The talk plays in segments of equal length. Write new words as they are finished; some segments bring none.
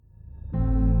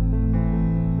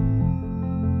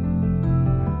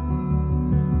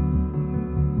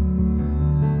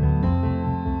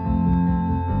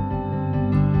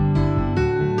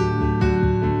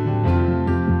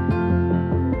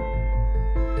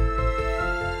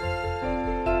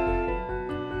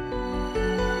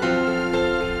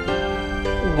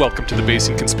welcome to the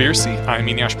Basing Conspiracy. I'm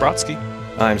Eneasz Brodsky.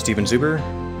 I'm Steven Zuber,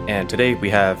 and today we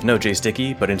have no Jay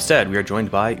Sticky, but instead we are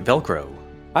joined by Velcro.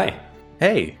 Hi.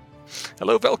 Hey.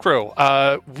 Hello, Velcro.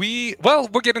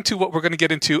 We'll get into what we're going to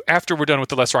get into after we're done with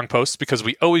the Less Wrong posts, because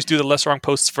we always do the Less Wrong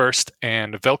posts first,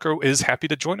 and Velcro is happy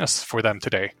to join us for them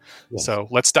today. Yes. So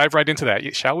let's dive right into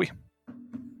that, shall we?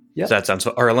 Yeah. That sounds,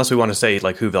 or unless we want to say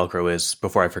like who Velcro is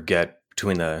before I forget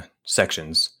between the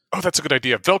sections. Oh, that's a good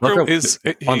idea. Velcro is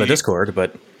on the Discord,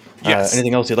 but yes.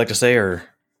 Anything else you'd like to say or?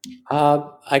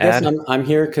 I guess I'm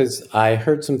here because I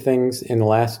heard some things in the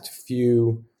last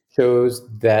few shows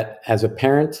that, as a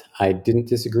parent, I didn't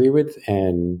disagree with,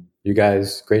 and you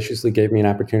guys graciously gave me an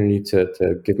opportunity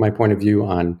to give my point of view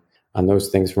on those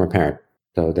things from a parent.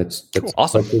 So that's cool.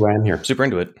 Awesome. Why I'm here. Super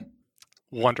into it.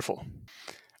 Wonderful.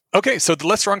 Okay, so the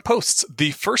Less Wrong posts.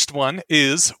 The first one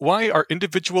is, why are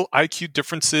individual IQ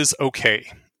differences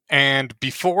okay? And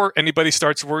before anybody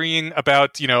starts worrying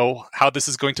about, how this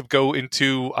is going to go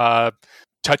into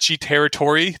touchy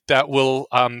territory that will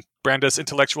brand us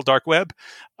intellectual dark web,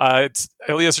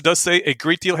 Eliezer does say a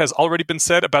great deal has already been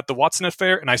said about the Watson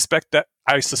affair, and I suspect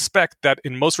that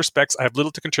in most respects I have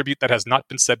little to contribute that has not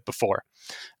been said before.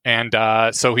 And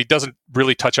so he doesn't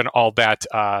really touch on all that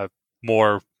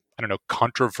more,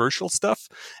 controversial stuff.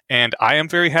 And I am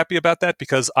very happy about that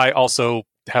because I also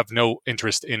have no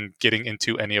interest in getting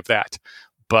into any of that.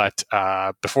 But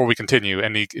before we continue,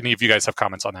 any of you guys have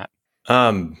comments on that?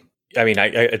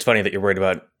 It's funny that you're worried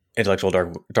about intellectual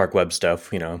dark web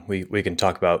stuff. We can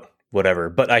talk about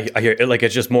whatever. But I hear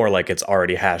it's just more like it's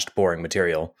already hashed, boring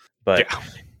material. But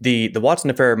yeah. The Watson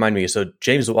affair reminded me. So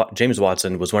James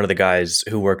Watson was one of the guys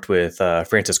who worked with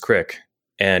Francis Crick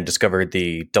and discovered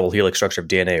the double helix structure of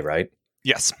DNA, right?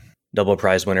 Yes. Nobel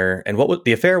Prize winner. And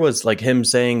the affair was like him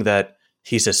saying that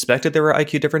he suspected there were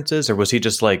IQ differences, or was he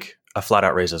just like a flat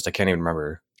out racist? I can't even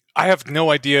remember. I have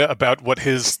no idea about what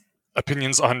his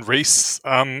opinions on race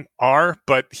are,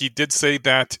 but he did say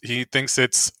that he thinks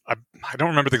it's, I don't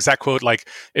remember the exact quote, like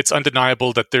it's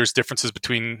undeniable that there's differences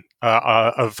between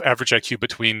of average IQ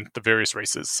between the various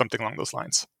races, something along those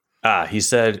lines. He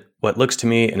said, what looks to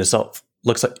me in itself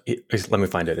looks like, let me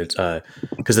find it. It's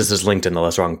because this is linked in the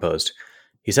Less Wrong post.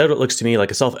 He said what looks to me like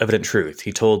a self-evident truth.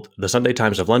 He told the Sunday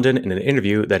Times of London in an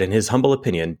interview that in his humble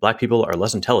opinion, black people are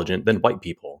less intelligent than white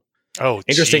people. Oh,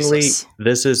 interestingly, Jesus.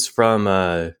 This is from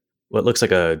what looks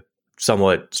like a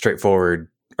somewhat straightforward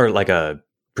or like a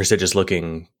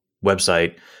prestigious-looking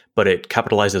website, but it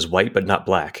capitalizes white but not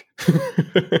black.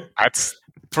 That's,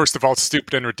 first of all,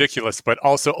 stupid and ridiculous, but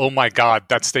also, oh my God,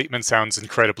 that statement sounds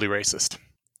incredibly racist.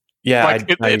 Yeah,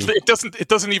 it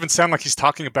doesn't even sound like he's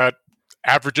talking about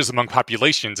averages among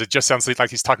populations. It just sounds like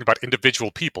he's talking about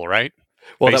individual people, right?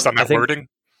 Well, based on that wording.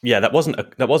 Yeah, that wasn't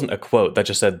a quote. That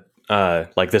just said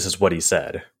this is what he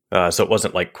said. So it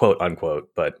wasn't like quote unquote.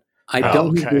 But I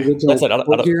don't have the original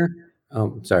quote here.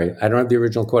 Sorry, I don't have the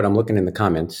original quote. I'm looking in the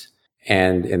comments,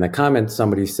 and in the comments,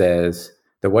 somebody says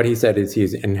that what he said is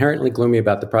he's inherently gloomy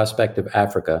about the prospect of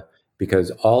Africa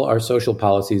because all our social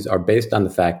policies are based on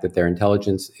the fact that their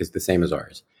intelligence is the same as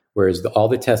ours, whereas all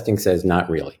the testing says not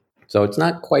really. So it's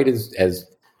not quite as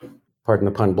pardon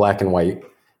the pun, black and white.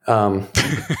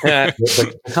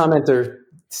 The commenter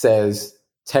says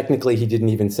technically he didn't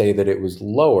even say that it was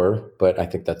lower, but I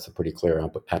think that's a pretty clear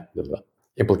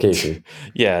implication.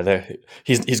 Yeah,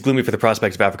 he's gloomy for the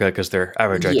prospects of Africa because their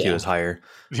average IQ is higher.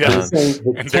 Yeah,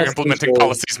 and they're implementing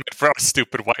policies meant for us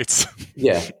stupid whites.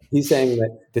 Yeah, he's saying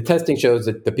that the testing shows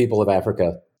that the people of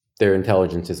Africa, their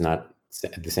intelligence is not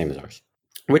the same as ours,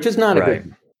 which is not right. a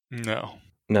good.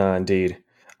 No, indeed.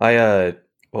 What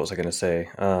was I going to say?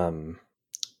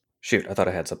 Shoot, I thought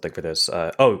I had something for this.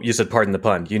 You said pardon the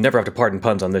pun. You never have to pardon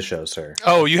puns on this show, sir.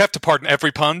 Oh, you have to pardon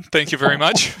every pun? Thank you very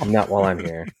much. Not while I'm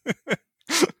here.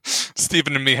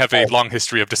 Stephen and me have a long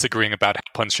history of disagreeing about how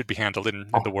puns should be handled in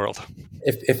the world.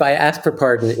 If I ask for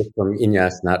pardon, it's from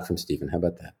Eneasz, not from Stephen. How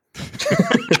about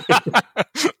that?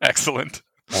 Excellent.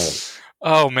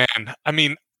 Oh, man. I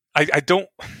mean, I don't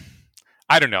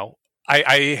know.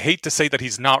 I hate to say that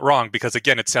he's not wrong because,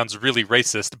 again, it sounds really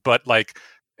racist, but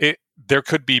there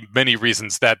could be many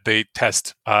reasons that they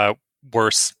test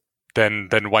worse than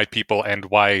white people and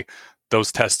why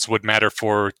those tests would matter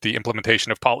for the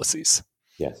implementation of policies.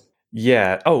 Yes.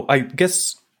 Yeah. Oh, I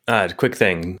guess quick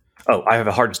thing. Oh, I have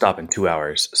a hard stop in 2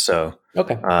 hours. So,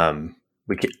 okay.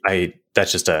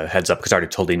 That's just a heads up because I already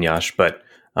told Eneasz, but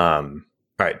all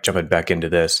right, jumping back into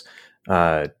this.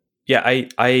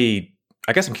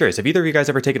 I guess I'm curious. Have either of you guys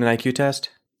ever taken an IQ test?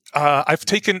 I've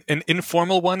taken an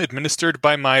informal one administered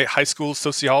by my high school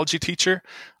sociology teacher.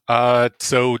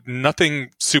 So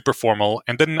nothing super formal.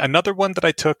 And then another one that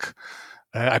I took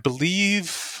I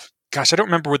believe, gosh, I don't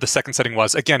remember where the second setting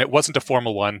was. Again, it wasn't a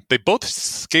formal one. They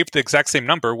both gave the exact same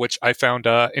number, which I found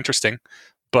interesting.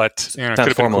 But it could have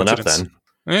been formal enough then.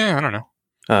 Yeah, I don't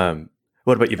know.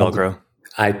 What about you, Velcro?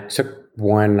 I took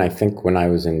one, I think, when I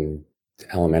was in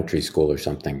elementary school or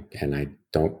something, and I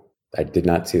did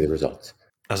not see the results.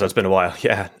 Oh, so it's been a while.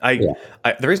 Yeah.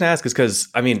 The reason I ask is because,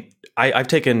 I mean, I've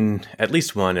taken at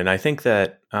least one, and I think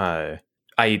that I'm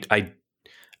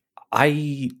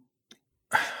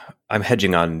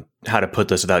hedging on how to put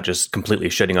this without just completely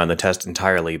shitting on the test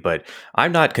entirely, but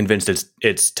I'm not convinced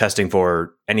it's testing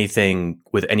for anything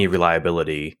with any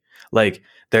reliability. Like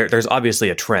there's obviously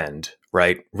a trend,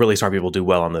 right? Really smart people do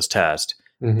well on this test,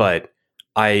 but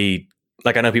I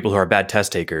know people who are bad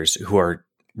test takers who are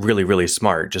really, really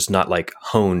smart, just not like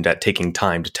honed at taking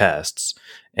timed tests.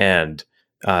 And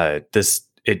I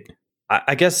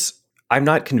guess I'm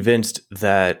not convinced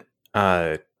that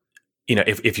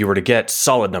if you were to get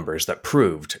solid numbers that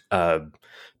proved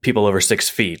people over 6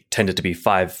 feet tended to be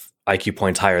 5 IQ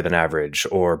points higher than average,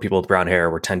 or people with brown hair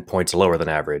were 10 points lower than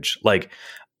average, like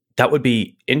that would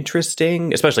be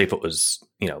interesting, especially if it was,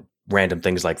 random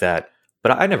things like that.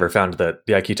 But I never found the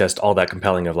IQ test all that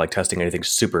compelling of like testing anything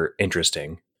super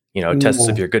interesting. It tests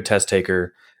if you're a good test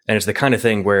taker, and it's the kind of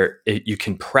thing where you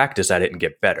can practice at it and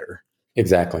get better.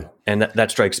 Exactly. And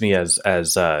that strikes me as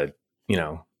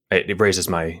it raises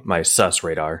my sus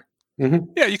radar.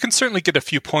 Mm-hmm. Yeah, you can certainly get a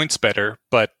few points better,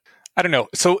 but I don't know.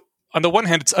 So on the one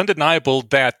hand, it's undeniable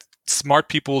that smart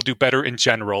people do better in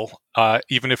general,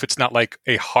 even if it's not like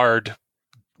a hard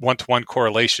one-to-one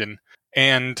correlation.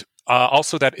 And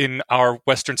also that in our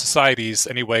Western societies,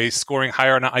 anyway, scoring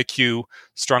higher on an IQ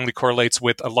strongly correlates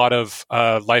with a lot of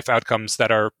life outcomes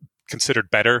that are considered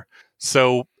better.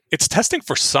 So it's testing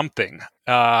for something.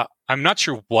 I'm not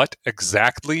sure what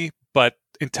exactly, but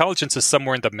intelligence is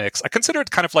somewhere in the mix. I consider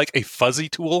it kind of like a fuzzy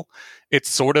tool. It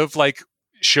sort of like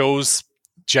shows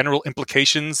general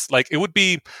implications. Like it would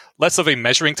be less of a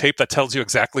measuring tape that tells you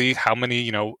exactly how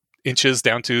many, inches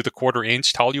down to the quarter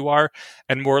inch tall you are,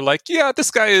 and more like, yeah,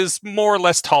 this guy is more or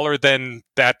less taller than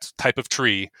that type of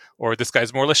tree, or this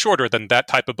guy's more or less shorter than that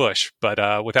type of bush,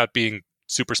 but without being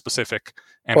super specific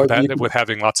and with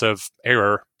having lots of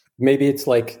error. Maybe it's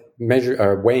like measure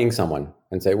or weighing someone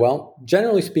and say, well,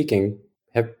 generally speaking,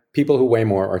 people who weigh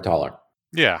more are taller.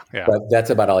 Yeah. But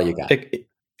that's about all you got.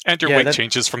 And your weight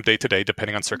changes from day to day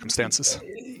depending on circumstances.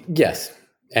 Yes.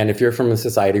 And if you're from a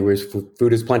society where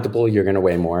food is plentiful, you're going to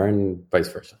weigh more, and vice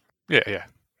versa.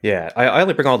 Yeah. I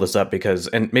only bring all this up because,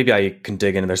 and maybe I can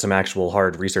dig in and there's some actual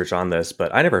hard research on this,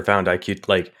 but I never found IQ,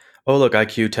 like, oh, look,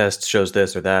 IQ test shows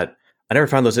this or that. I never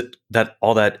found those that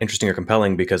all that interesting or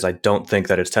compelling because I don't think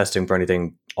that it's testing for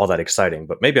anything all that exciting.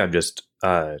 But maybe I'm just,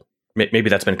 maybe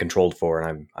that's been controlled for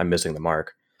and I'm missing the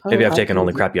mark. Maybe I've taken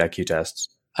only crappy IQ tests.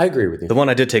 I agree with you. The one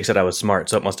I did take said I was smart,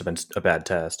 so it must have been a bad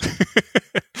test.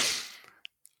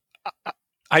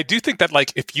 I do think that,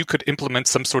 like, if you could implement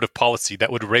some sort of policy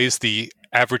that would raise the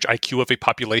average IQ of a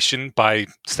population by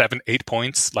 7-8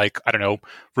 points, like, I don't know,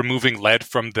 removing lead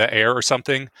from the air or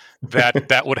something,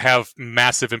 that would have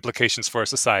massive implications for a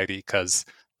society, because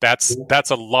that's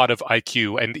a lot of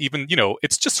IQ. And even,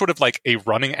 it's just sort of like a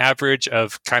running average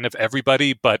of kind of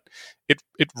everybody, but it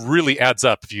really adds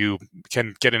up if you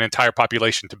can get an entire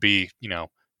population to be,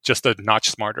 just a notch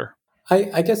smarter.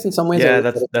 I guess in some ways... Yeah,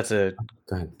 that's a...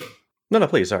 Go ahead. No,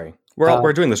 please, sorry.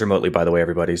 We're doing this remotely, by the way,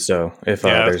 everybody. So if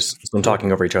there's some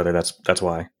talking over each other, that's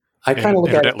why. I kind of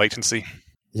look at latency.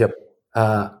 Yep.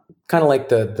 Kind of like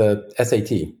the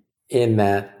SAT, in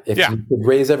that if you could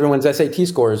raise everyone's SAT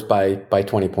scores by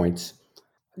 20 points,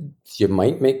 you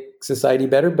might make society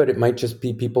better, but it might just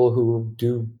be people who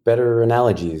do better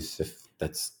analogies. If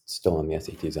that's still on the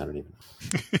SATs, I don't even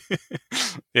know.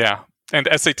 Yeah. And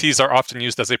SATs are often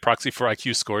used as a proxy for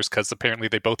IQ scores because apparently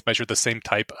they both measure the same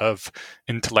type of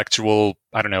intellectual,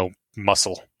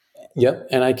 muscle. Yep.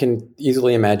 And I can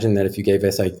easily imagine that if you gave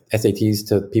SATs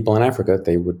to people in Africa,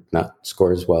 they would not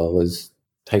score as well as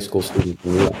high school students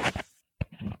in the US.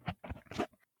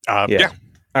 Yeah.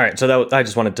 All right. So I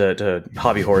just wanted to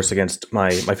hobby horse against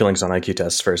my feelings on IQ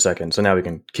tests for a second. So now we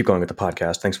can keep going with the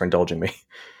podcast. Thanks for indulging me.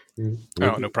 Mm-hmm.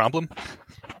 Oh, no problem.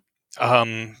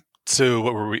 So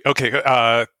what were we? Okay.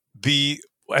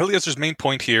 Eliezer's main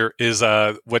point here is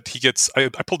what he gets. I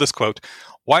pulled this quote.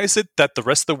 Why is it that the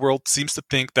rest of the world seems to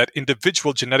think that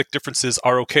individual genetic differences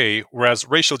are okay, whereas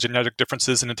racial genetic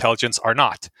differences in intelligence are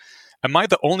not? Am I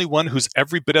the only one who's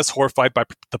every bit as horrified by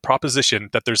the proposition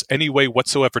that there's any way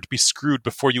whatsoever to be screwed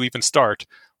before you even start,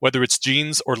 whether it's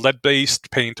genes or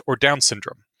lead-based paint or Down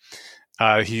syndrome?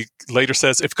 He later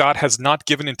says, if God has not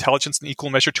given intelligence in equal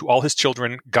measure to all his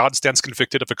children, God stands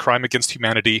convicted of a crime against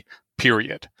humanity,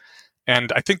 period.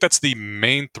 And I think that's the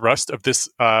main thrust of this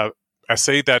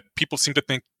essay, that people seem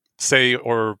to say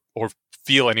or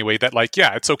feel anyway, that like,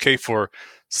 yeah, it's okay for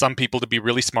some people to be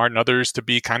really smart and others to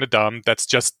be kind of dumb. That's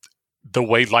just the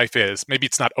way life is. Maybe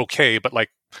it's not okay, but like,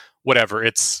 whatever,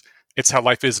 it's how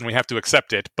life is and we have to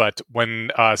accept it. But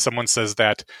when someone says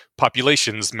that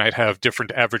populations might have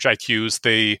different average IQs,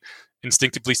 they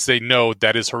instinctively say, no,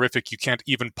 that is horrific. You can't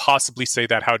even possibly say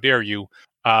that. How dare you?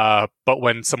 But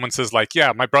when someone says like,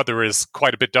 yeah, my brother is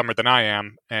quite a bit dumber than I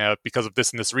am because of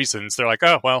this and this reasons, they're like,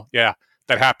 oh, well, yeah,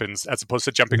 that happens, as opposed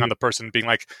to jumping on the person and being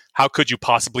like, how could you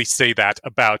possibly say that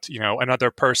about, another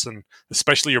person,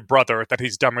 especially your brother, that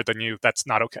he's dumber than you? That's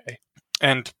not okay.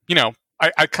 And,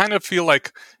 I kind of feel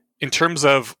like in terms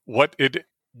of what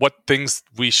things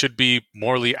we should be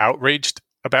morally outraged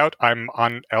about, I'm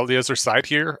on Eliezer's side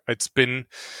here. It's been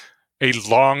a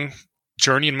long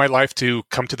journey in my life to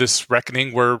come to this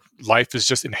reckoning where life is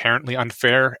just inherently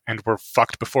unfair and we're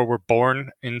fucked before we're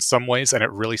born in some ways, and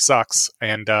it really sucks.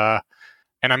 And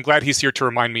I'm glad he's here to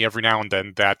remind me every now and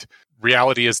then that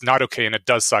reality is not okay and it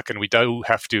does suck, and we do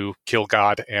have to kill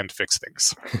God and fix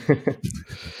things.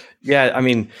 Yeah, I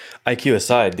mean, IQ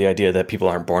aside, the idea that people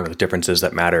aren't born with differences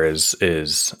that matter is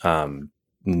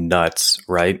nuts,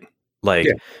 right? Like,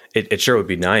 it sure would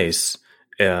be nice,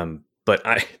 but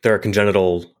there are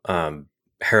congenital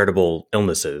heritable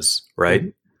illnesses,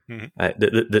 right?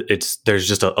 Mm-hmm. There's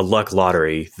just a luck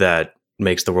lottery that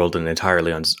makes the world an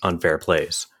entirely unfair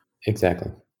place.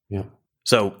 Exactly. Yeah.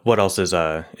 So what else is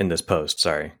in this post?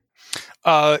 Sorry.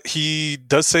 He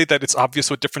does say that it's obvious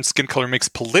what different skin color makes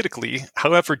politically.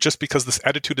 However, just because this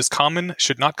attitude is common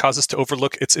should not cause us to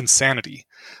overlook its insanity.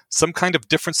 Some kind of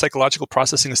different psychological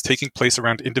processing is taking place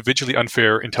around individually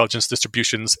unfair intelligence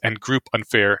distributions and group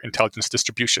unfair intelligence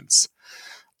distributions.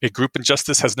 A group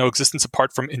injustice has no existence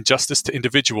apart from injustice to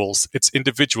individuals. It's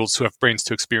individuals who have brains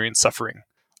to experience suffering.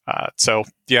 So,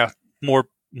 yeah, more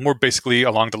basically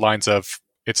along the lines of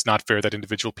it's not fair that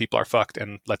individual people are fucked,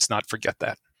 and let's not forget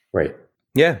that. Right.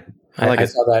 Yeah, I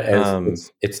saw that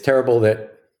as it's terrible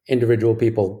that individual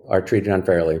people are treated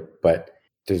unfairly, but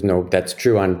that's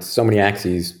true on so many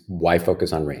axes. Why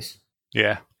focus on race?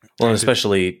 Yeah. Well, and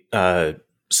especially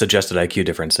suggested IQ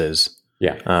differences.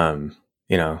 Yeah.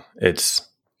 It's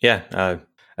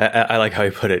I like how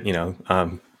you put it.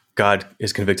 God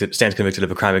stands convicted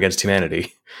of a crime against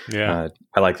humanity. Yeah.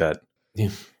 I like that. Yeah.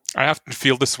 I often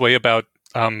feel this way about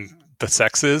the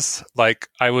sexes. Like,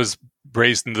 I was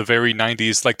raised in the very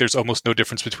 90s, like there's almost no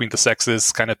difference between the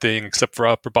sexes kind of thing, except for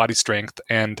upper body strength.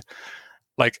 And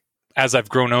like, as I've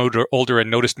grown older and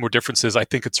noticed more differences, I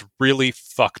think it's really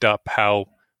fucked up how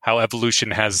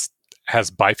evolution has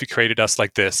bifurcated us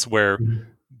like this, where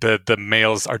the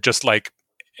males are just like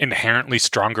inherently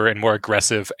stronger and more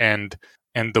aggressive, and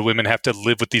the women have to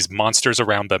live with these monsters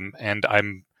around them. And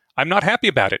I'm not happy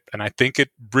about it. And I think it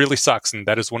really sucks. And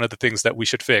that is one of the things that we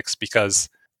should fix, because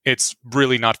it's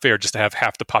really not fair just to have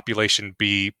half the population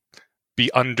be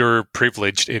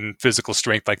underprivileged in physical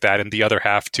strength like that, and the other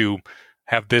half to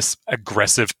have this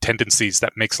aggressive tendencies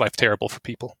that makes life terrible for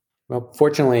people. Well,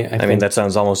 fortunately, I mean, that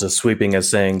sounds almost as sweeping as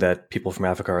saying that people from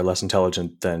Africa are less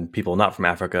intelligent than people not from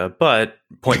Africa, but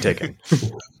point taken.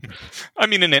 I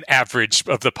mean, in an average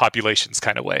of the population's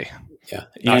kind of way. Yeah.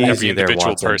 Not every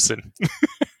individual person.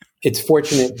 It's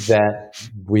fortunate that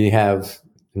we have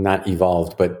not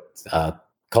evolved, but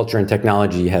culture and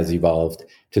technology has evolved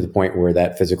to the point where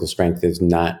that physical strength is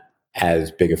not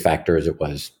as big a factor as it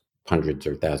was hundreds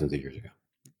or thousands of years ago.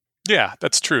 Yeah,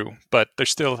 that's true. But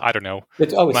there's still, I don't know.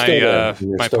 It's still there.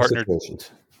 My partner.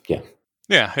 Situations.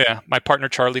 Yeah. My partner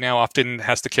Charlie now often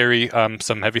has to carry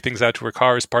some heavy things out to her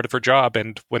car as part of her job,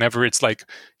 and whenever it's like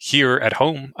here at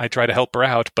home, I try to help her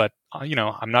out, but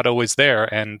I'm not always there,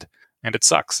 and it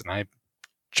sucks, and I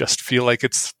just feel like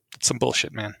it's some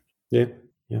bullshit, man. Yeah.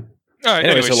 All right,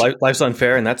 anyway, so life's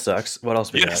unfair, and that sucks. What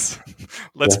else we got?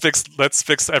 Let's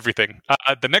fix everything.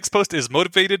 The next post is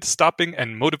motivated stopping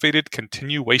and motivated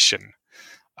continuation.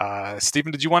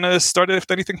 Stephen, did you want to start with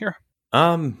anything here?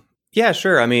 Yeah,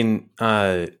 sure. I mean,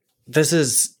 this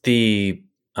is the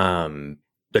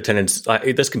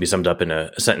tendency. This can be summed up in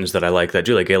a sentence that I like that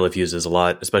Julia Galef uses a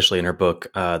lot, especially in her book,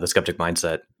 The Skeptic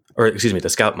Mindset, The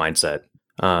Scout Mindset.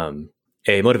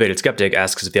 A motivated skeptic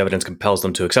asks if the evidence compels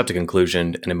them to accept a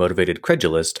conclusion, and a motivated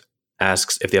credulist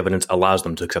asks if the evidence allows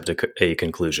them to accept a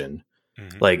conclusion.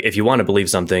 Mm-hmm. Like, if you want to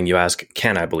believe something, you ask,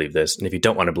 can I believe this? And if you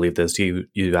don't want to believe this, you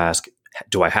ask,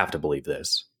 do I have to believe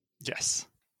this? Yes.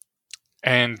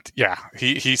 And yeah,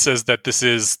 he says that this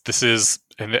is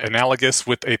analogous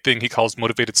with a thing he calls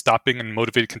motivated stopping and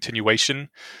motivated continuation.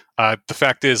 The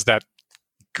fact is that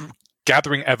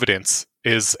gathering evidence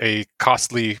is a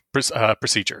costly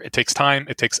procedure. It takes time,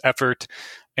 it takes effort,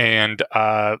 and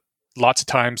lots of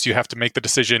times you have to make the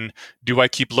decision, do I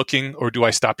keep looking or do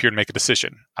I stop here and make a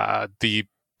decision? The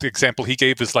example he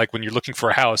gave is like when you're looking for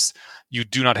a house, you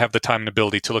do not have the time and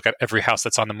ability to look at every house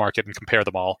that's on the market and compare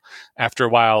them all. After a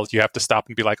while, you have to stop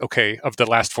and be like, okay, of the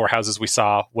last 4 houses we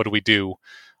saw, what do we do?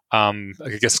 I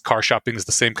guess car shopping is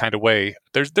the same kind of way.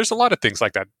 There's a lot of things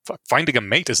like that. Finding a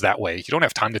mate is that way. You don't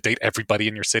have time to date everybody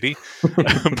in your city.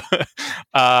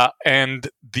 And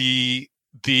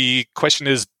the question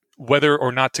is whether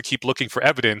or not to keep looking for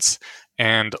evidence.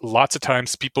 And lots of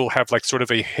times people have like sort of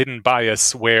a hidden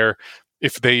bias where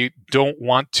if they don't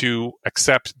want to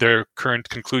accept their current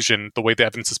conclusion, the way the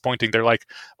evidence is pointing, they're like,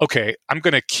 okay, I'm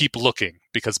going to keep looking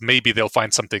because maybe they'll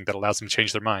find something that allows them to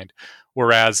change their mind.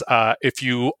 Whereas if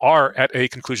you are at a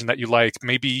conclusion that you like,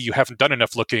 maybe you haven't done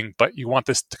enough looking, but you want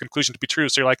this conclusion to be true.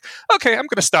 So you're like, okay, I'm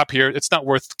going to stop here. It's not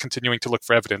worth continuing to look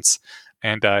for evidence.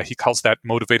 And he calls that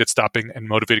motivated stopping and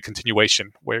motivated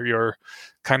continuation, where you're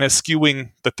kind of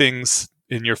skewing the things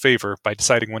in your favor by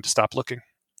deciding when to stop looking.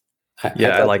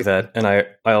 I like that. And I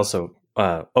also,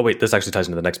 oh wait, this actually ties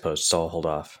into the next post, so I'll hold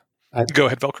off. Go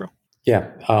ahead, Velcro.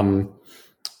 Yeah.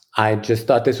 I just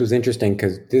thought this was interesting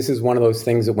because this is one of those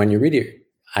things that when you read it,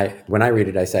 when I read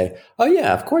it, I say, oh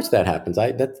yeah, of course that happens.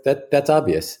 That's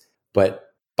obvious.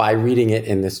 But by reading it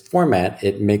in this format,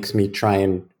 it makes me try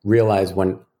and realize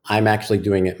when I'm actually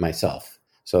doing it myself.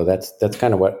 So that's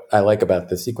kind of what I like about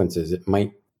the sequences. It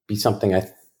might be something I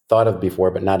thought of before,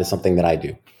 but not as something that I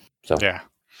do. So yeah.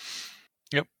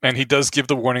 Yep. And he does give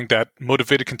the warning that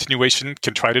motivated continuation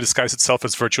can try to disguise itself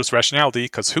as virtuous rationality,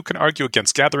 because who can argue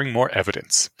against gathering more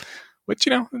evidence? Which,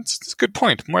 it's a good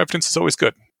point. More evidence is always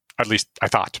good. At least I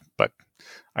thought. But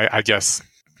I guess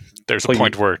there's a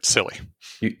point where it's silly.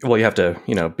 You have to,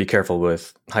 be careful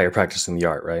with how you're practicing the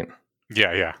art, right?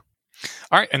 Yeah.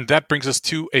 All right, and that brings us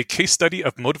to a case study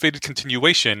of motivated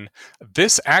continuation.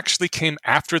 This actually came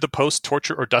after the post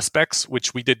Torture or Dust Specks,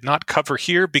 which we did not cover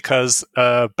here because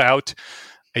about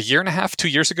a year and a half, 2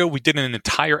 years ago, we did an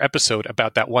entire episode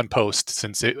about that one post,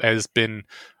 since it has been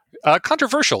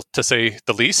controversial, to say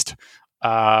the least.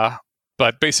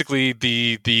 But basically,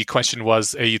 the question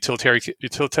was a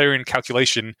utilitarian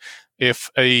calculation.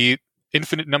 If a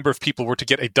infinite number of people were to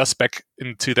get a dust speck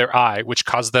into their eye, which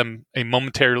caused them a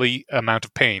momentary amount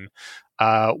of pain,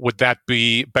 would that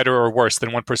be better or worse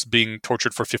than one person being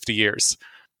tortured for 50 years?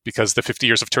 Because the 50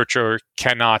 years of torture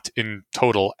cannot in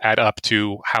total add up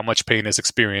to how much pain is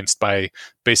experienced by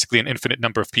basically an infinite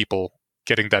number of people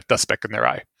getting that dust speck in their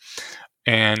eye.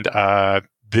 And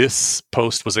this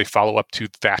post was a follow-up to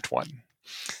that one.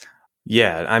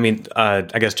 Yeah, I mean, I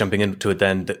guess jumping into it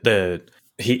then,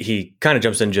 He kind of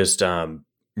jumps in just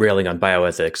railing on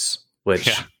bioethics, which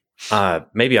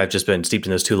maybe I've just been steeped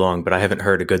in this too long, but I haven't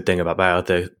heard a good thing about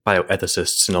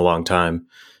bioethicists in a long time.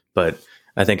 But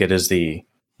I think it is the,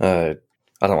 I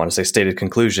don't want to say stated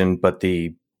conclusion, but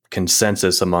the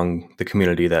consensus among the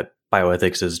community that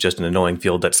bioethics is just an annoying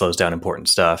field that slows down important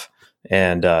stuff.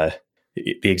 And the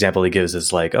example he gives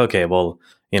is like, okay, well,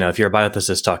 if you're a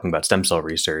bioethicist talking about stem cell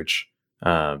research,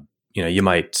 you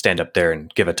might stand up there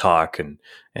and give a talk and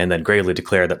then gravely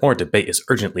declare that more debate is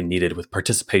urgently needed with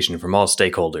participation from all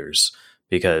stakeholders,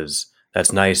 because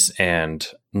that's nice and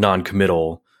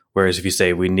non-committal. Whereas if you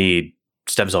say we need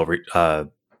stem cell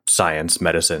science,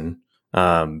 medicine,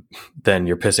 then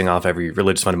you're pissing off every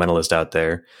religious fundamentalist out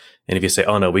there. And if you say,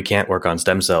 oh no, we can't work on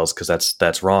stem cells because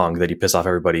that's wrong, then you piss off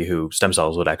everybody who stem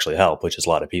cells would actually help, which is a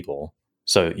lot of people.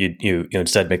 So you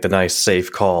instead make the nice,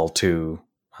 safe call to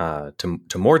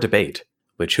more debate,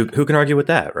 which who can argue with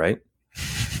that, right?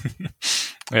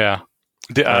 Yeah.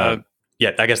 I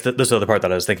guess this is the part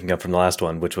that I was thinking of from the last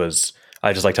one, which was,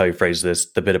 I just liked how you phrased this,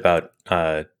 the bit about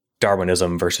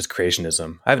Darwinism versus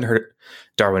creationism. I haven't heard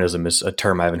Darwinism is a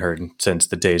term I haven't heard since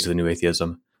the days of the New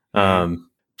Atheism.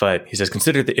 But he says,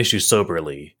 consider the issue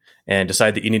soberly and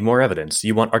decide that you need more evidence.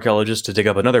 You want archaeologists to dig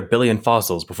up another billion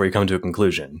fossils before you come to a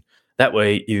conclusion. That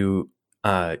way you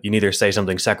neither say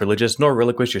something sacrilegious nor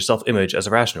relinquish your self-image as a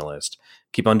rationalist.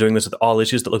 Keep on doing this with all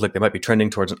issues that look like they might be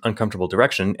trending towards an uncomfortable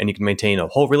direction, and you can maintain a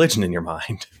whole religion in your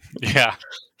mind. Yeah.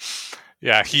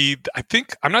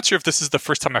 I'm not sure if this is the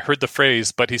first time I heard the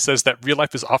phrase, but he says that real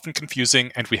life is often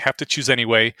confusing and we have to choose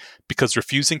anyway, because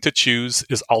refusing to choose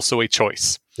is also a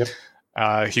choice. Yep.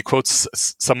 He quotes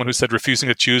someone who said refusing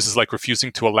to choose is like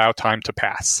refusing to allow time to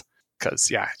pass,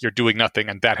 because you're doing nothing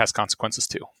and that has consequences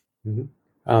too. Mm-hmm.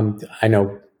 I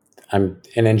know I'm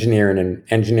an engineer, and in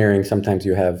engineering, sometimes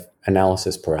you have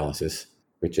analysis paralysis.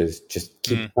 which is just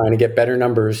keep trying to get better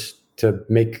numbers to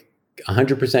make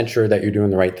 100% sure that you're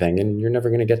doing the right thing, and you're never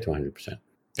going to get to 100%.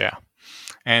 Yeah.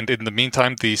 And in the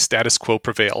meantime, the status quo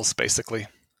prevails, basically.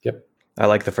 Yep. I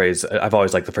like the phrase. I've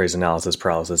always liked the phrase analysis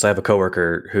paralysis. I have a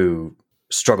coworker who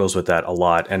struggles with that a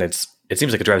lot, and it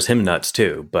seems like it drives him nuts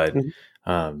too. But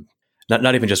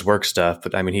not even just work stuff.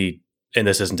 But I mean, and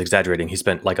this isn't exaggerating, he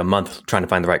spent like a month trying to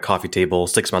find the right coffee table,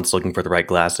 6 months looking for the right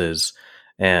glasses,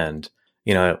 and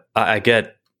I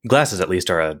get glasses at least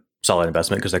are a solid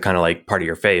investment because they're kind of like part of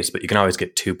your face, but you can always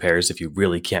get 2 pairs if you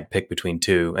really can't pick between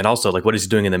 2. And also, like, what is he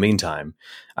doing in the meantime?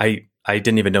 I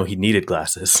didn't even know he needed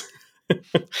glasses.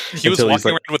 He was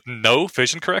walking around with no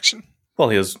vision correction? Well,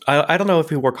 he was. I don't know if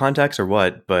he wore contacts or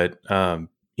what, but at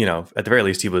the very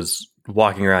least, he was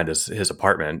walking around his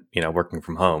apartment, working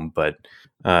from home. But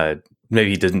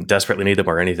maybe he didn't desperately need them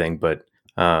or anything. But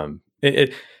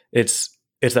it's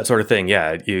that sort of thing.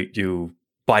 Yeah, you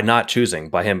by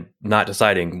him not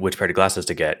deciding which pair of glasses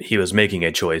to get, he was making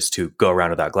a choice to go around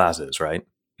without glasses, right?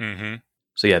 Mm-hmm.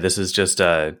 So yeah, this is just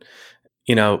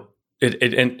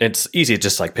it's easy to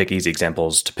just like pick easy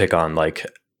examples to pick on, like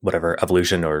whatever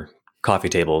evolution or coffee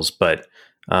tables, but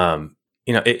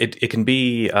it can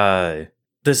be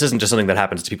this isn't just something that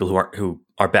happens to people who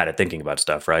are bad at thinking about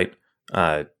stuff, right?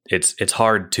 It's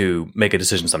hard to make a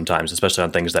decision sometimes, especially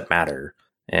on things that matter.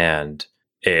 And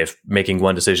if making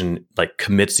one decision like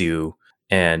commits you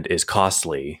and is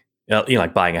costly,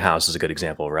 like buying a house is a good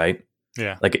example, right?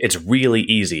 Yeah. Like it's really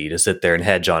easy to sit there and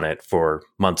hedge on it for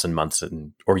months and months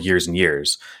or years and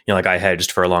years. Like I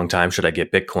hedged for a long time. Should I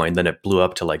get Bitcoin? Then it blew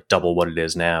up to like double what it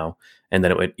is now. And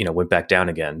then it went back down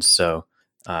again. So,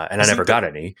 and I never got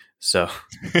any. So,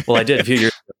 well, I did a few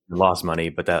years ago and lost money,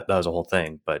 but that was a whole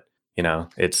thing. But,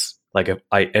 it's like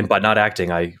and by not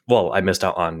acting, I missed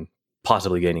out on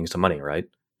possibly gaining some money, right?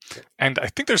 And I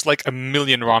think there's like a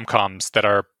million rom-coms that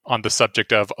are on the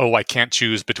subject of, I can't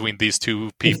choose between these 2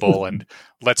 people, and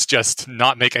let's just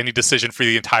not make any decision for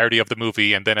the entirety of the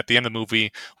movie. And then at the end of the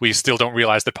movie, we still don't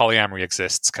realize that polyamory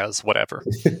exists because whatever.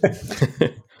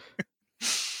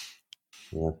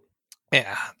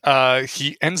 Yeah.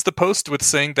 He ends the post with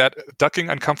saying that ducking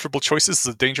uncomfortable choices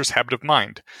is a dangerous habit of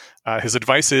mind. His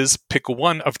advice is pick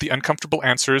one of the uncomfortable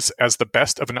answers as the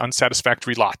best of an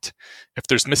unsatisfactory lot. If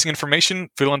there's missing information,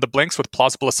 fill in the blanks with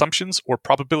plausible assumptions or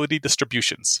probability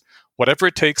distributions. Whatever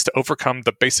it takes to overcome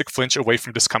the basic flinch away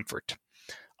from discomfort.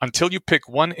 Until you pick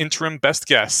one interim best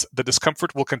guess, the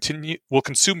discomfort will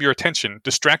consume your attention,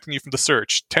 distracting you from the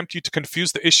search, tempt you to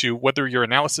confuse the issue whenever your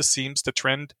analysis seems to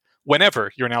trend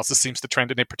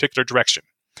in a particular direction.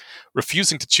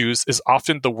 Refusing to choose is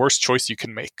often the worst choice you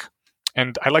can make.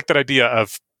 And I like that idea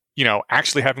of,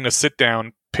 actually having to sit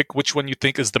down, pick which one you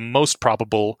think is the most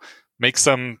probable, make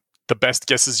the best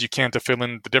guesses you can to fill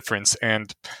in the difference,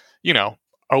 and,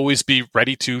 always be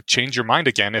ready to change your mind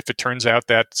again if it turns out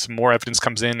that some more evidence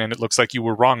comes in and it looks like you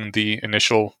were wrong in the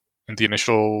initial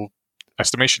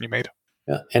estimation you made.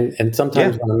 Yeah, and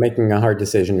sometimes when I'm making a hard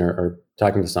decision or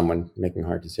talking to someone making a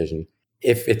hard decision,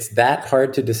 if it's that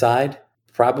hard to decide,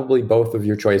 probably both of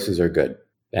your choices are good.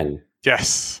 And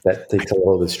yes, that takes a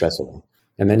little of the stress away.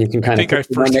 And then you can kind of... I think I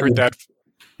first heard that...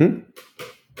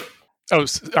 Oh,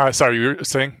 sorry, you were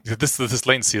saying this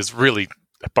latency is really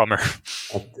a bummer.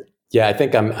 Yeah, I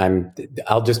think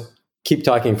I'll just keep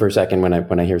talking for a second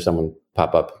when I hear someone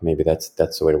pop up. Maybe that's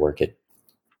the way to work it.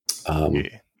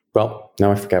 Well,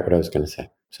 now I forgot what I was going to say.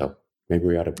 So maybe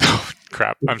we ought to... Oh,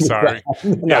 crap. I'm sorry.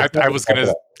 I was going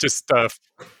to just...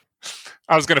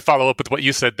 I was going to follow up with what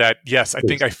you said that, yes, I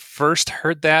think I first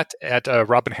heard that at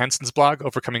Robin Henson's blog,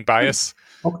 Overcoming Bias,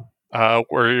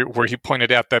 where he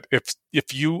pointed out that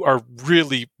if you are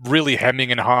really, really hemming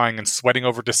and hawing and sweating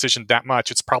over a decision that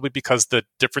much, it's probably because the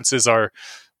differences are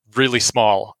really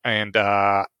small and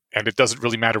it doesn't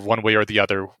really matter one way or the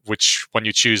other which one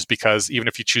you choose, because even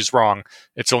if you choose wrong,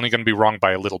 it's only going to be wrong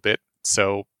by a little bit.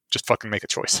 So just fucking make a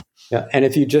choice. Yeah, and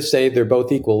if you just say they're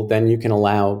both equal, then you can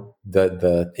allow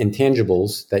the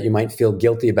intangibles that you might feel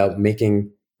guilty about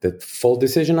making the full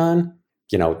decision on,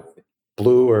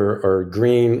 blue or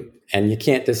green, and you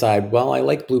can't decide, well, I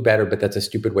like blue better, but that's a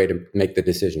stupid way to make the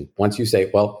decision. Once you say,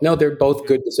 well, no, they're both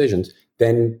good decisions,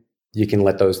 then you can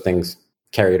let those things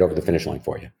carry it over the finish line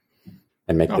for you.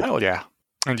 And make hell yeah.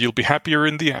 And you'll be happier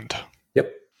in the end.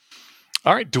 Yep.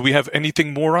 All right. Do we have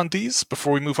anything more on these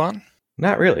before we move on?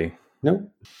 Not really. No.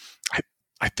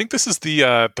 I think this is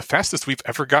the fastest we've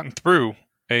ever gotten through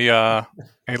a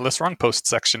Less Wrong Post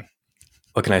section.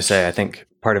 What can I say? I think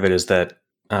part of it is that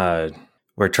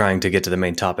we're trying to get to the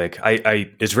main topic.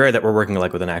 It's rare that we're working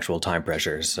like with an actual time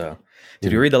pressure. So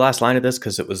did you read the last line of this?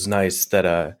 Because it was nice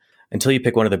that until you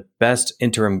pick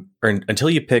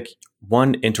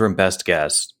one interim best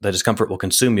guess, the discomfort will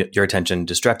consume your attention,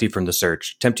 distract you from the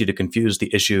search, tempt you to confuse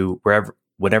the issue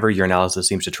whenever your analysis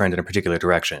seems to trend in a particular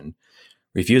direction.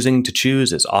 Refusing to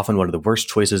choose is often one of the worst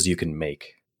choices you can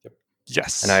make.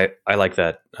 Yes. And I like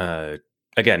that.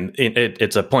 Again,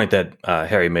 it's a point that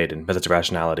Harry made in Methods of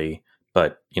Rationality,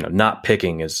 but not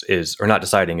picking or not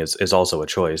deciding is also a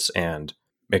choice, and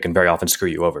it can very often screw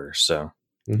you over. So,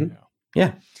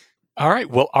 yeah. All right.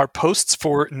 Well, our posts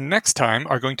for next time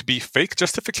are going to be fake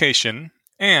justification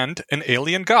and an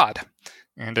alien god.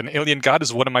 And an alien god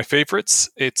is one of my favorites.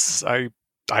 I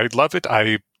love it.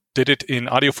 I did it in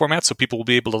audio format, so people will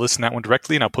be able to listen to that one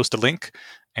directly, and I'll post a link.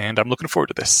 And I'm looking forward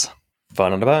to this.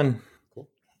 Fun on the bun. Cool.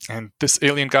 And this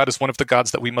alien god is one of the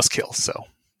gods that we must kill. So,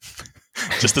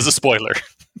 just as a spoiler.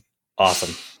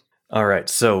 Awesome. All right.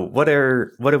 So, what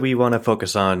do we want to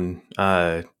focus on?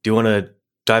 Do you want to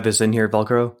dive us in here,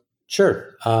 Velcro?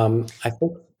 Sure. I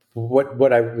think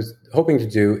what I was hoping to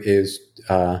do is,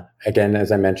 again,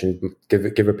 as I mentioned,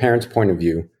 give a parent's point of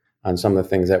view on some of the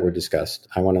things that were discussed.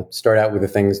 I want to start out with the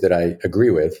things that I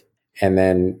agree with, and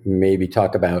then maybe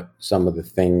talk about some of the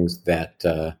things that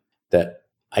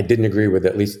I didn't agree with,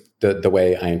 at least the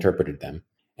way I interpreted them.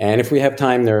 And if we have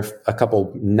time, there are a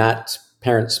couple not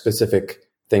parent-specific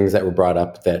things that were brought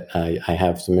up that I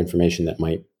have some information that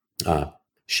might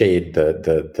shade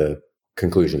the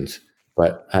conclusions.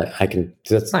 But I can.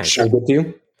 Does that sound good to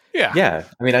you? Yeah.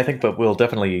 I mean, I think, but we'll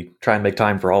definitely try and make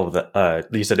time for all of that.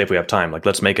 You said if we have time,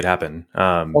 let's make it happen.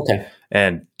 Okay.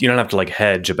 And you don't have to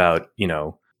hedge about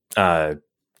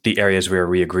the areas where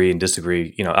we agree and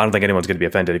disagree. I don't think anyone's going to be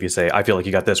offended if you say, I feel like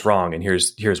you got this wrong, and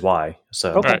here's why.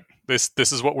 So, okay. Right.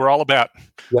 This is what we're all about.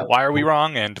 Yep. Why are we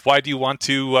wrong, and why do you want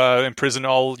to imprison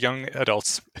all young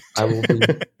adults? I will be.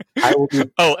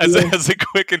 Oh, as a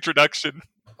quick introduction.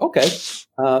 Okay.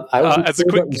 As a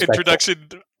quick introduction.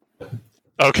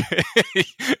 Okay.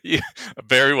 Yeah,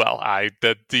 very well.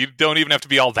 You don't even have to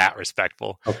be all that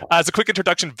respectful. Okay. As a quick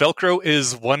introduction, Velcro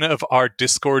is one of our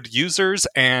Discord users,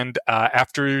 and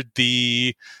after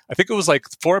I think it was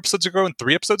 4 episodes ago and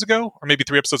 3 episodes ago, or maybe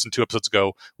 3 episodes and 2 episodes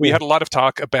ago, we had a lot of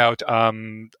talk about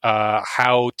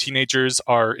how teenagers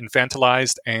are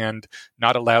infantilized and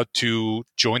not allowed to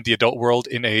join the adult world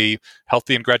in a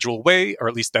healthy and gradual way, or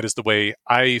at least that is the way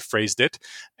I phrased it.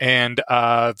 And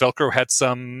Velcro had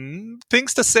some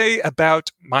things to say about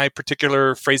my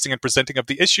particular phrasing and presenting of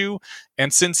the issue.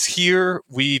 And since here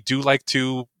we do like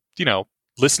to,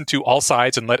 listen to all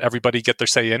sides and let everybody get their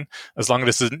say in, as long as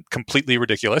this isn't completely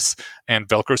ridiculous. And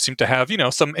Velcro seemed to have,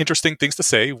 some interesting things to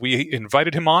say. We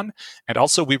invited him on. And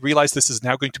also we realized this is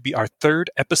now going to be our 3rd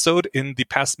episode in the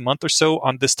past month or so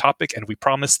on this topic. And we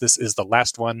promise this is the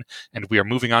last one. And we are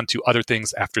moving on to other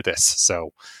things after this.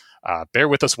 So bear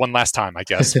with us one last time, I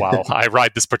guess, while I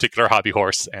ride this particular hobby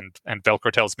horse, and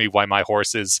Velcro tells me why my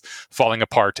horse is falling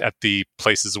apart at the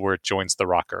places where it joins the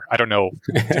rocker. I don't know.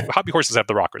 Hobby horses have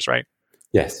the rockers, right?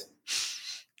 Yes.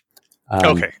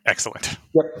 Okay, excellent.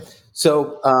 Yep.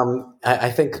 So I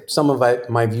think some of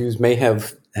my views may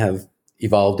have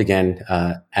evolved again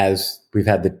as we've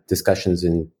had the discussions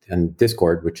in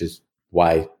Discord, which is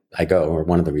why I go, or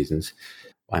one of the reasons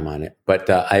why I'm on it. But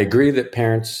I agree that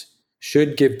parents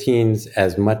should give teens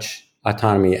as much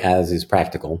autonomy as is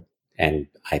practical. And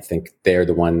I think they're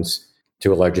the ones,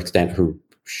 to a large extent, who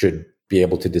should be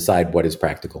able to decide what is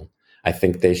practical. I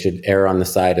think they should err on the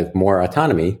side of more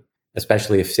autonomy,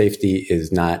 especially if safety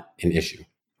is not an issue.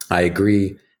 I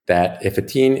agree that if a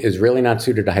teen is really not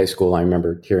suited to high school, I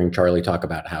remember hearing Charlie talk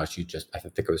about how I think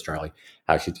it was Charlie,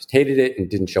 how she just hated it and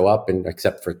didn't show up and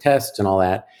except for tests and all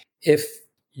that. If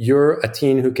you're a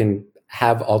teen who can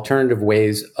have alternative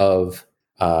ways of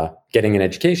getting an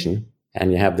education,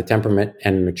 and you have the temperament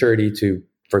and maturity to,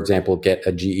 for example, get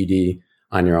a GED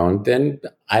on your own, then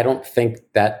I don't think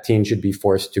that teen should be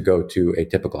forced to go to a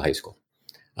typical high school.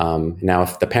 Now,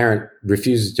 if the parent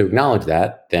refuses to acknowledge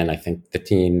that, then I think the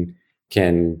teen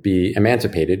can be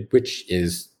emancipated, which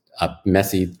is a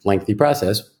messy, lengthy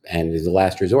process and is a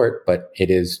last resort, but it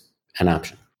is an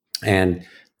option. And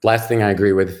last thing I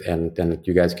agree with, and then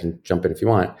you guys can jump in if you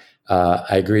want,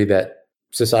 I agree that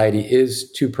society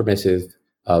is too permissive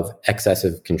of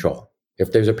excessive control.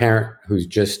 If there's a parent who's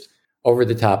just over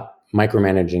the top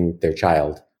micromanaging their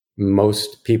child,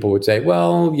 most people would say,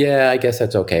 well, yeah, I guess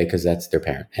that's okay because that's their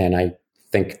parent. And I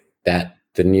think that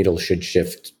the needle should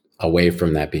shift away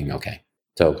from that being okay.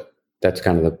 So that's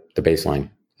kind of the baseline.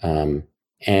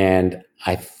 And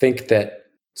I think that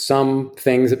some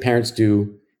things that parents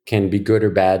do can be good or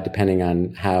bad depending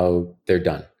on how they're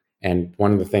done. And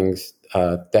one of the things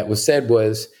that was said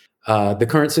was The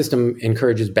current system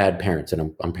encourages bad parents,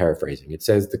 and I'm paraphrasing. It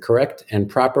says the correct and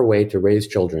proper way to raise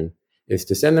children is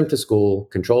to send them to school,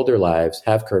 control their lives,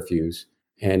 have curfews,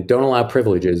 and don't allow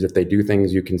privileges if they do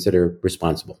things you consider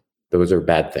responsible. Those are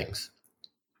bad things.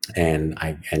 And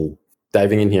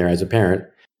diving in here as a parent,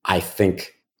 I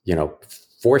think,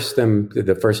 force them.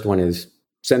 The first one is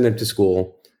send them to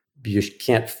school. You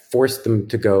can't force them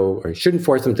to go, or shouldn't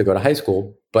force them to go to high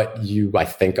school, but you, I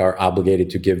think, are obligated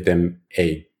to give them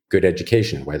a good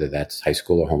education, whether that's high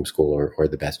school or homeschool or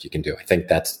the best you can do. I think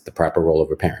that's the proper role of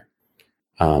a parent.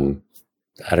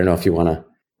 I don't know if you want to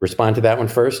respond to that one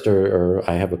first, or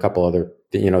I have a couple other,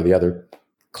 the other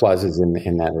clauses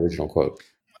in that original quote.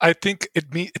 I think it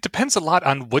depends a lot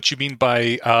on what you mean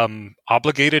by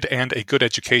obligated and a good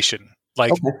education.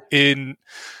 Like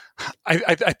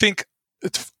I think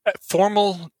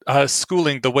formal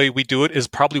schooling, the way we do it, is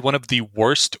probably one of the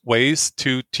worst ways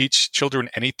to teach children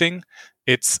anything.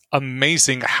 It's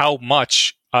amazing how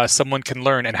much someone can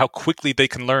learn and how quickly they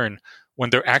can learn when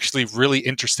they're actually really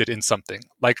interested in something.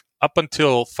 Like up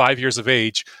until 5 years of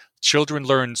age, children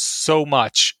learn so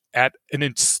much at an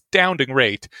astounding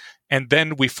rate. And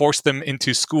then we force them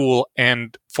into school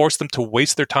and force them to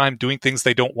waste their time doing things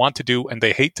they don't want to do and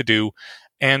they hate to do.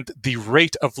 And the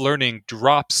rate of learning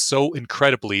drops so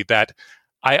incredibly that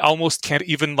I almost can't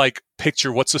even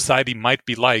picture what society might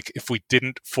be like if we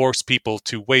didn't force people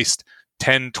to waste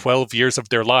 10, 12 years of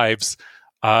their lives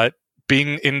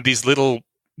being in these little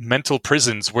mental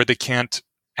prisons where they can't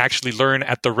actually learn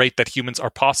at the rate that humans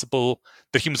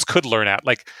could learn at.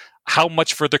 Like, how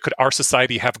much further could our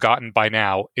society have gotten by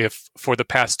now if for the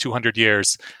past 200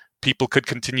 years people could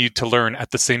continue to learn at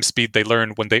the same speed they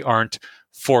learn when they aren't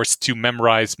forced to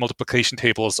memorize multiplication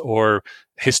tables or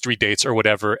history dates or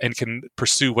whatever and can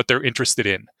pursue what they're interested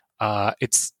in?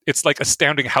 It's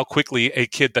astounding how quickly a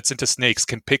kid that's into snakes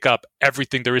can pick up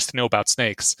everything there is to know about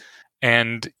snakes.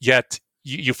 And yet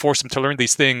you force them to learn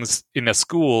these things in a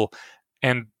school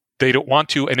and they don't want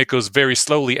to, and it goes very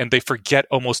slowly, and they forget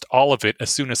almost all of it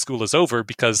as soon as school is over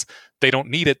because they don't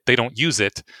need it, they don't use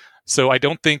it. So I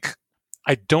don't think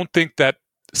that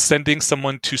sending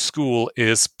someone to school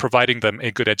is providing them a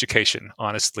good education,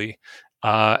 honestly,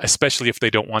 especially if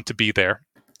they don't want to be there.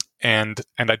 And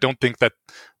I don't think that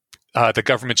the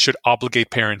government should obligate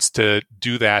parents to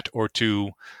do that or to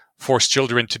force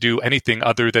children to do anything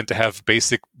other than to have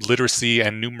basic literacy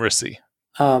and numeracy.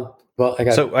 Well,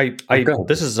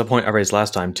 this is a point I raised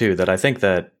last time too, that I think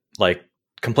that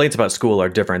complaints about school are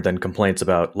different than complaints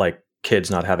about kids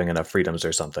not having enough freedoms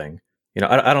or something.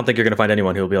 I don't think you're going to find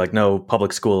anyone who will be like, no,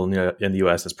 public school in the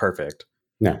U.S. is perfect.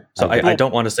 No. So I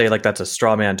don't want to say that's a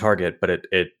straw man target, but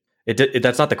it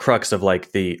that's not the crux of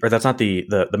that's not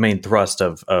the main thrust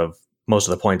of most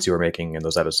of the points you were making in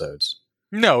those episodes.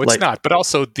 No, it's not. But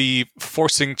also the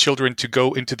forcing children to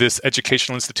go into this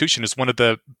educational institution is one of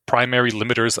the primary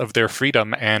limiters of their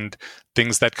freedom and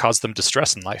things that cause them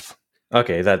distress in life.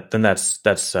 Okay, that's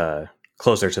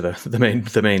closer to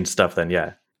the main stuff then,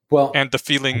 yeah. Well, and the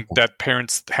feeling that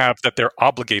parents have that they're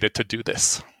obligated to do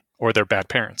this or they're bad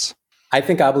parents. I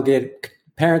think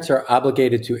parents are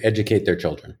obligated to educate their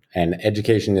children. And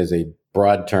education is a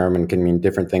broad term and can mean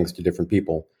different things to different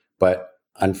people. But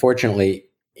unfortunately,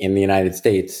 in the United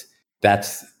States,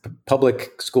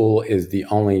 public school is the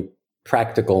only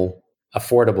practical,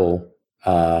 affordable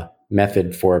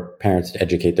method for parents to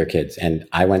educate their kids. And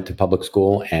I went to public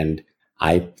school and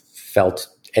I felt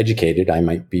educated. I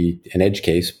might be an edge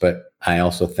case, but I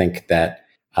also think that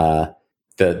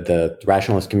the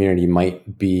rationalist community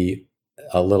might be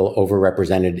a little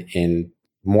overrepresented in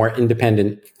more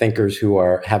independent thinkers who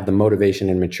have the motivation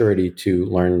and maturity to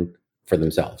learn for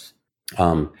themselves.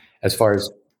 As far as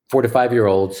 4 to 5 year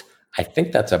olds, I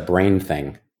think that's a brain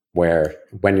thing where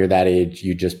when you're that age,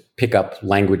 you just pick up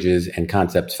languages and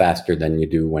concepts faster than you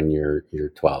do when you're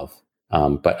 12.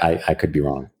 But I could be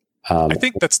wrong. I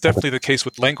think that's definitely the case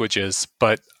with languages,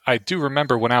 but I do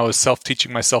remember when I was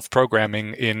self-teaching myself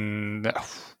programming in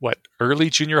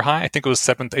early junior high, I think it was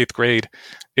 7th, 8th grade,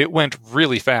 it went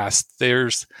really fast.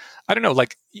 I don't know,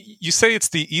 you say it's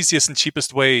the easiest and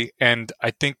cheapest way, and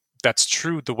I think that's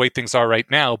true the way things are right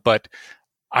now, but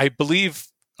I believe,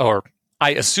 or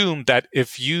I assume that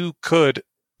if you could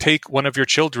take one of your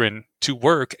children to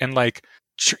work and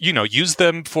use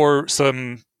them for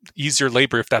some easier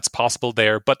labor if that's possible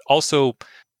there, but also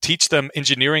teach them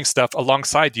engineering stuff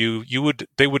alongside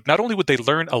they would not only would they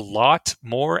learn a lot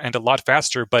more and a lot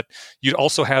faster, but you'd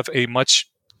also have a much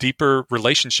deeper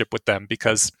relationship with them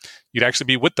because you'd actually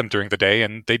be with them during the day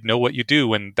and they'd know what you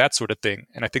do and that sort of thing.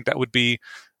 And I think that would be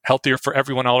healthier for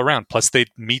everyone all around. Plus, they'd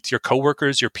meet your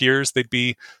coworkers, your peers. They'd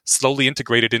be slowly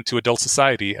integrated into adult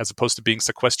society as opposed to being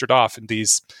sequestered off in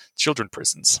these children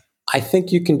prisons. I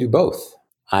think you can do both.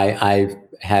 I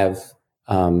have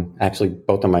actually,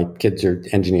 both of my kids are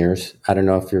engineers. I don't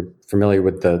know if you're familiar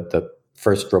with the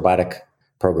first robotic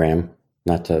program,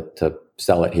 not to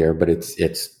sell it here, but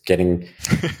it's getting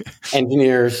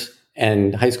engineers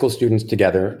and high school students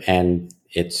together, and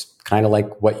it's kind of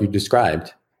like what you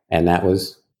described. And that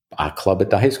was a club at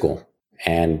the high school.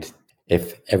 And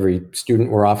if every student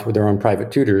were off with their own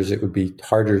private tutors, it would be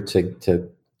harder to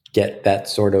get that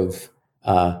sort of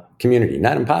community.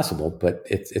 Not impossible, but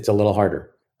it's a little harder.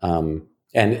 And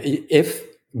if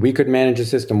we could manage a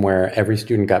system where every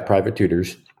student got private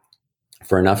tutors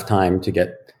for enough time to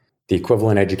get the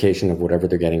equivalent education of whatever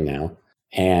they're getting now,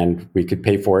 and we could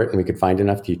pay for it, and we could find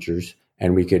enough teachers,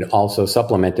 and we could also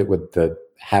supplement it with the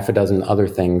half a dozen other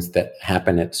things that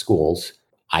happen at schools.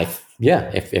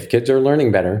 If kids are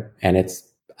learning better and it's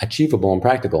achievable and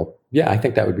practical, I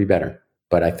think that would be better.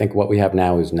 But I think what we have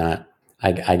now is not.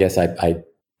 I guess I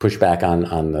push back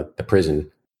on the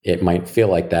prison. It might feel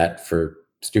like that for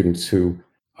students who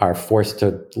are forced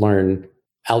to learn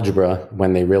algebra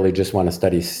when they really just want to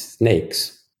study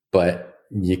snakes, but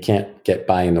you can't get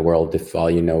by in the world if all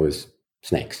you know is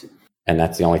snakes. And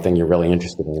that's the only thing you're really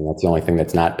interested in. That's the only thing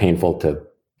that's not painful to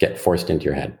get forced into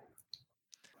your head.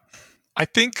 I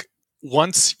think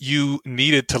once you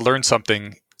needed to learn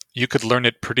something, you could learn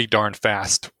it pretty darn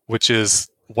fast, which is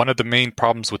one of the main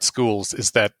problems with schools,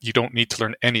 is that you don't need to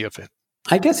learn any of it.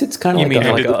 I guess it's kind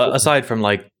of aside from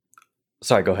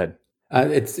sorry, go ahead.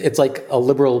 It's like a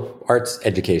liberal arts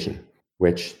education,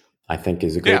 which I think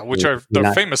is a great which are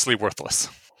they're famously worthless.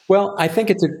 Well, I think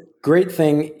it's a great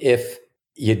thing if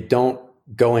you don't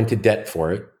go into debt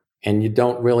for it and you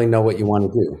don't really know what you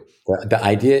want to do. The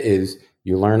idea is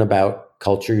you learn about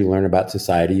culture, you learn about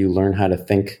society, you learn how to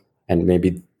think, and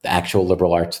maybe the actual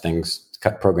liberal arts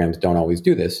programs don't always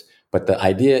do this, but the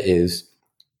idea is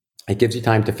it gives you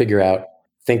time to figure out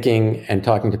thinking and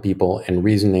talking to people and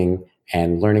reasoning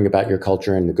and learning about your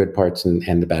culture and the good parts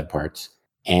and the bad parts.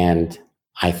 And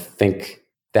I think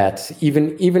that's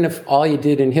even if all you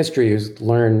did in history is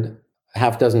learn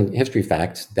half dozen history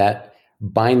facts, that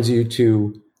binds you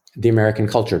to the American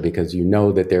culture because you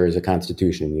know that there is a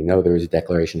constitution, you know there is a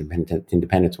Declaration of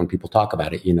Independence. When people talk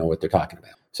about it, you know what they're talking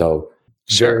about. So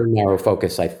very narrow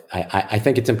focus. I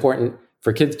think it's important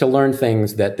for kids to learn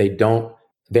things that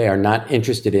they are not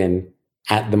interested in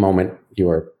at the moment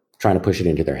you're trying to push it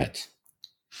into their heads.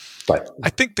 But I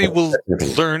think they will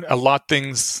learn a lot of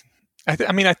things. I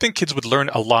think kids would learn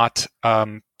a lot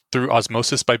through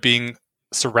osmosis by being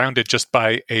surrounded just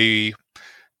by a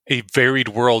varied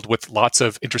world with lots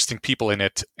of interesting people in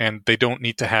it, and they don't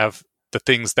need to have the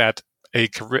things that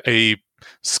a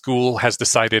school has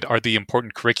decided are the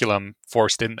important curriculum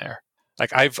forced in there.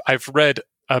 Like I've read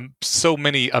so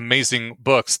many amazing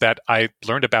books that I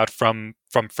learned about from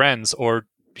friends or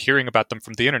hearing about them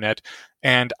from the internet,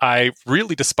 and I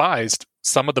really despised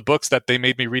some of the books that they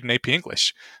made me read in AP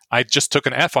English. I just took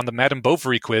an F on the Madame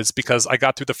Bovary quiz because I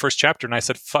got through the first chapter and I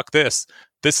said, fuck this.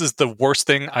 This is the worst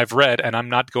thing I've read and I'm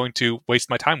not going to waste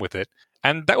my time with it.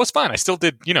 And that was fine. I still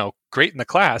did, great in the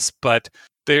class, but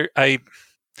I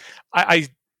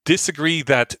disagree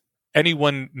that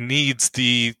anyone needs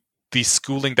the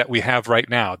schooling that we have right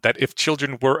now. That if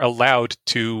children were allowed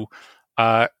to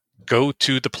go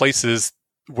to the places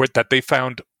that they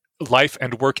found life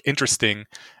and work interesting,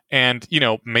 and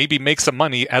maybe make some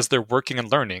money as they're working and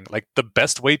learning. Like the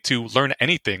best way to learn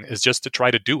anything is just to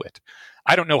try to do it.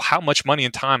 I don't know how much money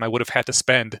and time I would have had to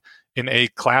spend in a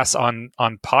class on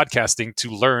podcasting to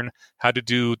learn how to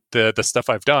do the stuff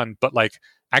I've done, but like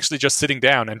actually just sitting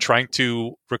down and trying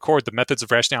to record the Methods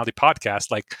of Rationality podcast.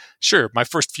 Like, sure, my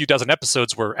first few dozen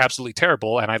episodes were absolutely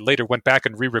terrible, and I later went back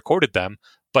and re-recorded them.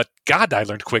 But God, I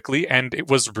learned quickly, and it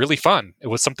was really fun. It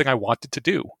was something I wanted to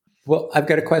do. Well, I've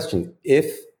got a question.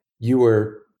 If you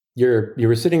were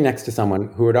sitting next to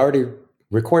someone who had already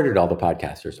recorded all the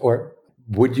podcasters, or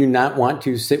would you not want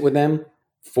to sit with them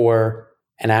for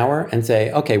an hour and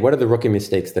say, okay, what are the rookie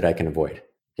mistakes that I can avoid?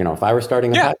 If I were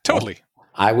starting a podcast, totally.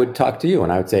 I would talk to you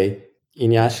and I would say,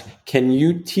 Ignash, can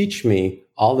you teach me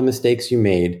all the mistakes you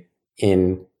made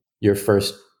in your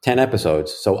first 10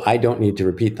 episodes so I don't need to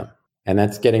repeat them? And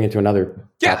that's getting into another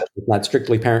topic. It's not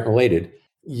strictly parent related.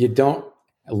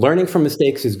 Learning from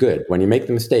mistakes is good. When you make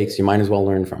the mistakes, you might as well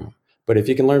learn from them. But if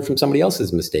you can learn from somebody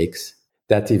else's mistakes,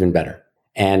 that's even better.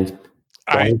 And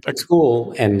going to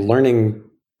school and learning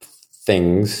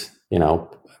things,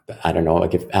 I don't know,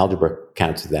 like if algebra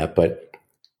counts as that, but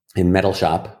in metal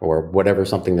shop or whatever,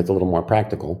 something that's a little more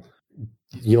practical,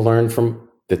 you learn from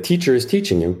the teacher is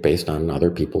teaching you based on other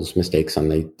people's mistakes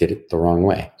and they did it the wrong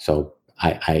way. So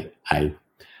I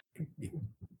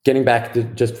getting back to,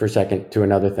 just for a second, to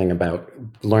another thing about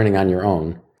learning on your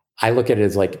own. I look at it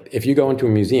as like, if you go into a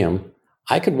museum,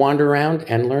 I could wander around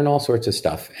and learn all sorts of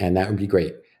stuff, and that would be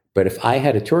great. But if I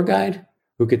had a tour guide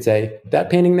who could say, that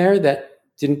painting there that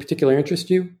didn't particularly interest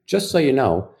you, just so you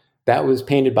know, that was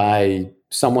painted by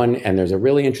someone and there's a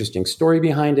really interesting story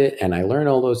behind it, and I learn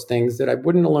all those things that I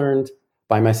wouldn't have learned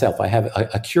by myself. I have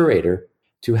a curator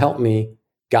to help me,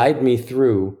 guide me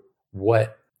through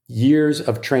what years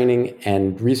of training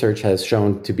and research has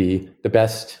shown to be the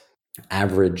best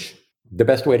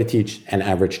way to teach an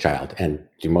average child. And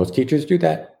do most teachers do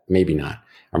that? Maybe not.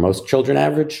 Are most children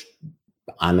average?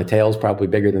 On the tail's probably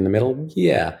bigger than the middle?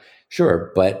 Yeah,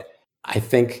 sure. But I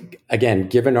think, again,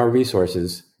 given our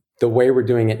resources, the way we're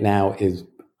doing it now is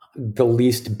the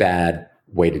least bad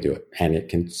way to do it. And it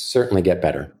can certainly get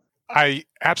better. I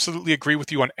absolutely agree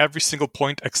with you on every single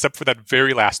point except for that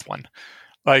very last one.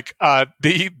 Like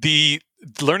the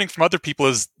learning from other people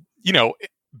is,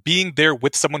 being there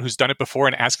with someone who's done it before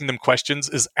and asking them questions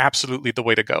is absolutely the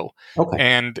way to go. Okay.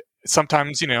 And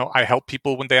sometimes, I help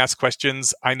people when they ask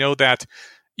questions. I know that,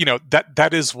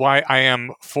 that is why I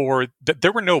am for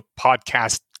there were no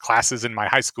podcast classes in my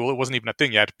high school. It wasn't even a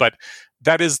thing yet, but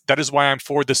that is why I'm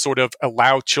for this sort of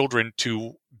allow children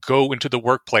to go into the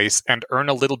workplace and earn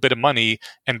a little bit of money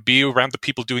and be around the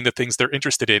people doing the things they're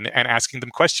interested in and asking them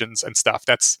questions and stuff.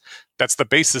 That's the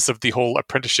basis of the whole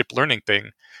apprenticeship learning thing.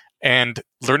 And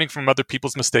learning from other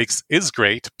people's mistakes is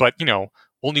great, but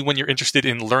only when you're interested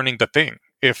in learning the thing.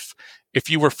 If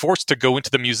you were forced to go into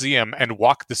the museum and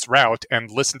walk this route and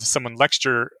listen to someone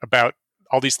lecture about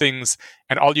all these things,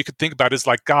 and all you could think about is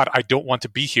like, God, I don't want to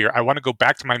be here. I want to go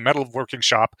back to my metalworking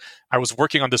shop. I was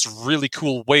working on this really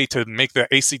cool way to make the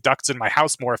AC ducts in my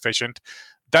house more efficient.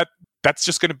 That's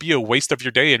just going to be a waste of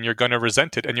your day, and you're going to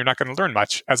resent it, and you're not going to learn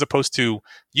much. As opposed to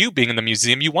you being in the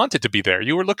museum, you wanted to be there.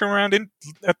 You were looking around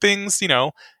at things,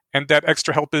 and that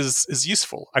extra help is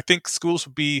useful. I think schools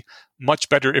would be much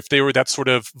better if they were that sort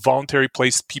of voluntary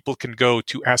place people can go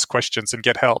to ask questions and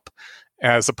get help,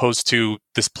 as opposed to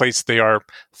this place they are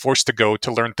forced to go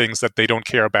to learn things that they don't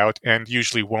care about and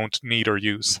usually won't need or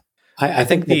use. I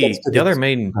think the other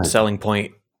main selling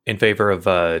point in favor of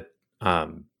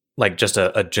like just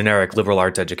a generic liberal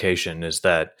arts education is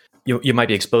that you might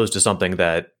be exposed to something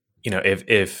that,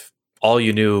 if all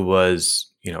you knew was,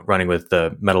 running with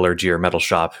the metallurgy or metal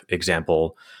shop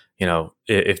example,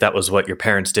 if that was what your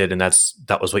parents did and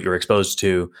that was what you were exposed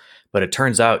to, but it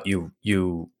turns out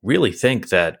you really think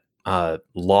that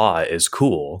law is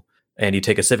cool, and you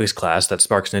take a civics class that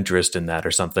sparks an interest in that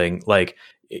or something, like,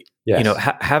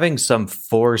 yes. Having some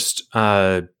forced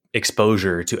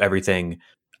exposure to everything,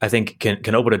 I think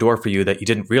can open a door for you that you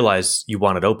didn't realize you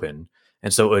wanted open.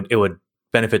 And so it would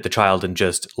benefit the child in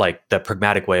just like the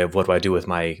pragmatic way of what do I do with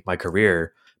my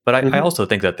career. But I also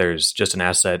think that there's just an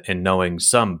asset in knowing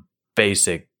some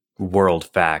basic world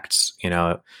facts,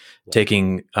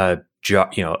 taking a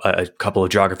couple of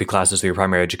geography classes for your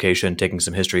primary education, taking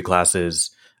some history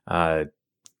classes,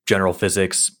 general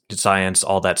physics, science,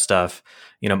 all that stuff.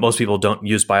 Most people don't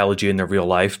use biology in their real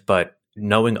life, but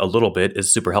knowing a little bit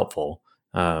is super helpful.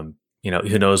 Who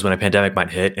knows when a pandemic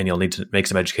might hit and you'll need to make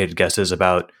some educated guesses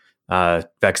about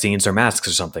vaccines or masks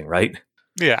or something, right?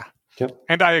 Yeah. Yep.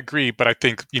 And I agree, but I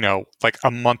think, like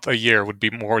a month a year would be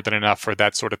more than enough for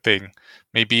that sort of thing.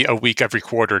 Maybe a week every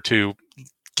quarter to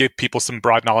give people some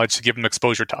broad knowledge, to give them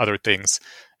exposure to other things,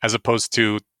 as opposed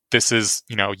to this is,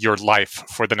 your life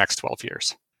for the next 12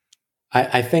 years.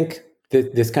 I think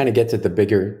this kind of gets at the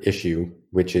bigger issue,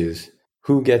 which is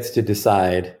who gets to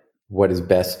decide what is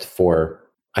best for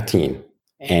a teen.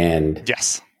 And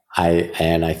yes,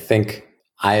 I think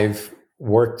I've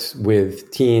worked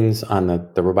with teens on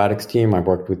the robotics team. I've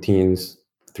worked with teens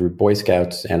through Boy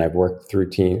Scouts, and I've worked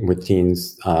with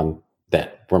teens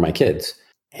that were my kids.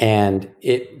 And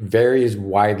it varies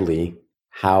widely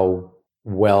how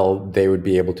well they would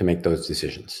be able to make those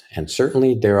decisions. And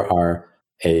certainly there are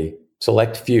a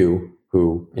select few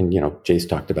who, and Jace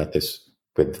talked about this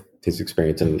with his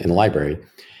experience in the library,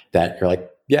 that you're like,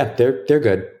 yeah, they're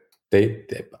good.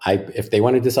 If they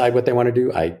want to decide what they want to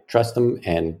do, I trust them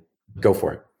and go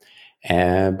for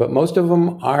it. But most of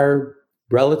them are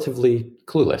relatively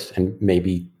clueless, and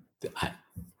maybe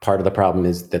part of the problem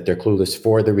is that they're clueless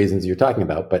for the reasons you're talking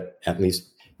about. But at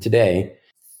least today,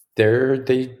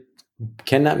 they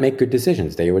cannot make good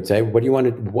decisions. They would say, what do you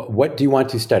want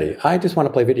to study? I just want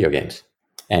to play video games.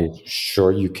 And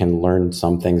sure, you can learn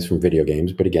some things from video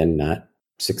games, but again, not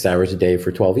 6 hours a day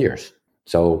for 12 years.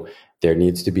 So there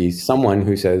needs to be someone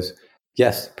who says,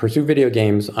 yes, pursue video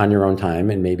games on your own time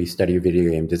and maybe study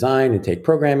video game design and take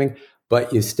programming,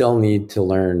 but you still need to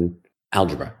learn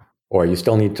algebra, or you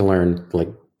still need to learn, like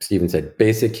Stephen said,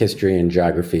 basic history and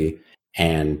geography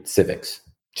and civics,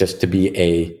 just to be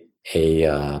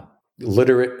a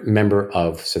literate member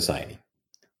of society.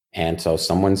 And so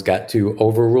someone's got to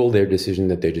overrule their decision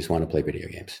that they just want to play video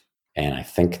games. And I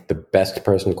think the best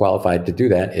person qualified to do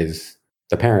that is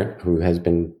the parent who has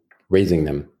been raising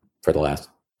them for the last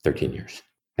 13 years.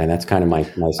 And that's kind of my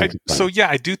so yeah,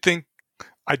 I do think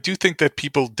that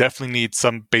people definitely need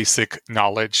some basic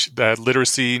knowledge, the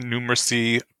literacy,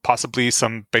 numeracy, possibly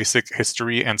some basic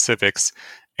history and civics.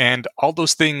 And all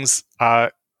those things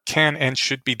can and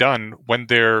should be done when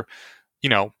they're,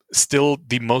 still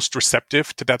the most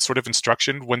receptive to that sort of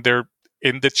instruction, when they're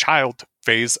in the child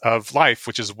phase of life,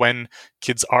 which is when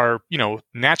kids are,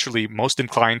 naturally most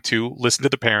inclined to listen to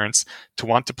the parents, to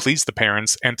want to please the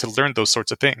parents, and to learn those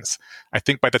sorts of things. I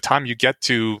think by the time you get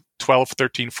to 12,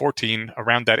 13, 14,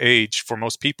 around that age, for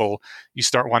most people, you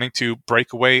start wanting to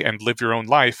break away and live your own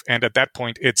life. And at that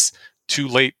point, it's too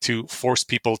late to force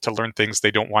people to learn things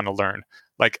they don't want to learn.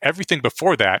 Like everything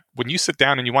before that, when you sit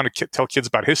down and you want to tell kids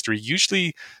about history,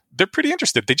 usually they're pretty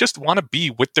interested. They just want to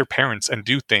be with their parents and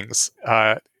do things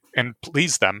and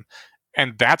please them.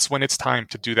 And that's when it's time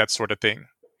to do that sort of thing.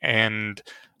 And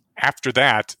after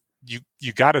that,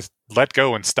 you got to let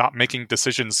go and stop making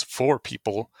decisions for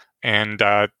people and,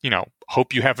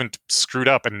 hope you haven't screwed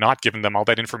up and not given them all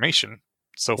that information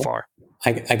so far.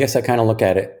 I guess I kind of look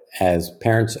at it as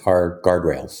parents are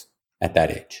guardrails at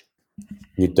that age.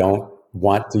 You don't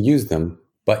want to use them,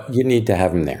 but you need to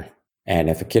have them there. And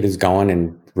if a kid is going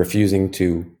and refusing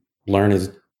to learn his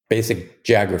basic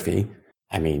geography,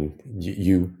 I mean,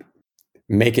 you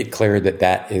make it clear that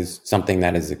that is something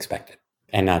that is expected,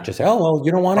 and not just say, "Oh, well,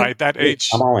 you don't want it." By that age,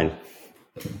 I'm all in.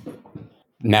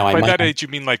 Now, by that age, you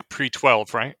mean like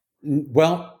pre-12, right?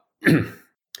 Well,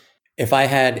 if I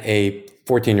had a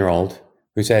 14-year-old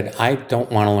who said, "I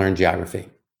don't want to learn geography,"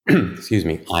 excuse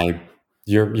me,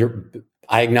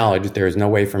 I acknowledge there is no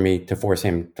way for me to force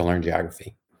him to learn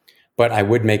geography, but I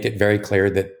would make it very clear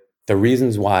that the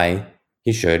reasons why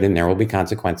he should, and there will be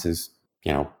consequences,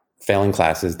 failing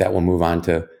classes that will move on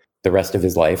to the rest of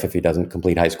his life if he doesn't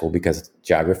complete high school because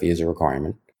geography is a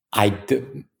requirement. I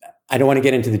don't want to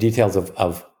get into the details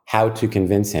of how to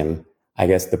convince him. I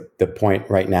guess the point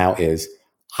right now is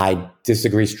I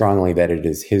disagree strongly that it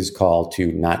is his call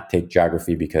to not take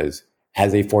geography because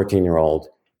as a 14-year-old,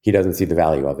 he doesn't see the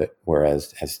value of it.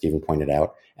 Whereas, as Stephen pointed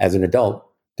out, as an adult,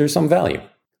 there's some value.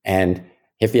 And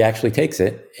if he actually takes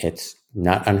it, it's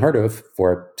not unheard of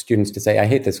for students to say, I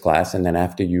hate this class. And then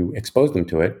after you expose them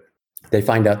to it, they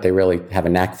find out they really have a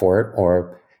knack for it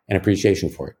or an appreciation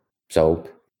for it. So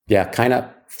yeah, kind of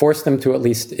force them to at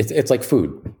least, it's like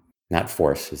food, not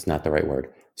force, it's not the right word.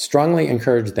 Strongly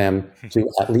encourage them to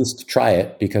at least try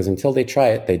it, because until they try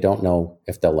it, they don't know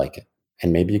if they'll like it.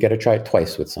 And maybe you got to try it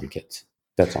twice with some kids.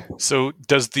 That's all. So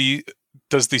does the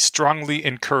strongly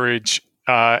encourage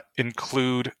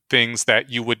include things that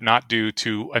you would not do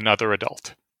to another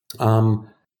adult?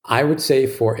 I would say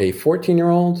for a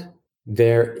 14-year-old,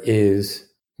 there is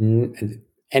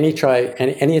any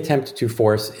attempt to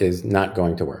force is not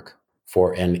going to work.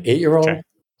 For an 8-year-old, okay.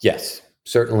 Yes,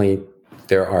 certainly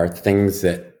there are things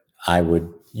that I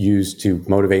would use to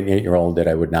motivate an 8-year-old that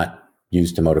I would not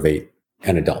use to motivate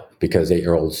an adult, because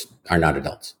 8-year-olds are not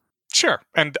adults. Sure.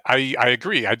 And I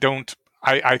agree. I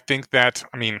think that,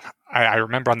 I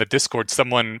remember on the Discord,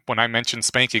 someone, when I mentioned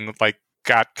spanking,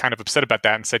 got kind of upset about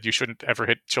that and said you shouldn't ever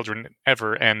hit children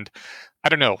ever. And I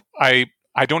don't know. I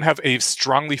don't have a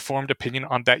strongly formed opinion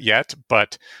on that yet,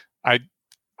 but I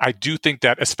do think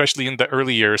that, especially in the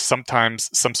early years, sometimes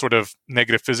some sort of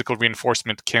negative physical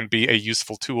reinforcement can be a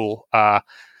useful tool.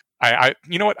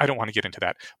 You know what? I don't want to get into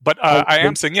that, but I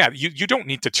am saying, yeah, you don't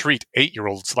need to treat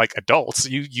 8-year-olds like adults.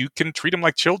 You can treat them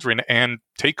like children and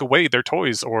take away their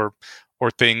toys or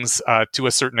things to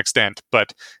a certain extent.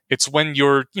 But it's when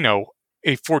you're,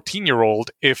 a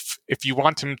 14-year-old, if you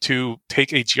want him to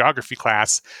take a geography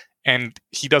class and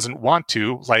he doesn't want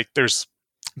to, there's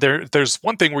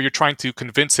one thing where you're trying to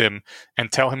convince him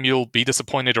and tell him you'll be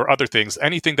disappointed, or other things,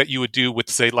 anything that you would do with,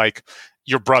 say, like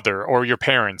your brother or your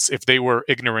parents if they were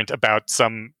ignorant about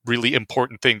some really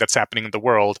important thing that's happening in the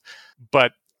world.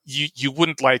 But you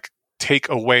wouldn't take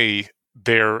away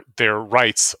their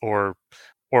rights or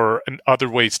in other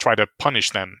ways try to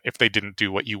punish them if they didn't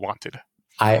do what you wanted.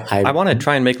 I want to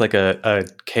try and make a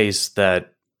case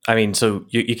that, so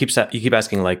you keep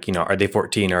asking, are they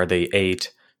 14? Are they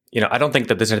 8? I don't think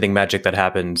that there's anything magic that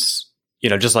happens,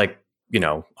 just on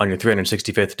your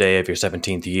 365th day of your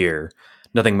 17th year.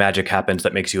 nothing magic happens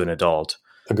that makes you an adult.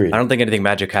 Agreed. I don't think anything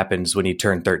magic happens when you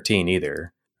turn 13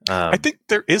 either. I think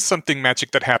there is something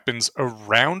magic that happens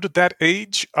around that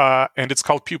age, and it's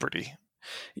called puberty.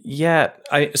 Yeah,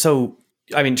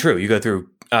 true. You go through,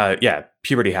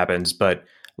 puberty happens, but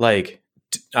like,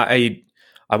 I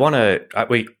want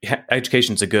to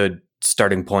education's a good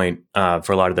starting point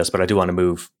for a lot of this, but I do want to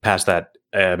move past that,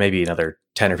 maybe another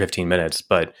 10 or 15 minutes.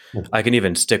 But I can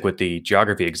even stick with the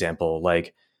geography example.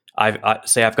 Like, I've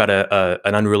got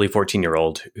an unruly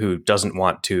 14-year-old who doesn't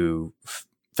want to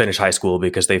finish high school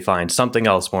because they find something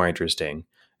else more interesting.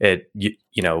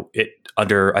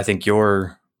 Under, I think,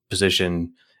 your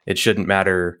position, it shouldn't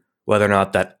matter whether or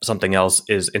not that something else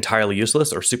is entirely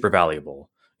useless or super valuable.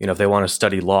 If they want to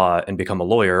study law and become a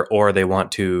lawyer, or they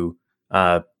want to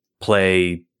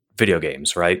play video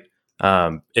games, right?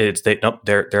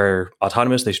 They're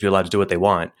autonomous. They should be allowed to do what they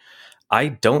want. I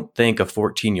don't think a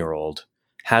 14-year-old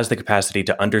has the capacity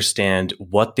to understand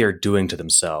what they're doing to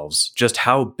themselves, just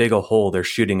how big a hole they're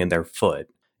shooting in their foot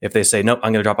if they say, nope,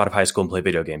 I'm going to drop out of high school and play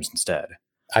video games instead.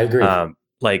 I agree. So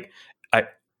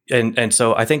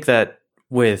I think that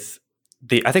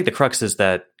I think the crux is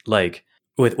that, like,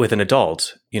 with an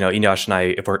adult, Eneasz and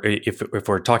I, if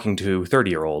we're talking to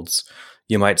 30-year-olds,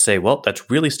 you might say, well,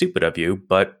 that's really stupid of you,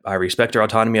 but I respect your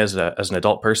autonomy as an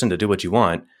adult person to do what you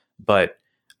want. But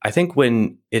I think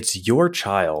when it's your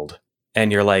child and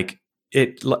you're like,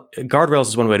 guardrails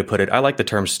is one way to put it. I like the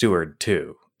term steward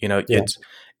too.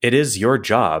 It is your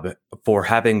job, for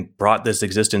having brought this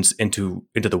existence into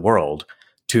the world,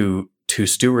 to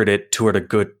steward it toward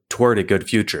a good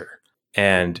future.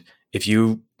 And if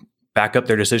you back up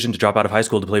their decision to drop out of high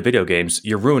school to play video games,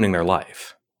 you're ruining their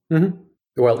life. Mm-hmm.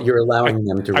 Well, you're allowing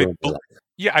them to ruin their life.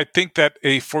 Yeah, I think that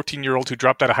a 14-year-old who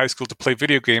dropped out of high school to play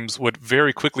video games would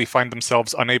very quickly find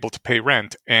themselves unable to pay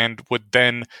rent, and would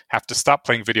then have to stop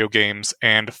playing video games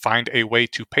and find a way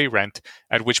to pay rent,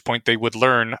 at which point they would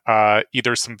learn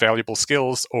either some valuable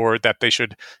skills, or that they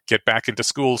should get back into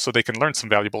school so they can learn some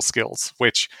valuable skills,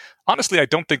 which honestly I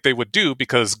don't think they would do,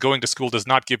 because going to school does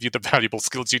not give you the valuable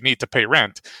skills you need to pay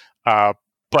rent.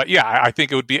 But yeah, I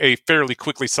think it would be a fairly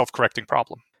quickly self-correcting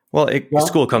problem. Well,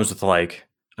 school comes with, like,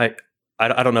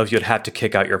 I don't know if you'd have to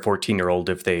kick out your 14-year-old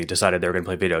if they decided they were going to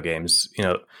play video games.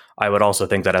 I would also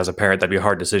think that as a parent, that'd be a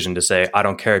hard decision to say, I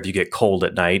don't care if you get cold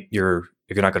at night. If you're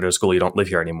not going to go to school, you don't live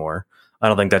here anymore. I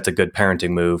don't think that's a good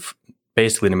parenting move,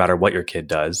 basically, no matter what your kid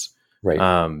does. Right.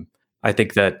 I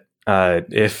think that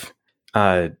if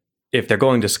they're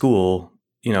going to school,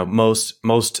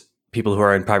 most people who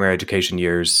are in primary education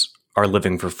years are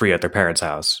living for free at their parents'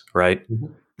 house, right?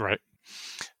 Mm-hmm. Right.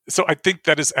 So I think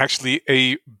that is actually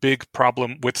a big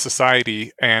problem with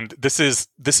society, and this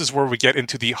is where we get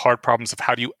into the hard problems of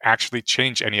how do you actually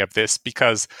change any of this,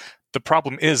 because the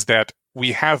problem is that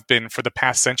we have been, for the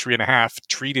past century and a half,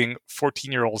 treating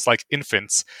 14-year-olds like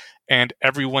infants, and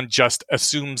everyone just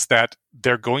assumes that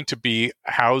they're going to be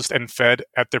housed and fed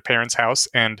at their parents' house,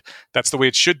 and that's the way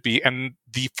it should be. And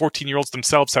the 14-year-olds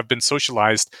themselves have been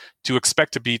socialized to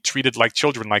expect to be treated like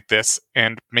children like this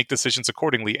and make decisions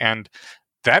accordingly. And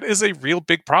that is a real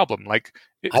big problem. Like,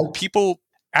 people,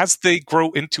 as they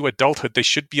grow into adulthood, they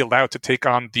should be allowed to take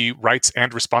on the rights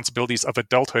and responsibilities of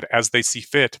adulthood as they see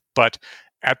fit. But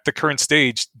at the current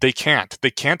stage, they can't.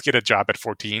 They can't get a job at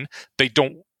 14. They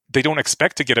don't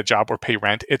expect to get a job or pay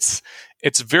rent. It's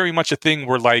very much a thing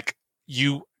where, like,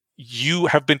 you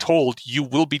have been told you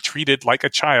will be treated like a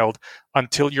child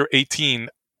until you're 18.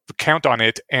 Count on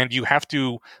it, and you have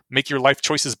to make your life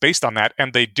choices based on that.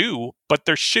 And they do, but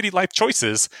they're shitty life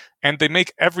choices, and they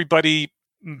make everybody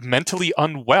mentally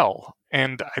unwell.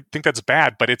 And I think that's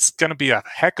bad, but it's going to be a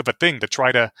heck of a thing to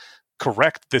try to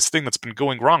correct this thing that's been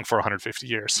going wrong for 150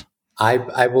 years.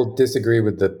 I will disagree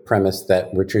with the premise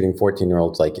that we're treating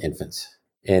 14-year-olds like infants,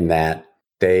 in that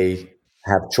they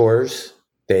have chores,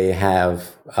 they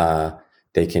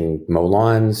can mow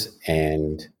lawns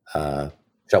and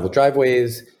shovel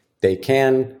driveways. They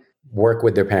can work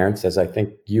with their parents, as I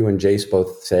think you and Jace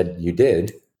both said you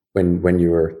did when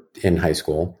you were in high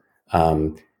school.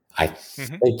 I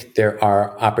think there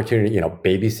are opportunities,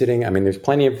 babysitting. I mean, there's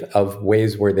plenty of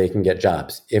ways where they can get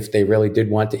jobs. If they really did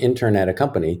want to intern at a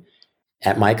company,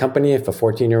 at my company, if a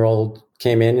 14-year-old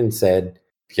came in and said,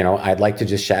 I'd like to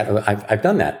just shadow, I've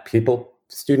done that.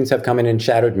 Students have come in and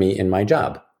shadowed me in my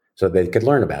job so they could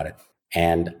learn about it.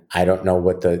 And I don't know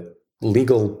what the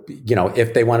legal,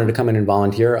 if they wanted to come in and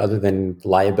volunteer other than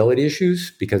liability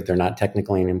issues because they're not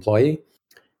technically an employee,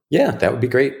 yeah, that would be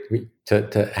great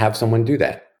to have someone do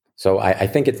that. So I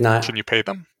think it's not. Can you pay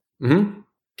them? Mm-hmm.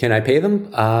 Can I pay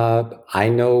them? I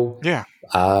know. Yeah.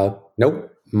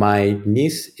 Nope. My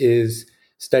niece is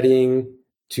studying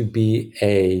to be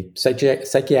a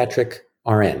psychiatric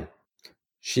RN,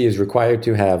 she is required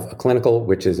to have a clinical,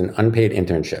 which is an unpaid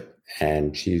internship,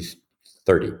 and she's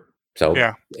 30. So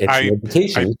it's an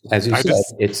education, as you said.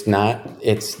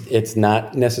 It's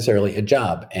not necessarily a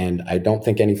job, and I don't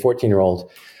think any 14-year-old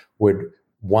would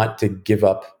want to give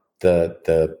up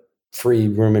the free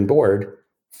room and board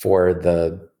for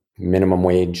the minimum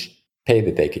wage pay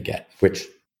that they could get. Which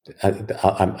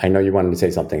I know you wanted to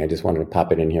say something. I just wanted to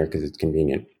pop it in here because it's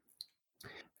convenient.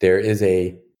 There is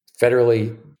a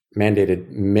federally mandated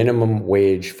minimum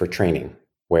wage for training,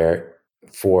 where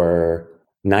for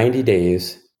 90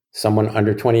 days, someone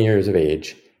under 20 years of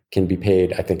age can be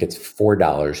paid, I think it's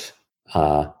 $4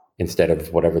 instead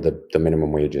of whatever the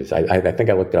minimum wage is. I think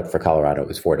I looked it up for Colorado, it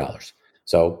was $4.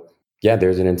 So yeah,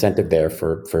 there's an incentive there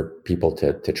for people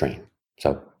to train.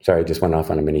 So sorry, I just went off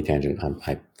on a mini tangent.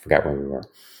 I forgot where we were.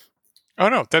 Oh,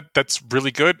 no, that's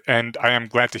really good, and I am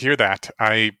glad to hear that.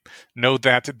 I know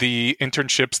that the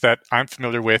internships that I'm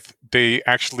familiar with, they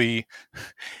actually...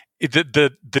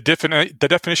 The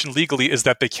definition legally is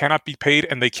that they cannot be paid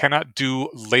and they cannot do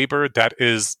labor that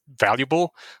is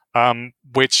valuable,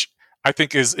 which I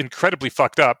think is incredibly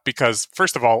fucked up because,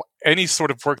 first of all, any sort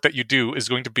of work that you do is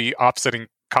going to be offsetting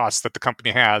costs that the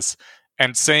company has,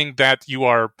 and saying that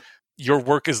your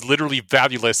work is literally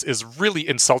valueless is really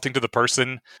insulting to the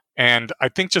person. And I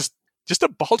think just a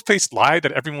bald-faced lie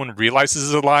that everyone realizes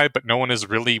is a lie, but no one is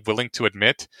really willing to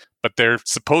admit. But they're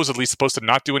supposedly supposed to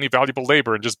not do any valuable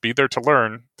labor and just be there to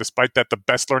learn, despite that the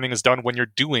best learning is done when you're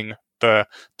doing the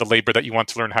labor that you want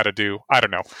to learn how to do. I don't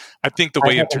know. I think the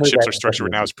way internships are structured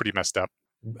right now is pretty messed up.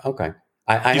 Okay.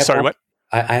 What?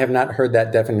 I have not heard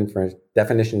that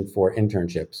definition for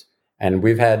internships. And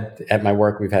at my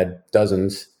work, we've had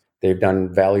dozens. They've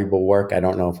done valuable work. I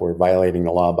don't know if we're violating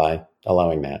the law by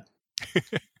allowing that.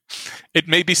 It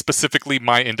may be specifically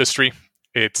my industry.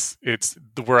 It's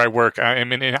where I work.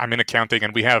 I'm in accounting,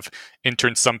 and we have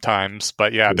interns sometimes.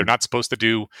 But yeah, they're not supposed to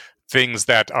do things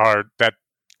that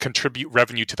contribute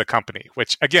revenue to the company.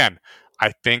 Which again,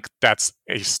 I think that's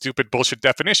a stupid bullshit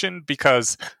definition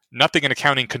because nothing in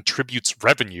accounting contributes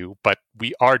revenue, but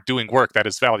we are doing work that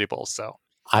is valuable. So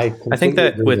I think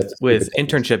that with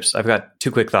internships, I've got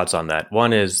two quick thoughts on that.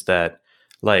 One is that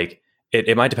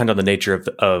it might depend on the nature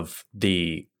of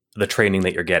the training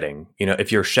that you're getting.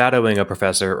 If you're shadowing a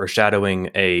professor or shadowing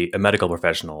a medical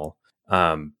professional,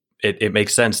 it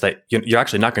makes sense that you're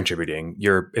actually not contributing.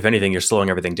 If anything, you're slowing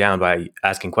everything down by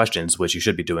asking questions, which you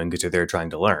should be doing because you're there trying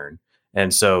to learn.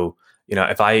 And so,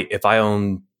 if I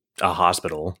own a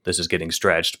hospital, this is getting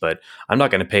stretched, but I'm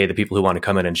not going to pay the people who want to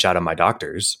come in and shadow my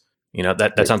doctors.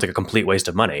 That sounds like a complete waste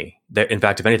of money. In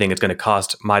fact, if anything, it's going to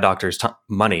cost my doctors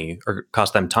money or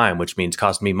cost them time, which means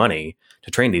cost me money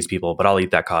to train these people. But I'll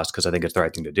eat that cost because I think it's the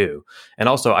right thing to do. And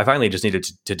also, I finally just needed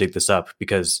to dig this up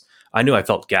because I knew I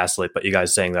felt gaslit, but you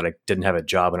guys saying that I didn't have a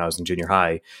job when I was in junior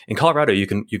high. In Colorado, you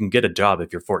can get a job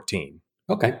if you're 14.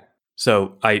 Okay.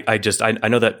 So I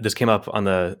know that this came up on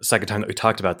the second time that we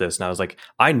talked about this, and I was like,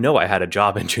 I know I had a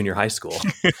job in junior high school,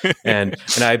 and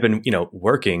I've been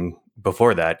working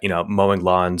before that, mowing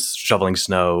lawns, shoveling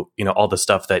snow, all the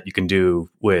stuff that you can do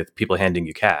with people handing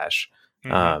you cash.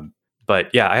 Mm-hmm.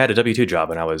 But yeah, I had a W-2 job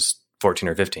when I was 14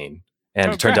 or 15,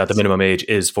 and it turns out the minimum age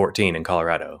is 14 in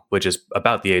Colorado, which is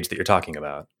about the age that you're talking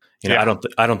about. I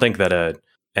don't think that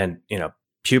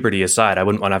puberty aside, I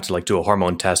wouldn't want to have to do a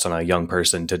hormone test on a young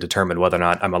person to determine whether or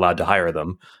not I'm allowed to hire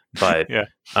them. But,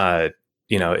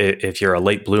 if you're a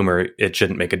late bloomer, it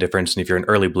shouldn't make a difference. And if you're an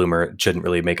early bloomer, it shouldn't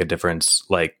really make a difference.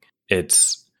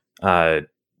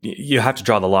 You have to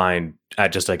draw the line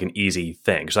at just an easy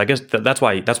thing. So I guess that's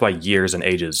why years and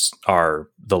ages are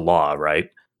the law, right?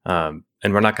 And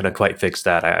we're not going to quite fix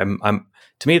that.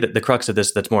 To me, the crux of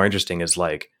this that's more interesting is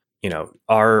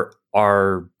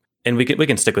and we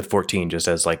can stick with 14 just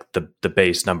as the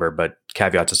base number, but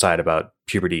caveats aside about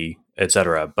puberty,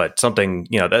 etc. But something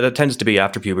that tends to be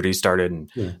after puberty started, and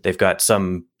they've got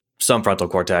some frontal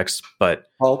cortex. But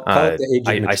I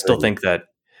still think that.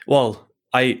 Well,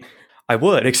 I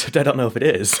would, except I don't know if it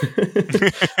is.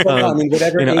 Well,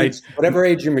 whatever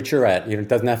age you mature at, you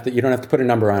don't have to put a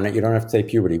number on it. You don't have to say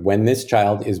puberty. When this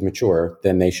child is mature,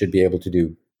 then they should be able to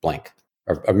do blank.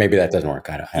 Or maybe that doesn't work.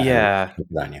 I don't put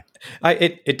it on you.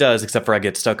 It does, except for I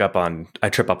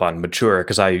trip up on mature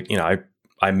because I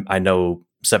know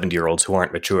 70-year-olds who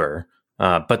aren't mature,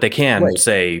 but they can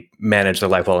say manage their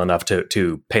life well enough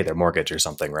to pay their mortgage or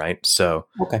something, right? So,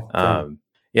 I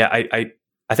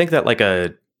think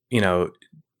that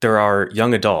there are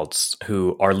young adults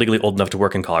who are legally old enough to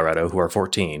work in Colorado who are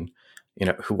 14,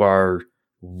 who are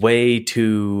way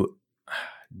too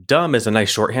dumb is a nice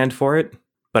shorthand for it.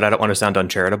 but I don't want to sound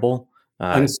uncharitable.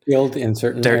 Unskilled in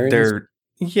certain areas? They're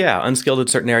unskilled in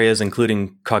certain areas,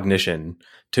 including cognition,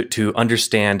 to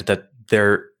understand that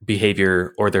their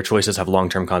behavior or their choices have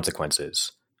long-term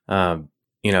consequences.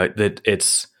 That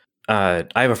it's. I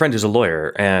have a friend who's a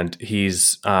lawyer, and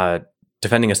he's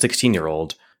defending a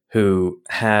 16-year-old who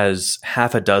has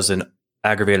half a dozen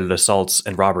aggravated assaults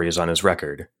and robberies on his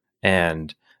record,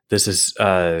 and this is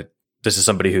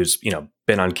somebody who's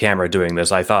been on camera doing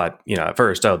this. I thought at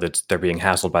first, that they're being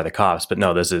hassled by the cops, but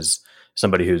no, this is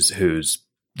somebody who's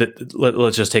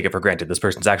let's just take it for granted. This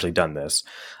person's actually done this.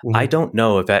 Mm-hmm. I don't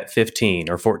know if at 15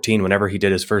 or 14, whenever he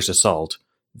did his first assault,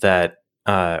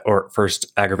 or first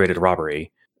aggravated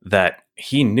robbery, that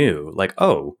he knew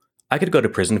I could go to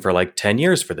prison for 10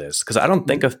 years for this, because I don't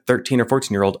think a 13 or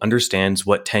 14-year-old understands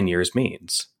what 10 years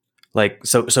means.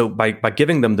 So by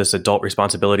giving them this adult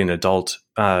responsibility and adult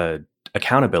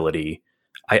accountability,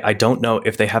 I don't know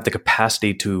if they have the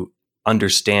capacity to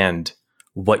understand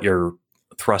what you're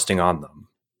thrusting on them.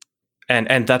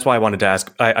 And that's why I wanted to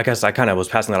ask. I guess I kind of was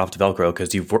passing that off to Velcro,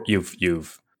 because you've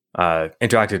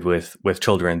interacted with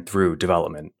children through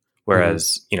development,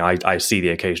 whereas I see the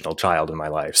occasional child in my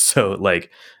life. So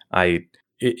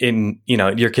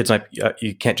your kids might,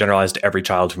 you can't generalize to every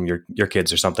child from your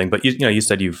kids or something, but you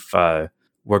said you've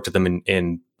worked with them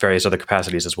in various other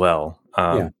capacities as well.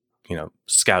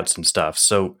 Scouts and stuff.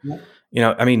 So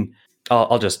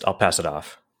I'll pass it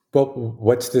off. Well,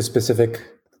 what's the specific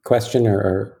question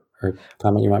or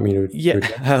comment you want me to? Yeah,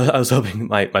 I was hoping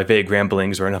my vague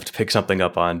ramblings were enough to pick something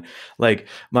up on.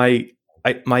 My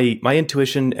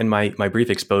intuition and my brief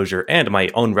exposure and my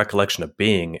own recollection of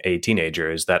being a teenager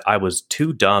is that I was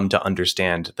too dumb to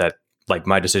understand that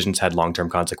my decisions had long-term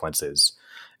consequences.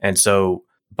 And so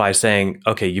by saying,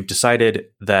 okay, you've decided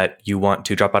that you want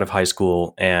to drop out of high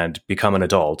school and become an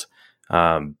adult,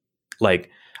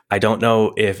 I don't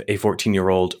know if a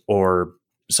 14-year-old or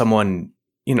someone,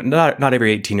 not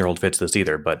every 18-year-old fits this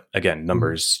either, but again,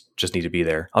 numbers just need to be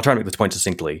there. I'll try to make this point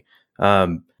succinctly.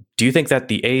 Do you think that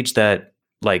the age that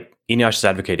Eneasz is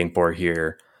advocating for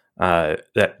here,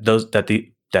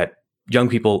 that young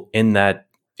people in that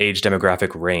age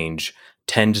demographic range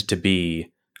tend to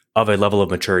be of a level of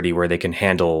maturity where they can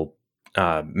handle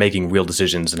making real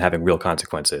decisions and having real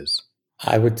consequences?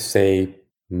 I would say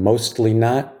mostly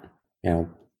not.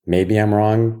 Maybe I'm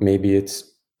wrong. Maybe it's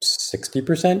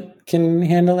 60% can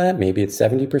handle that. Maybe it's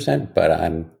 70%, but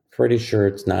I'm pretty sure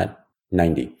it's not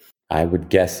 90. I would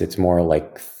guess it's more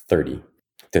like 30.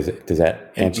 Does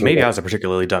that answer? Maybe I was a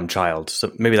particularly dumb child,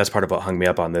 so maybe that's part of what hung me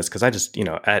up on this. Because I just,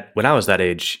 when I was that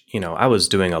age, I was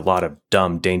doing a lot of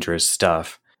dumb, dangerous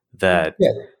stuff that,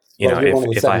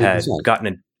 if I had gotten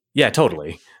in, yeah,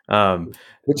 totally.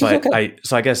 Which is okay.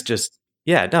 I guess just,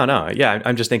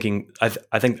 I'm just thinking,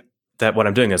 I think that what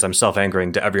I'm doing is I'm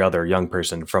self-angering to every other young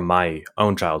person from my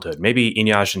own childhood. Maybe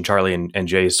Eneasz and Charlie and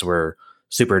Jace were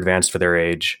super advanced for their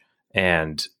age,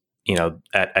 and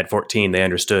at 14, they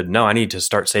understood, no, I need to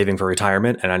start saving for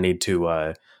retirement, and I need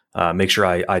to make sure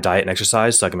I diet and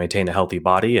exercise so I can maintain a healthy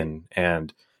body.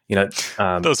 And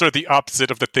those are the opposite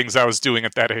of the things I was doing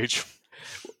at that age.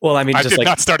 Well, I mean, I did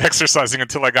not start exercising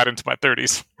until I got into my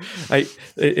 30s.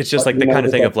 It's just the kind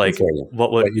of thing of what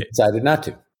you decided not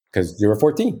to because you were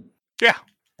 14. Yeah.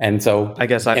 And so I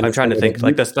guess I'm trying to think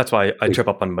that's why I trip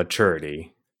up on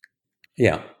maturity.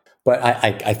 Yeah. But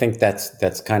I think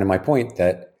that's kind of my point,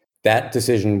 that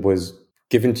decision was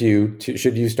given to you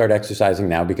should you start exercising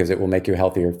now because it will make you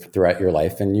healthier throughout your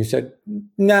life. And you said,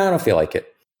 no, I don't feel like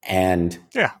it. And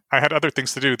yeah, I had other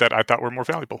things to do that I thought were more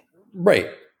valuable. Right.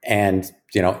 And,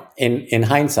 in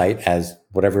hindsight, as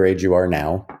whatever age you are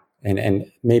now,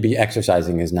 and maybe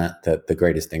exercising is not the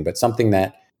greatest thing, but something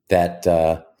that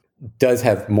does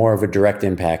have more of a direct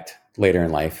impact later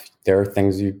in life. There are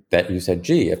things that you said,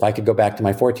 gee, if I could go back to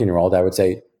my 14-year-old, I would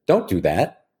say, don't do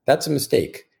that. That's a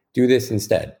mistake. Do this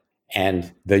instead.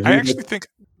 And I actually think.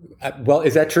 Well,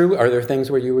 is that true? Are there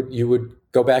things where you would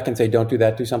go back and say, don't do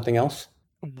that, do something else?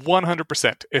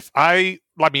 100%. I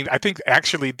think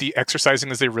actually the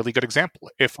exercising is a really good example.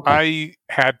 If I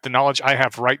had the knowledge I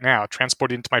have right now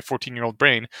transported into my 14-year-old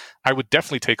brain, I would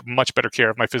definitely take much better care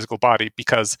of my physical body,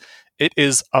 because it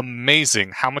is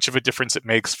amazing how much of a difference it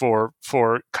makes for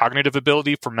cognitive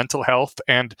ability, for mental health,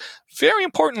 and very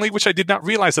importantly, which I did not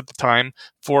realize at the time,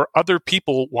 for other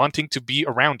people wanting to be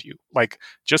around you.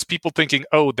 Just people thinking,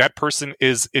 oh, that person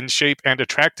is in shape and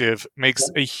attractive makes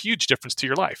a huge difference to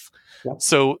your life. Yeah.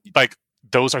 So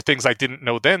those are things I didn't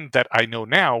know then that I know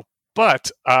now,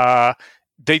 but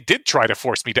they did try to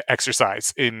force me to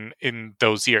exercise in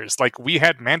those years. We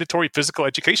had mandatory physical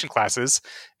education classes,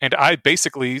 and I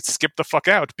basically skipped the fuck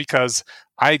out because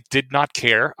I did not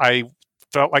care. I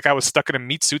felt like I was stuck in a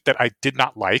meat suit that I did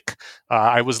not like.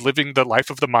 I was living the life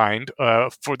of the mind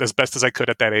for as best as I could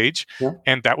at that age,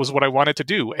 and that was what I wanted to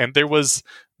do. And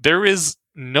there is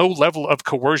no level of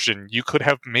coercion you could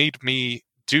have made me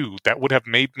do that would have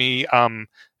made me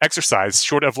exercise,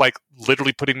 short of like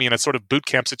literally putting me in a sort of boot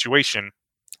camp situation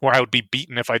where I would be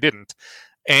beaten if I didn't.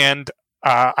 And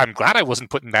I'm glad I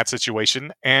wasn't put in that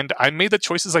situation, and I made the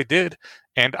choices I did,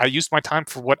 and I used my time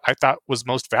for what I thought was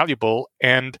most valuable.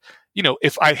 And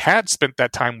if I had spent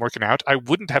that time working out, I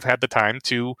wouldn't have had the time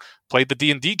to play the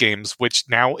D&D games, which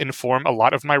now inform a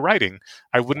lot of my writing.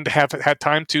 I wouldn't have had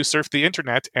time to surf the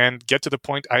internet and get to the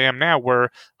point I am now,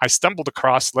 where I stumbled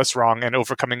across less wrong and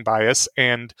overcoming bias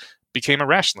and became a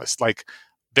rationalist. Like,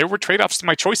 there were trade-offs to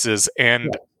my choices,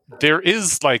 and there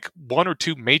is like one or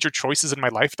two major choices in my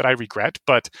life that I regret,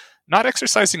 but not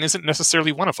exercising isn't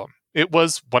necessarily one of them. It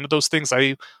was one of those things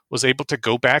I was able to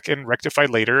go back and rectify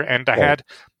later, and I had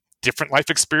different life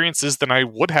experiences than I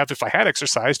would have if I had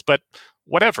exercised, but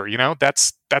whatever,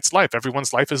 that's life.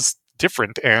 Everyone's life is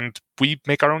different, and we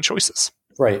make our own choices.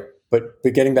 Right. But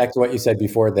getting back to what you said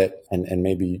before, that, and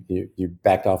maybe you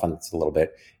backed off on this a little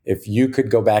bit, if you could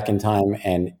go back in time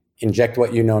and inject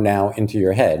what you know now into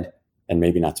your head, and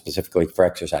maybe not specifically for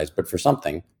exercise, but for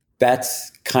something,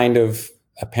 that's kind of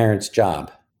a parent's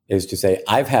job, is to say,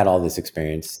 I've had all this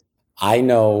experience. I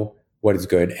know what is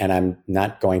good, and I'm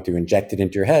not going to inject it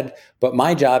into your head, but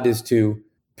my job is to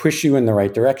push you in the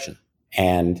right direction.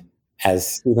 And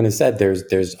as Stephen has said,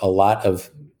 there's a lot of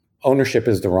ownership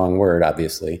is the wrong word,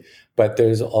 obviously, but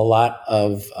there's a lot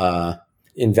of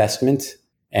investment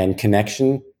and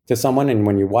connection to someone. And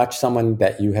when you watch someone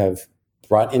that you have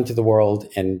brought into the world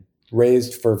and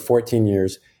raised for 14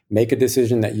 years make a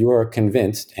decision that you are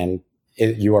convinced and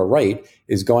you are right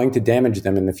is going to damage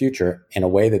them in the future in a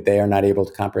way that they are not able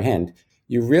to comprehend,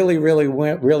 you really, really,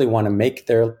 really want to make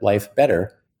their life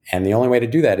better. And the only way to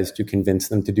do that is to convince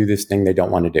them to do this thing they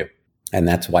don't want to do. And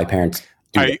that's why parents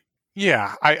do that.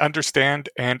 Yeah, I understand,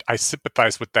 and I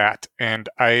sympathize with that. And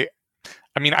I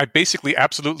basically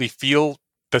absolutely feel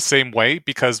the same way,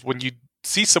 because when you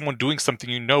see someone doing something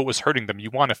is hurting them, you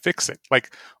want to fix it.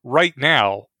 Like right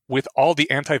now, with all the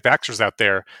anti-vaxxers out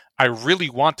there, I really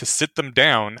want to sit them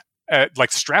down,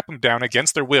 strap them down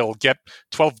against their will, get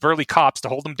 12 burly cops to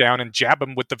hold them down and jab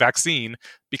them with the vaccine,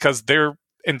 because they're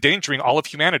endangering all of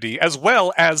humanity as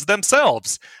well as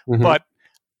themselves. Mm-hmm. But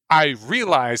I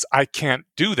realize I can't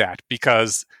do that,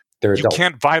 because you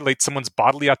can't violate someone's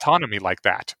bodily autonomy like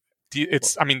that.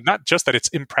 It's, not just that it's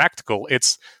impractical,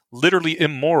 it's literally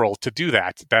immoral to do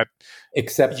that.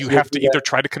 Except you have to either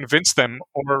try to convince them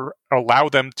or allow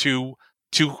them to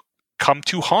come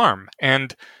to harm.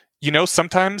 And,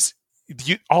 sometimes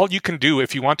all you can do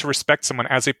if you want to respect someone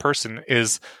as a person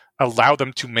is allow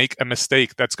them to make a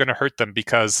mistake that's going to hurt them,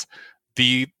 because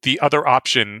the other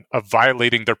option of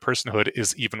violating their personhood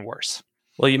is even worse.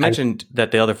 Well, you mentioned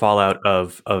that the other fallout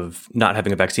of not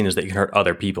having a vaccine is that you can hurt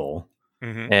other people.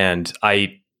 Mm-hmm. And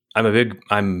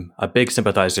I'm a big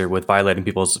sympathizer with violating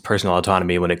people's personal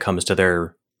autonomy when it comes to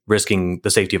their risking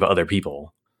the safety of other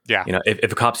people. Yeah.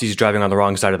 If a cop sees you driving on the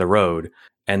wrong side of the road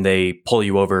and they pull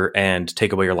you over and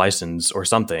take away your license or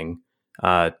something,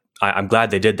 I'm glad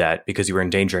they did that, because you were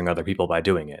endangering other people by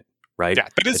doing it, right? Yeah,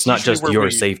 it's not just your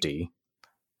safety.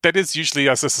 That is usually,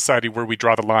 as a society, where we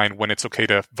draw the line when it's okay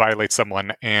to violate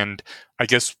someone. And I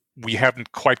guess we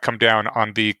haven't quite come down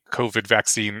on the COVID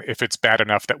vaccine if it's bad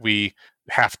enough that we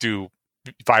have to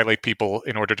violate people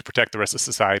in order to protect the rest of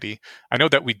society. I know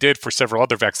that we did for several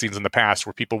other vaccines in the past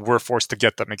where people were forced to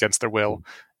get them against their will.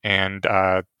 And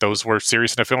those were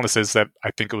serious enough illnesses that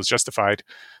I think it was justified.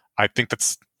 I think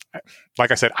that's,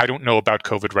 like I said, I don't know about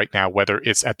COVID right now, whether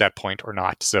it's at that point or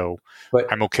not. So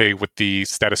I'm okay with the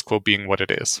status quo being what it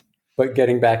is. But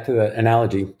getting back to the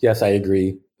analogy, yes, I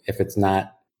agree. If it's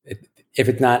not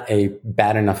a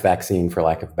bad enough vaccine, for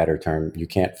lack of a better term, you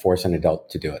can't force an adult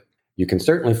to do it. You can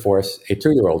certainly force a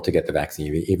 2-year-old to get the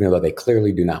vaccine, even though they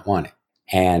clearly do not want it.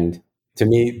 And to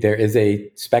me, there is a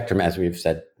spectrum, as we've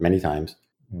said many times.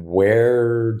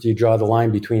 Where do you draw the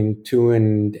line between 2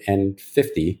 and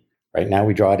 50? Right now,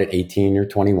 we draw it at 18 or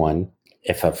 21.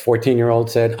 If a 14-year-old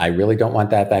said, I really don't want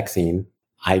that vaccine,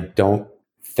 I don't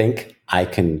think I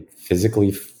can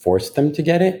physically force them to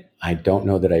get it. I don't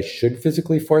know that I should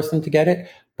physically force them to get it,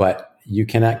 but you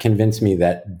cannot convince me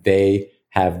that they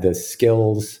have the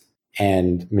skills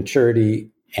and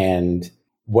maturity and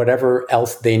whatever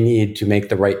else they need to make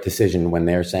the right decision when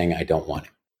they're saying, I don't want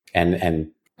it.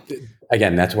 And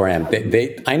again, that's where I am.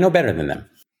 I know better than them.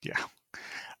 Yeah.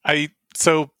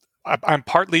 So I'm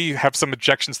partly have some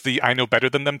objections to the I know better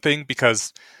than them thing,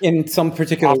 because in some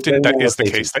particular often that is the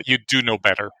case, that you do know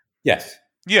better. Yes.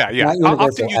 Yeah. Not universal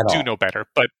often you at do all. know better,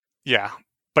 but yeah.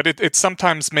 But it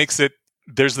sometimes makes it,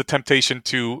 there's the temptation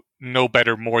to know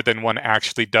better more than one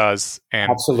actually does. And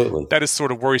Absolutely. that is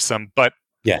sort of worrisome. But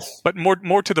yes. But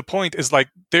more to the point is, like,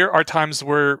 there are times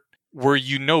where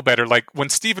you know better. Like when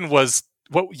Stephen was,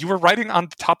 you were riding on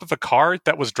the top of a car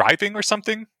that was driving or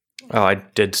something? Oh, I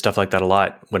did stuff like that a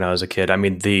lot when I was a kid. I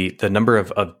mean, the number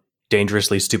of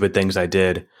dangerously stupid things I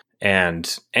did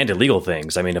and illegal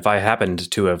things. I mean, if I happened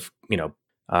to have,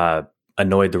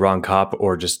 annoyed the wrong cop,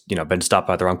 or just, been stopped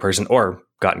by the wrong person, or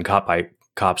gotten caught by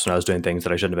cops when I was doing things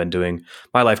that I shouldn't have been doing,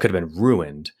 my life could have been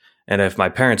ruined. And if my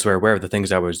parents were aware of the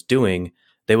things I was doing,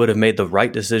 they would have made the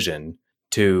right decision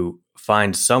to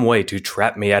find some way to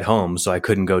trap me at home so I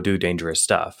couldn't go do dangerous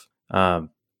stuff.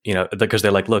 Because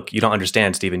they're like, look, you don't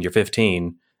understand, Stephen, you're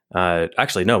 15.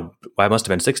 Actually, no, I must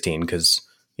have been 16, because,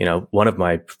 one of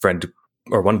my friend,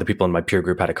 or one of the people in my peer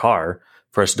group, had a car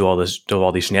for us to do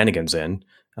all these shenanigans in.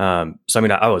 So, I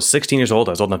mean, I was 16 years old.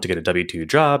 I was old enough to get a W-2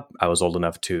 job. I was old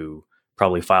enough to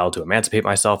probably file to emancipate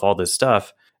myself, all this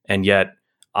stuff. And yet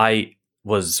I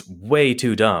was way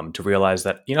too dumb to realize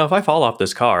that, if I fall off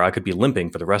this car, I could be limping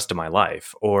for the rest of my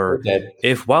life. Or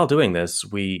if while doing this,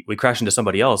 we crash into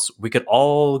somebody else, we could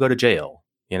all go to jail,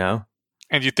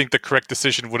 And you think the correct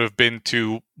decision would have been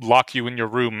to lock you in your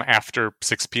room after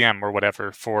 6 p.m. or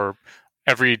whatever for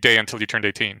every day until you turned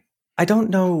 18? I don't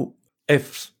know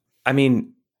if, I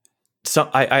mean,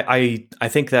 I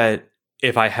think that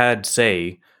if I had,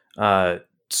 say,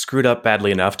 screwed up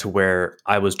badly enough to where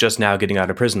I was just now getting out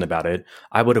of prison about it,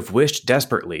 I would have wished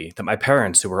desperately that my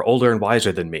parents, who were older and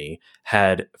wiser than me,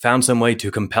 had found some way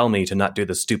to compel me to not do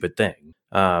this stupid thing.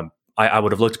 I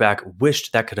would have looked back,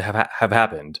 wished that could have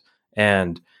happened.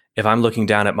 And if I'm looking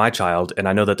down at my child and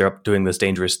I know that they're doing this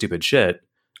dangerous, stupid shit,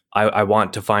 I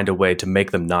want to find a way to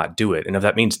make them not do it. And if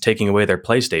that means taking away their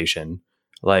PlayStation,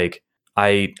 like,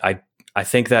 I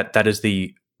think that is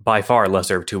the by far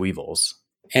lesser of two evils.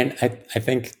 And I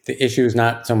think the issue is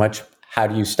not so much how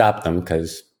do you stop them,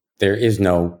 because there is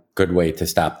no good way to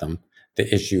stop them.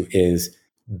 The issue is,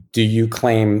 do you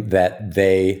claim that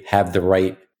they have the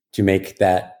right to make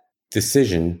that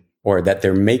decision, or that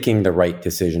they're making the right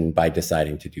decision by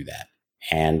deciding to do that?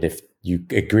 And if you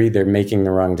agree they're making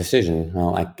the wrong decision,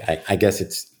 well, I guess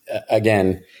it's,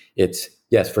 again, it's,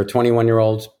 yes, for a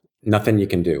 21-year-old, nothing you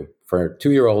can do. For a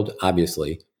 2-year-old,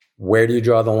 obviously. Where do you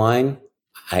draw the line?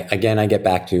 I get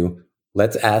back to,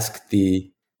 let's ask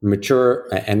the mature,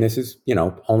 and this is,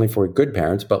 only for good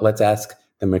parents, but let's ask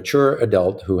the mature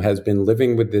adult who has been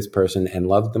living with this person and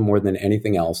loved them more than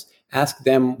anything else. Ask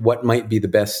them what might be the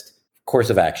best course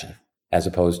of action, as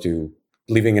opposed to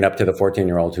leaving it up to the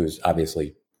 14-year-old who's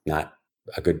obviously not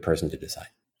a good person to decide.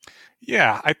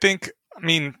 Yeah, I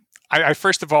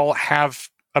first of all have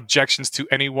objections to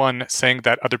anyone saying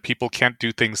that other people can't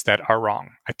do things that are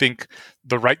wrong. I think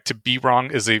the right to be wrong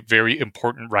is a very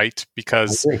important right,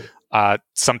 because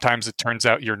sometimes it turns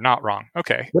out you're not wrong.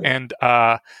 Okay. And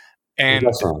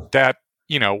that,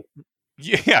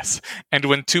 yes. And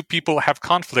when two people have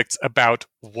conflicts about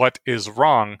what is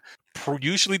wrong,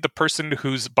 usually the person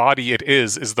whose body it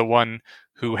is the one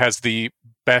who has the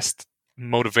best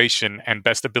motivation and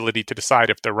best ability to decide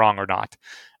if they're wrong or not.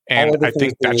 And I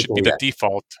think that should be the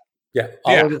default. Yeah.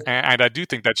 And I do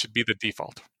think that should be the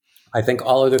default. I think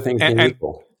all other things being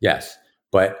equal, yes.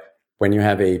 But when you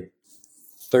have a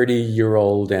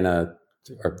 30-year-old or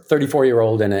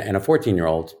 34-year-old and a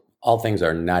 14-year-old, all things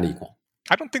are not equal.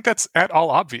 I don't think that's at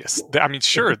all obvious. I mean,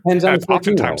 sure,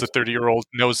 oftentimes a 30-year-old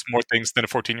knows more things than a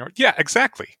 14-year-old. Yeah,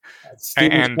 exactly.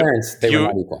 Stephen's parents, they were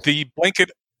not equal. The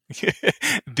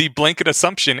blanket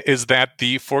assumption is that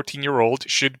the 14-year-old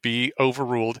should be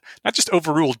overruled, not just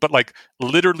overruled, but like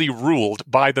literally ruled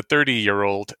by the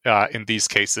 30-year-old in these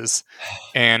cases.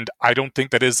 And I don't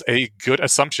think that is a good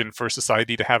assumption for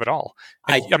society to have at all.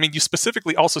 I mean, you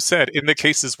specifically also said in the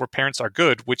cases where parents are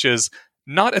good, which is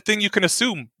not a thing you can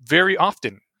assume very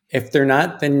often. If they're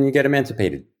not, then you get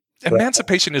emancipated.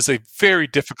 Emancipation is a very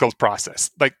difficult process.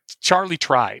 Like Charlie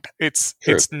tried. It's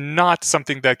not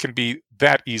something that can be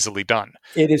that easily done.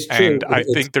 It is true. And I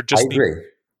think they're just... I agree.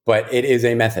 But it is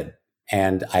a method.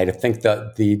 And I think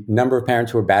that the number of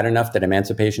parents who are bad enough that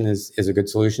emancipation is a good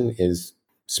solution is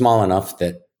small enough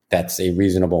that that's a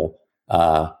reasonable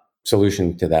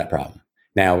solution to that problem.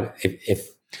 Now,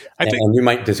 and you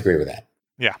might disagree with that.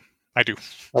 Yeah, I do.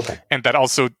 Okay. And that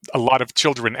also a lot of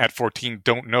children at 14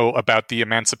 don't know about the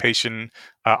emancipation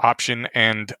option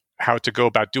and how to go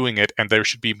about doing it. And there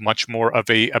should be much more of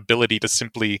a ability to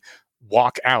simply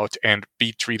walk out and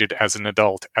be treated as an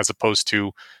adult as opposed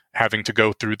to having to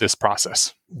go through this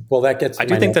process. Well, that gets. I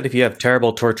do think that if you have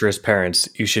terrible, torturous parents,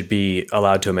 you should be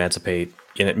allowed to emancipate.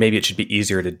 And maybe it should be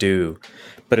easier to do.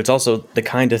 But it's also the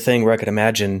kind of thing where I could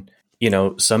imagine,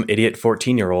 some idiot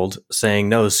 14-year-old saying,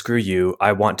 no, screw you.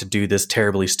 I want to do this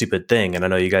terribly stupid thing. And I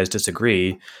know you guys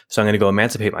disagree. So I'm going to go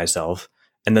emancipate myself.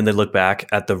 And then they look back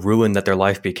at the ruin that their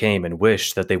life became and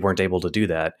wish that they weren't able to do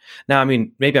that. Now, I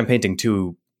mean, maybe I'm painting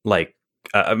too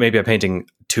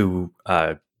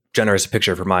generous a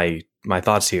picture for my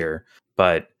thoughts here.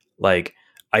 But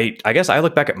I guess I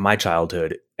look back at my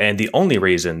childhood, and the only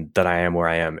reason that I am where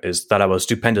I am is that I was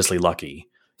stupendously lucky.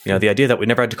 The idea that we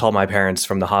never had to call my parents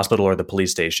from the hospital or the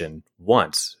police station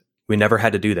once. We never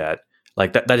had to do that.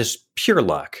 That is pure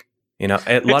luck. A lot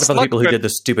of other people who did the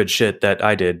stupid shit that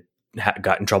I did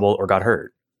got in trouble or got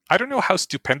hurt. I don't know how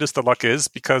stupendous the luck is,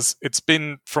 because it's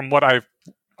been, from what I've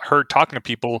heard talking to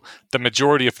people, the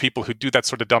majority of people who do that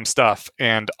sort of dumb stuff,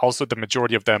 and also the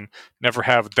majority of them never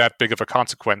have that big of a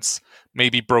consequence.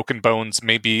 Maybe broken bones,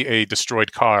 maybe a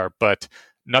destroyed car, but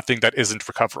nothing that isn't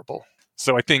recoverable.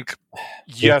 So I think,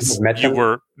 yes, you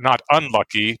were not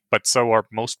unlucky, but so are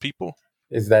most people.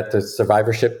 Is that the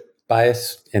survivorship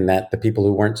bias, in that the people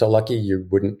who weren't so lucky you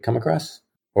wouldn't come across?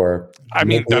 Or I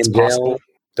mean, that's possible.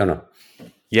 Don't know.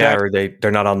 Yeah, or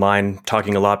they're not online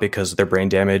talking a lot because their brain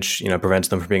damage, prevents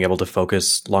them from being able to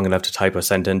focus long enough to type a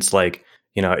sentence.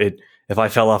 If I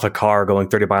fell off a car going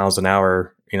 30 miles an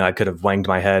hour, I could have wanged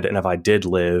my head. And if I did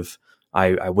live,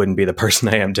 I wouldn't be the person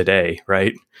I am today,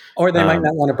 right? Or they might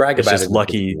not want to brag about it. It's just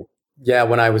lucky. Yeah,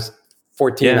 when I was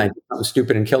 14, I did something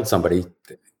stupid and killed somebody.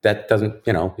 That doesn't,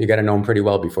 you got to know them pretty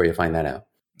well before you find that out.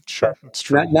 Sure, it's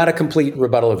true. Not a complete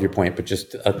rebuttal of your point, but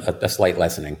just a slight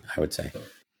lessening, I would say.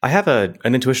 I have an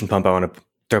intuition pump I want to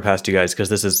throw past you guys, because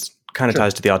this is kind of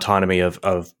ties to the autonomy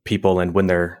of people and when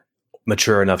they're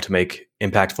mature enough to make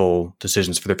impactful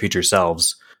decisions for their future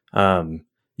selves.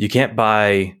 You can't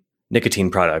buy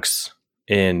nicotine products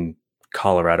in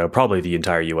Colorado, probably the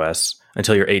entire U.S.,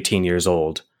 until you're 18 years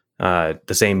old, the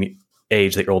same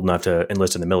age that you're old enough to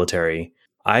enlist in the military.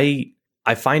 I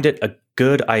find it a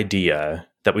good idea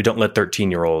that we don't let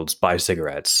 13-year-olds buy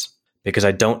cigarettes, because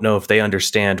I don't know if they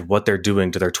understand what they're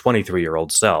doing to their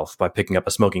 23-year-old self by picking up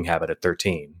a smoking habit at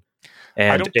 13.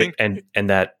 And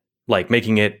that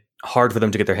making it hard for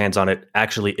them to get their hands on it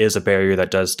actually is a barrier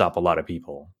that does stop a lot of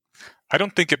people. I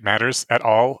don't think it matters at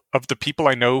all. Of the people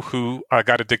I know who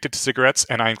got addicted to cigarettes,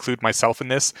 and I include myself in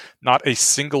this, not a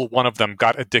single one of them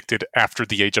got addicted after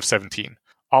the age of 17.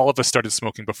 All of us started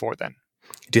smoking before then.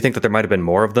 Do you think that there might have been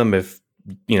more of them if,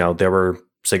 there were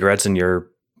cigarettes in your,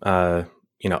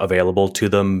 available to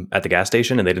them at the gas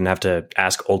station and they didn't have to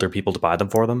ask older people to buy them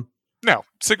for them? No,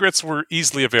 cigarettes were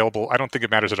easily available. I don't think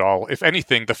it matters at all. If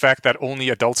anything, the fact that only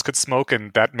adults could smoke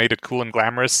and that made it cool and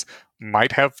glamorous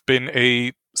might have been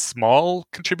a small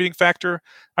contributing factor.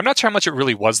 I'm not sure how much it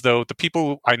really was, though. The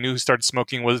people I knew who started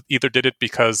smoking either did it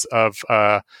because of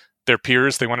their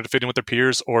peers, they wanted to fit in with their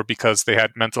peers, or because they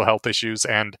had mental health issues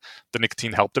and the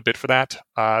nicotine helped a bit for that.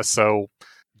 So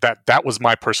that was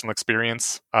my personal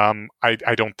experience.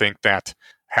 I don't think that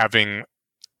having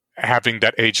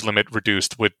that age limit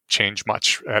reduced would change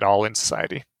much at all in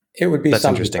society. It would be. That's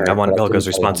interesting. I want Pelko's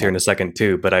response here in a second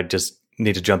too, but I just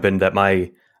need to jump in that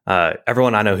my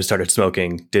everyone I know who started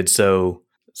smoking did so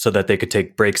that they could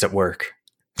take breaks at work.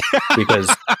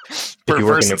 Because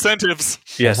perverse incentives.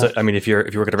 Yes, I mean if you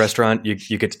work at a restaurant,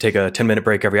 you get to take a 10-minute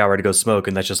break every hour to go smoke,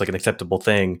 and that's just an acceptable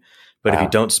thing. But if you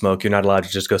don't smoke, you're not allowed to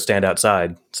just go stand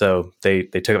outside. So they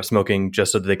took up smoking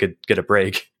just so that they could get a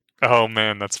break. Oh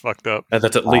man, that's fucked up. And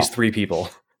that's at least 3 people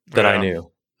that I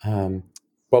knew.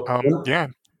 Yeah.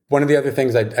 One of the other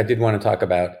things I did want to talk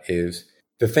about is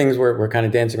the things we're kind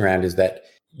of dancing around is that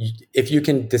if you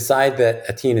can decide that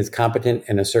a teen is competent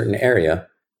in a certain area,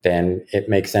 then it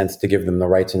makes sense to give them the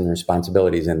rights and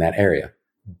responsibilities in that area.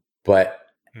 But,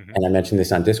 and I mentioned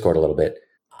this on Discord a little bit,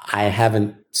 I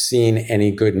haven't seen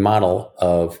any good model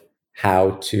of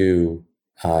how to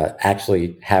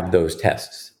actually have those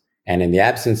tests. And in the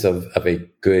absence of a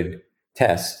good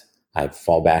test, I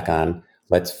fall back on,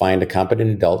 let's find a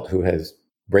competent adult who has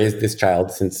raised this child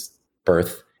since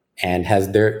birth and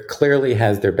clearly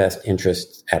has their best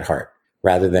interests at heart,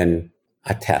 rather than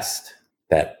a test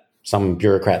that some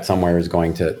bureaucrat somewhere is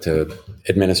going to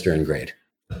administer and grade.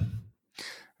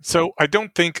 So I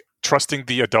don't think trusting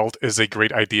the adult is a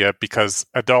great idea, because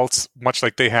adults, much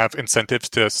like they have incentives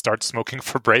to start smoking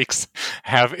for breaks,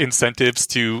 have incentives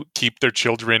to keep their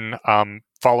children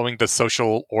following the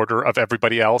social order of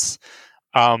everybody else,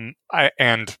 and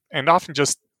often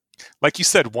just like you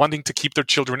said, wanting to keep their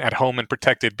children at home and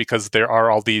protected because there are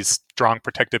all these strong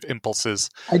protective impulses.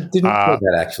 I didn't say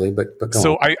that actually, but go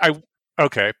so on.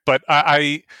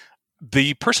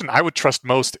 The person I would trust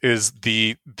most is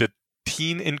the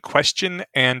teen in question,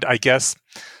 and I guess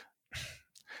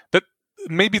that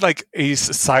maybe like a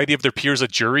society of their peers, a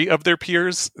jury of their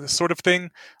peers sort of thing.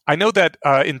 I know that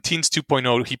in Teens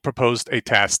 2.0, he proposed a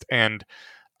test, and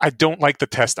I don't like the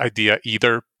test idea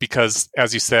either because,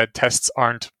 as you said, tests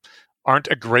aren't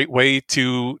a great way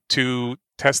to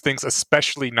test things,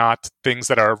 especially not things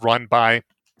that are run by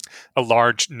a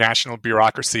large national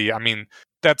bureaucracy. I mean,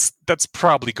 that's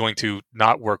probably going to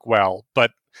not work well. But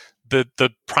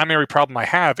the primary problem I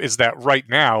have is that right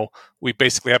now we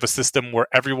basically have a system where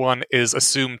everyone is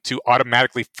assumed to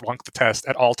automatically flunk the test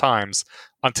at all times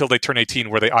until they turn 18,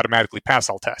 where they automatically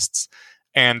pass all tests.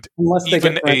 And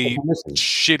even a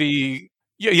shitty,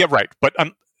 yeah, right. But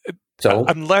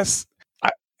unless,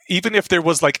 even if there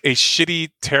was like a shitty,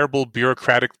 terrible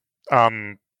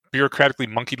bureaucratically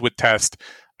monkeyed with test,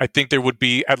 I think there would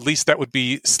be, at least that would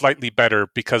be slightly better,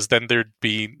 because then there'd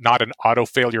be not an auto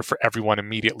failure for everyone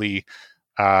immediately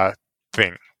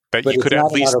thing that you could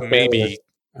at least maybe.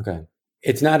 Okay.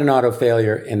 It's not an auto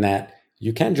failure in that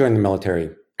you can join the military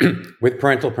with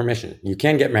parental permission. You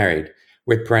can get married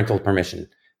with parental permission.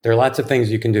 There are lots of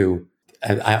things you can do.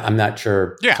 I'm not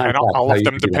sure. Yeah, and all of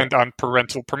them depend on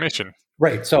parental permission.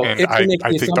 Right. So and I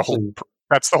think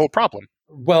that's the whole problem.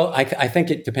 Well, I think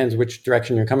it depends which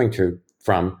direction you're coming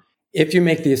from. If you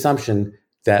make the assumption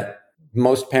that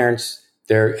most parents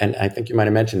and I think you might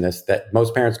have mentioned this, that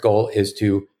most parents' goal is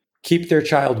to keep their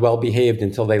child well behaved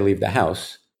until they leave the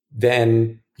house,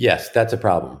 then yes, that's a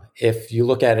problem. If you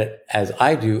look at it as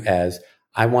I do, as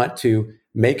I want to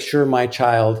make sure my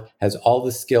child has all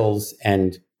the skills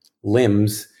and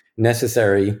limbs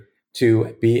necessary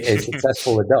to be a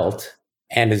successful adult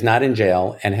and is not in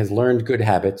jail and has learned good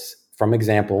habits from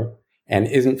example and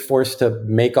isn't forced to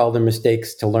make all the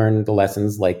mistakes to learn the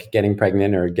lessons like getting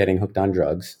pregnant or getting hooked on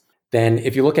drugs, then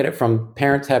if you look at it from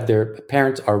parents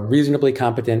are reasonably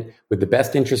competent with the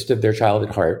best interest of their child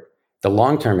at heart, the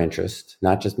long-term interest,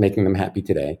 not just making them happy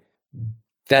today,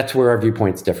 that's where our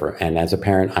viewpoints differ. And as a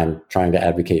parent, I'm trying to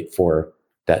advocate for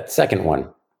that second one,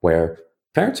 where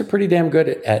parents are pretty damn good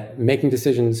at making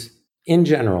decisions in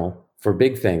general for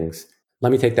big things.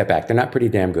 Let me take that back. They're not pretty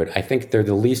damn good. I think they're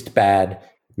the least bad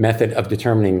method of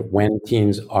determining when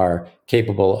teens are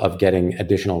capable of getting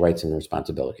additional rights and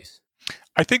responsibilities.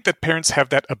 I think that parents have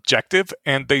that objective,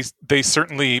 and they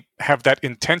certainly have that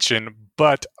intention.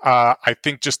 But I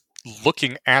think just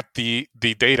looking at the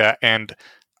data and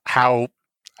how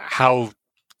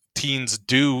teens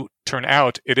do turn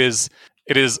out, it is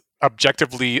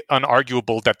objectively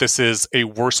unarguable that this is a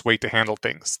worse way to handle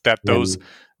things. That those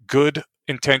good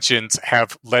intentions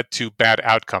have led to bad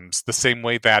outcomes. The same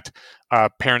way that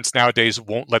parents nowadays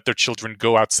won't let their children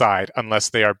go outside unless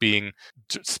they are being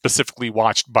specifically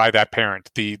watched by that parent,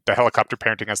 the helicopter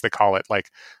parenting as they call it. Like,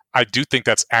 I do think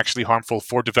that's actually harmful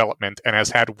for development and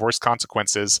has had worse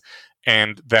consequences,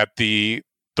 and that the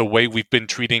way we've been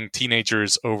treating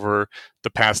teenagers over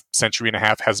the past century and a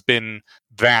half has been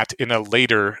that in a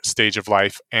later stage of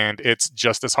life, and it's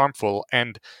just as harmful.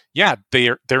 And yeah,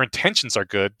 their intentions are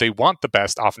good. They want the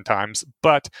best oftentimes,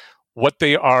 but what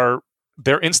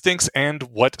their instincts and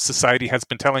what society has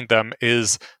been telling them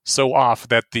is so off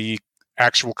that the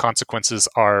actual consequences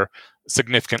are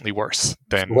significantly worse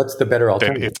than. What's the better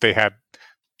alternative? Than if they had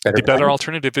the better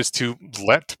alternative is to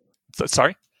let.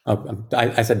 Sorry.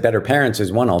 I said better parents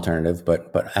is one alternative,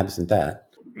 but absent that.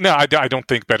 No, I don't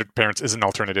think better parents is an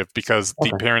alternative, because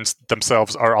the parents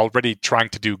themselves are already trying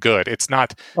to do good. It's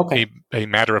not a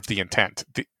matter of the intent.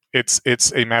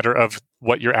 It's a matter of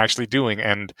what you're actually doing,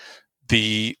 and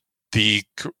the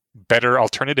better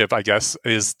alternative, I guess,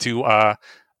 is to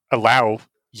allow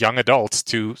young adults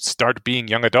to start being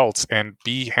young adults and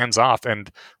be hands off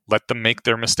and let them make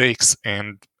their mistakes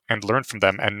and learn from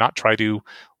them, and not try to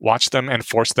watch them and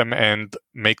force them and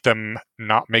make them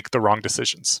not make the wrong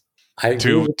decisions.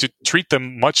 To treat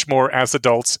them much more as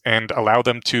adults and allow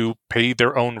them to pay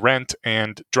their own rent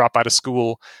and drop out of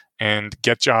school and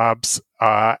get jobs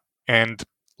and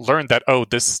learn that,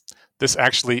 this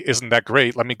actually isn't that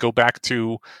great. Let me go back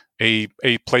to a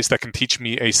place that can teach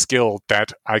me a skill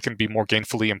that I can be more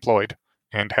gainfully employed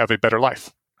and have a better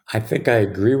life. I think I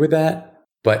agree with that.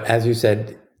 But as you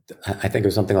said, I think it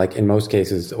was something like in most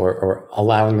cases, or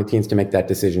allowing the teens to make that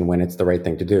decision when it's the right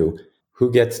thing to do.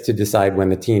 Who gets to decide when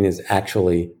the teen is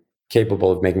actually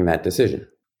capable of making that decision?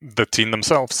 The teen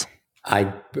themselves.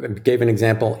 I gave an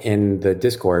example in the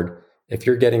Discord. If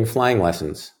you're getting flying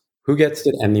lessons who gets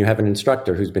to, and you have an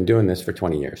instructor who's been doing this for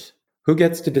 20 years. Who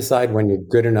gets to decide when you're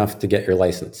good enough to get your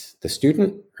license? The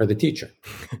student or the teacher?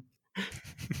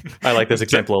 I like this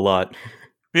example a lot.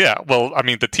 Yeah, well, I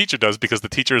mean, the teacher does because the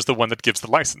teacher is the one that gives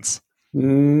the license.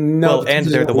 No, well, and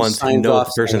they're the ones who know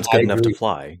the person's good enough to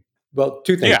fly. Well,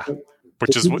 two things. Yeah,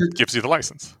 which is what gives you the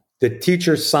license. The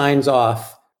teacher signs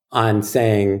off on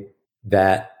saying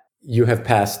that you have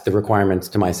passed the requirements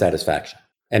to my satisfaction.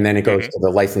 And then it goes to the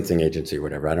licensing agency or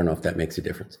whatever. I don't know if that makes a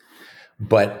difference.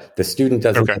 But the student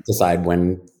doesn't decide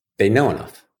when they know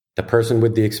enough. The person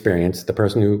with the experience, the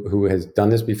person who has done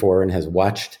this before and has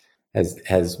watched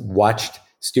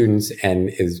students and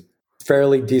is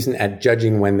fairly decent at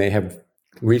judging when they have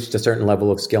reached a certain level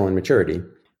of skill and maturity,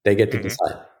 they get to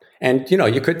decide. And,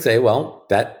 you could say, well,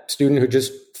 that student who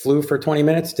just flew for 20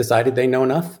 minutes decided they know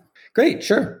enough. Great,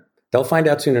 sure. They'll find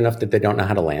out soon enough that they don't know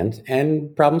how to land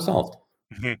and problem solved.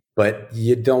 But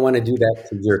you don't want to do that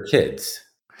to your kids.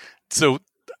 So,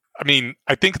 I mean,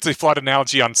 I think it's a flawed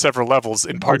analogy on several levels,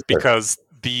 in part because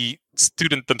the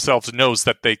student themselves knows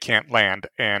that they can't land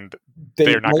and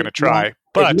they're not going to try.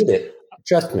 But admit it.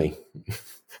 Trust me.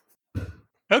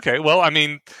 Okay, well, I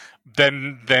mean,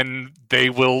 then they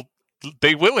will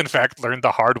in fact learn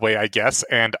the hard way, I guess,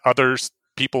 and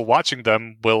people watching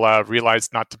them will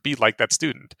realize not to be like that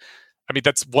student. I mean,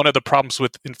 that's one of the problems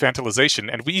with infantilization,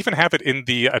 and we even have it in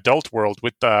the adult world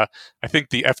with I think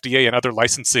the FDA and other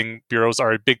licensing bureaus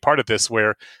are a big part of this,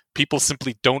 where people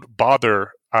simply don't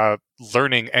bother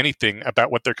learning anything about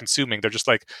what they're consuming. They're just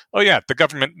like, oh yeah, the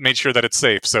government made sure that it's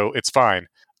safe, so it's fine,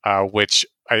 which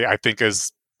I think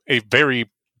is a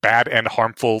very bad and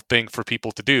harmful thing for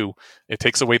people to do. It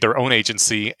takes away their own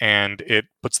agency, and it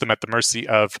puts them at the mercy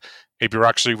of a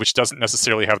bureaucracy which doesn't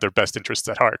necessarily have their best interests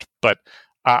at heart. But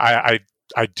I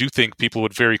do think people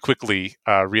would very quickly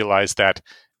realize that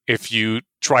if you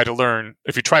try to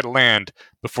land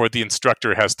before the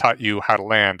instructor has taught you how to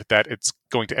land, that it's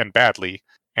going to end badly,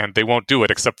 and they won't do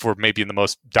it except for maybe in the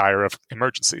most dire of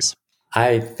emergencies.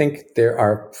 I think there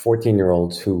are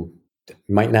 14-year-olds who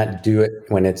might not do it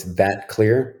when it's that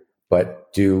clear,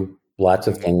 but do lots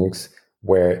of things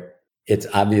where it's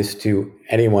obvious to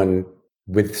anyone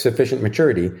with sufficient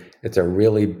maturity, it's a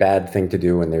really bad thing to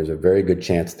do, and there's a very good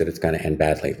chance that it's going to end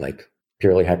badly, like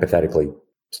purely hypothetically,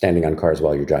 standing on cars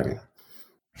while you're driving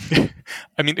them.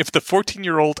 I mean, if the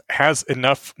 14-year-old has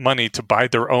enough money to buy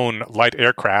their own light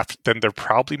aircraft, then they're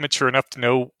probably mature enough to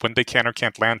know when they can or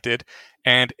can't land it.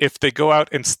 And if they go out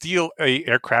and steal a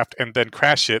aircraft and then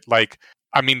crash it,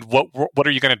 what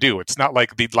are you going to do? It's not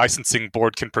like the licensing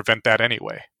board can prevent that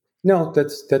anyway. No,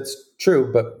 that's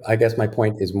true. But I guess my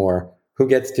point is more, who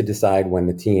gets to decide when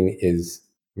the teen is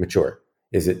mature?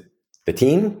 Is it the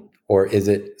teen, or is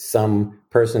it some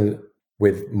person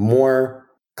with more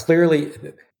clearly?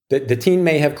 The teen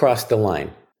may have crossed the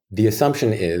line. The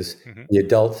assumption is the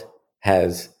adult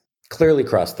has clearly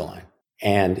crossed the line.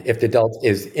 And if the adult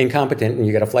is incompetent and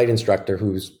you get a flight instructor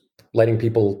who's letting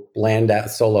people land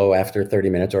solo after 30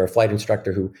 minutes, or a flight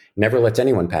instructor who never lets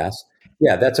anyone pass,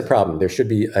 yeah, that's a problem. There should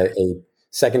be a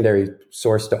secondary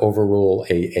source to overrule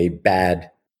a bad,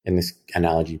 in this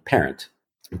analogy, parent.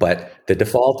 But the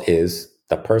default is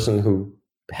the person who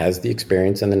has the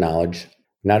experience and the knowledge,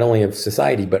 not only of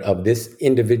society, but of this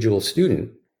individual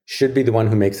student, should be the one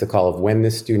who makes the call of when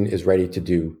this student is ready to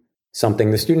do something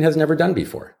the student has never done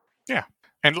before. Yeah.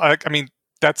 And I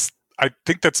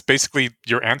think that's basically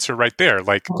your answer right there.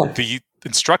 The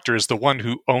instructor is the one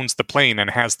who owns the plane and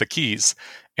has the keys.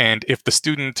 And if the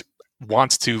student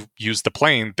wants to use the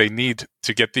plane, they need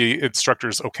to get the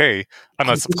instructor's okay,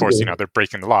 unless, of course, they're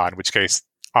breaking the law, in which case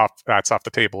that's off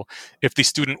the table. If the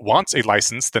student wants a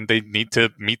license, then they need to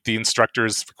meet the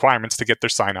instructor's requirements to get their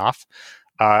sign off.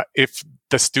 If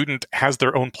the student has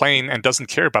their own plane and doesn't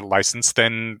care about a license,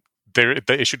 then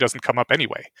the issue doesn't come up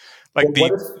anyway.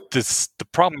 The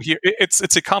problem here,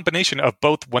 it's a combination of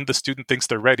both when the student thinks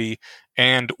they're ready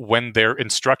and when their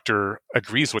instructor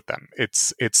agrees with them.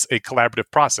 It's a collaborative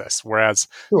process, whereas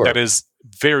that is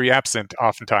very absent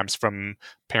oftentimes from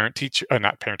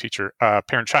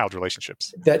parent-child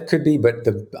relationships. That could be, but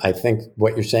I think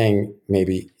what you're saying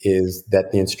maybe is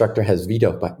that the instructor has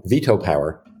veto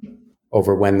power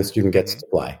over when the student gets to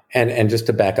fly. And just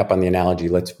to back up on the analogy,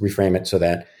 let's reframe it so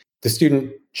that the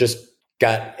student just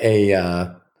got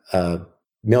 $1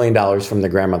 million from the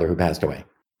grandmother who passed away.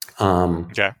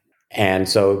 And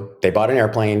so they bought an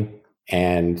airplane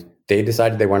and they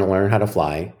decided they want to learn how to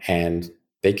fly, and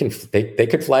they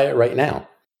could fly it right now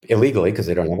illegally because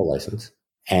they don't have a license.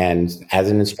 And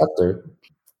as an instructor,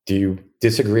 do you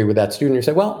disagree with that student? You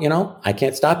say, well, I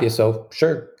can't stop you, so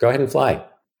sure, go ahead and fly.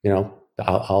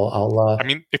 I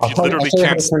mean, if you literally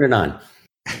can't turn it on.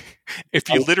 If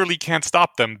you literally can't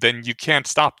stop them, then you can't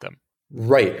stop them.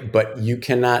 Right, but you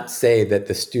cannot say that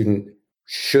the student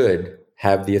should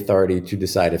have the authority to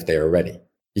decide if they are ready.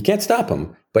 You can't stop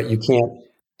them, but you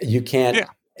can't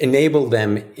enable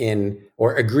them in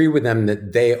or agree with them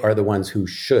that they are the ones who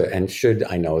should. And should,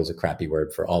 I know, is a crappy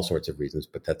word for all sorts of reasons,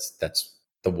 but that's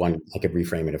the one. I could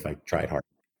reframe it if I tried hard.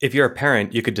 If you're a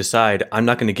parent, you could decide, I'm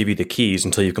not going to give you the keys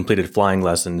until you've completed flying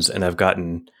lessons and I've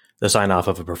gotten the sign off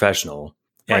of a professional.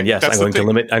 And right, yes, I'm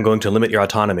going to limit your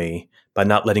autonomy by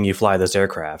not letting you fly this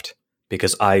aircraft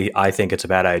because I think it's a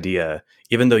bad idea.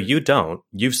 Even though you don't,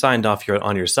 you've signed off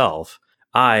on yourself.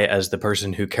 I, as the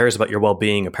person who cares about your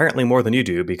well-being, apparently more than you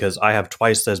do, because I have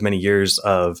twice as many years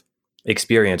of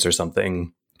experience or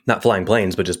something, not flying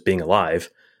planes, but just being alive.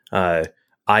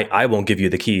 I won't give you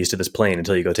the keys to this plane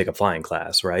until you go take a flying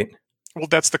class, right? Well,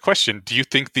 that's the question. Do you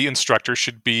think the instructor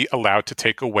should be allowed to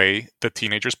take away the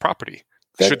teenager's property?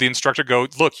 Should the instructor go,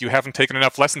 look, you haven't taken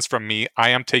enough lessons from me. I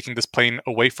am taking this plane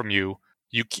away from you.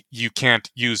 You can't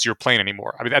use your plane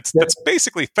anymore. I mean, that's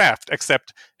basically theft,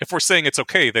 except if we're saying it's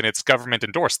okay, then it's government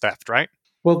endorsed theft, right?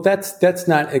 Well, that's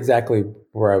not exactly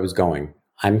where I was going.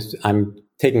 I'm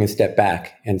taking a step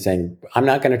back and saying, I'm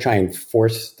not going to try and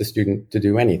force the student to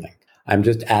do anything. I'm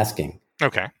just asking,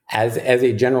 okay, as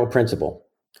a general principle,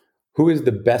 who is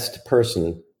the best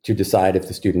person to decide if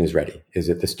the student is ready? Is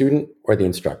it the student or the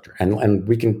instructor? And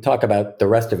we can talk about the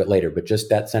rest of it later, but just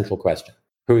that central question.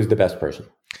 Who is the best person?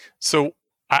 So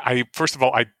I first of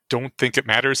all, I don't think it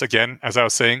matters, again, as I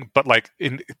was saying, but like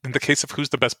in the case of who's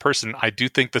the best person, I do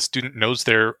think the student knows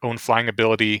their own flying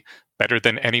ability better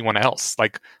than anyone else.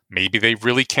 Like maybe they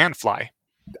really can fly.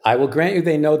 I will grant you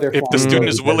they know their if the student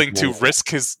is willing to risk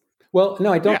his... Well,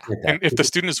 no, I don't get that. And if the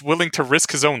student is willing to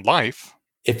risk his own life...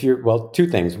 two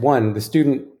things. One, the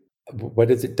student,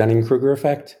 what is it, Dunning-Kruger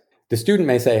effect? The student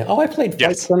may say, I played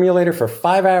Flight Simulator for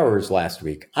 5 hours last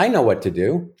week. I know what to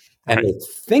do. And they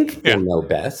think they know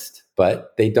best,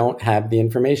 but they don't have the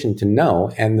information to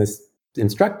know. And the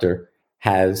instructor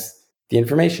has the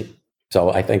information.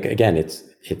 So I think, again, it's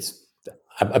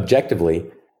objectively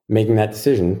making that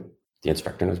decision. The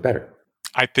instructor knows better.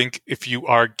 I think if you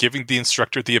are giving the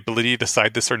instructor the ability to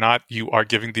decide this or not, you are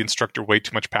giving the instructor way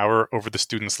too much power over the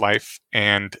student's life.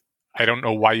 And I don't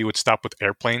know why you would stop with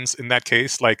airplanes in that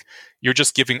case. Like, you're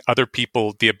just giving other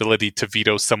people the ability to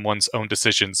veto someone's own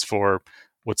decisions for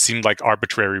what seemed like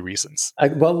arbitrary reasons.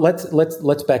 Well,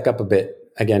 let's back up a bit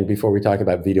again before we talk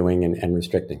about vetoing and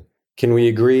restricting. Can we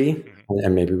agree,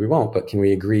 and maybe we won't, but can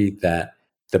we agree that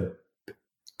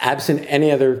absent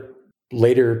any other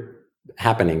later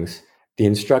happenings, the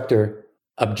instructor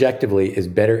objectively is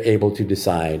better able to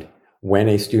decide when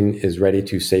a student is ready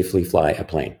to safely fly a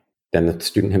plane than the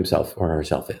student himself or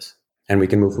herself is? And we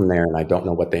can move from there, and I don't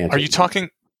know what the answer is. Are you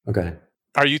talking... Okay.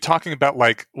 Are you talking about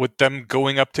like with them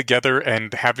going up together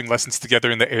and having lessons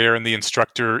together in the air and the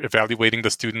instructor evaluating the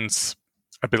student's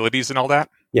abilities and all that?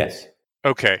 Yes.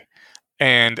 Okay.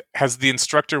 And has the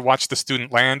instructor watched the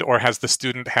student land, or has the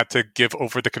student had to give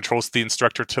over the controls to the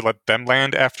instructor to let them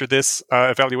land after this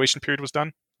evaluation period was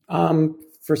done?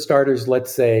 For starters,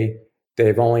 let's say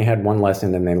they've only had one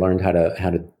lesson and they learned how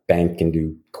to bank and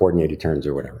do coordinated turns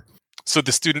or whatever. So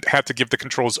the student had to give the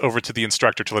controls over to the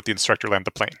instructor to let the instructor land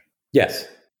the plane? Yes.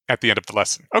 At the end of the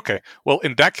lesson. Okay. Well,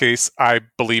 in that case, I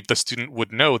believe the student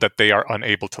would know that they are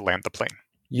unable to land the plane.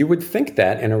 You would think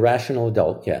that in a rational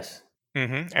adult, yes.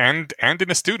 Mm-hmm. And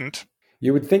in a student.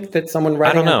 You would think that someone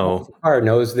riding a car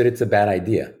knows that it's a bad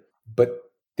idea, but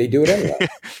they do it anyway.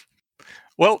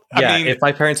 Well, I mean, if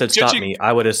my parents had stopped me,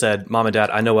 I would have said, Mom and Dad,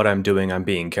 I know what I'm doing. I'm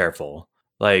being careful.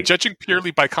 Like, judging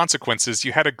purely by consequences,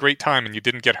 you had a great time and you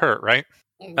didn't get hurt, right?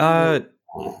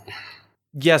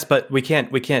 Yes, but we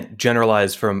can't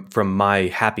generalize from my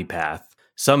happy path.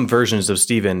 Some versions of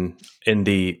Stephen in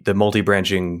the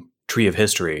multi-branching tree of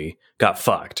history got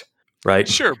fucked, right?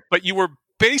 Sure, but you were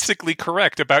basically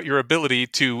correct about your ability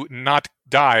to not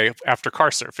die after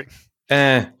car surfing.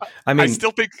 I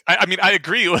still think, I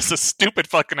agree it was a stupid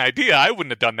fucking idea. I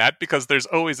wouldn't have done that because there's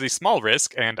always a small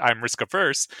risk and I'm risk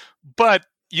averse. But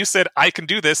you said I can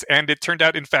do this, and it turned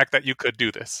out, in fact, that you could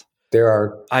do this. There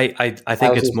are. I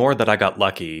think it's more that I got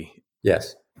lucky.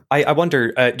 Yes. I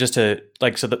wonder, just to,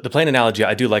 like, so the plane analogy,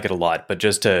 I do like it a lot, but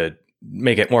just to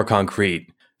make it more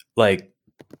concrete, like,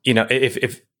 you know,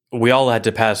 if we all had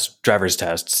to pass driver's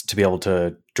tests to be able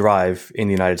to drive in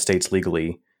the United States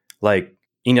legally, like,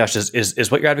 Enosh, is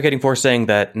what you're advocating for saying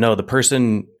that, no, the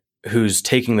person who's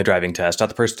taking the driving test, not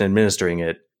the person administering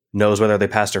it, knows whether they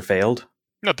passed or failed?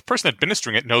 No, the person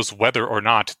administering it knows whether or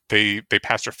not they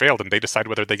passed or failed, and they decide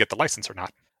whether they get the license or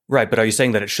not. Right, but are you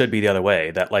saying that it should be the other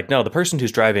way? That like, no, the person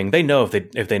who's driving, they know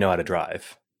if they know how to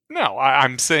drive. No,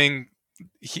 I'm saying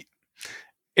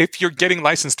if you're getting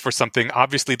licensed for something,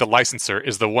 obviously the licensor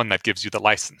is the one that gives you the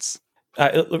license.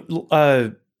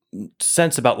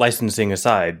 Sense about licensing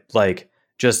aside, like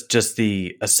just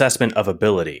the assessment of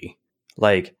ability,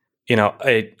 like, you know,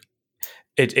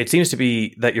 it seems to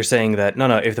be that you're saying that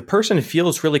no, if the person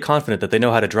feels really confident that they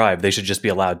know how to drive, they should just be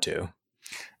allowed to.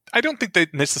 I don't think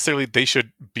that necessarily they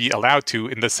should be allowed to,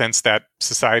 in the sense that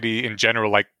society in general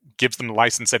like gives them the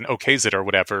license and okays it or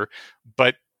whatever.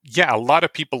 But yeah, a lot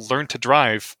of people learn to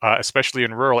drive, especially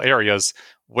in rural areas,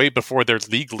 way before they're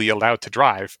legally allowed to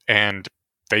drive, and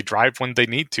they drive when they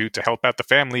need to help out the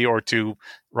family or to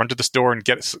run to the store and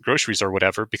get groceries or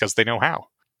whatever because they know how,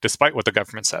 despite what the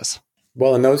government says.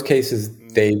 Well, in those cases,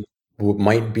 they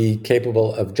might be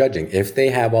capable of judging if they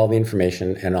have all the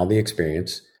information and all the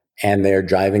experience, and they're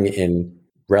driving in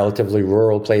relatively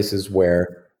rural places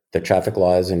where the traffic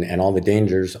laws and all the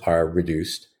dangers are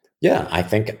reduced. Yeah, I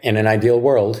think in an ideal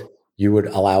world, you would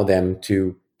allow them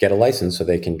to get a license so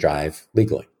they can drive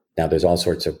legally. Now, there's all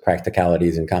sorts of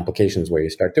practicalities and complications where you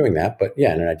start doing that. But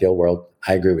yeah, in an ideal world,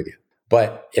 I agree with you.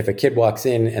 But if a kid walks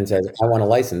in and says, I want a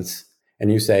license,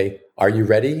 and you say, are you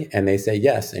ready? And they say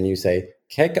yes. And you say,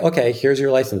 okay, here's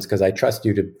your license because I trust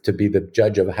you to be the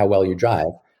judge of how well you drive.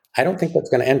 I don't think that's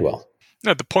going to end well.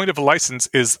 No, the point of a license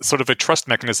is sort of a trust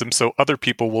mechanism so other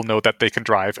people will know that they can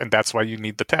drive, and that's why you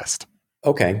need the test.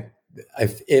 Okay.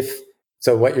 If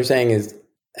so, what you're saying is,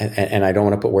 and I don't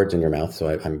want to put words in your mouth, so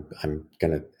I'm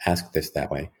going to ask this that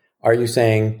way. Are you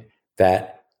saying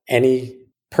that any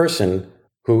person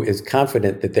who is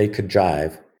confident that they could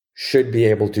drive should be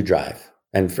able to drive?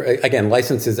 And again,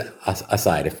 licenses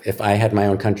aside, if I had my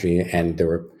own country and there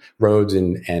were roads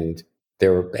and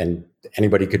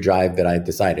anybody could drive that I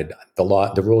decided,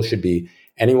 the rule should be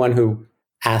anyone who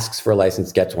asks for a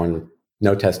license gets one.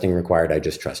 No testing required. I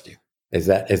just trust you. Is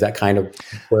that kind of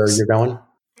where you're going?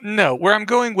 No, where I'm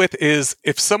going with is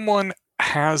if someone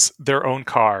has their own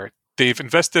car, they've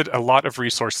invested a lot of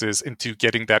resources into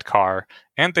getting that car,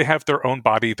 and they have their own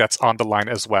body that's on the line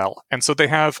as well. And so they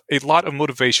have a lot of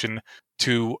motivation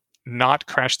to not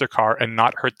crash their car and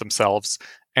not hurt themselves.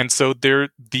 And so they're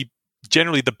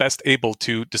generally the best able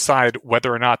to decide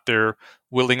whether or not they're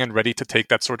willing and ready to take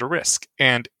that sort of risk.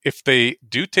 And if they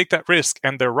do take that risk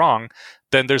and they're wrong,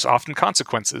 then there's often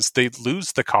consequences. They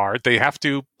lose the car. They have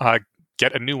to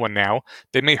get a new one now.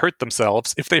 They may hurt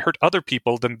themselves. If they hurt other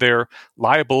people, then they're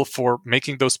liable for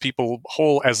making those people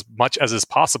whole as much as is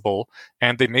possible,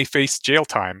 and they may face jail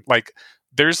time. Like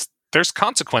there's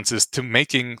consequences to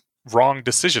making wrong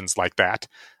decisions like that,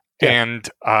 and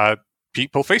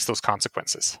people face those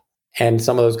consequences. And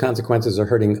some of those consequences are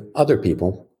hurting other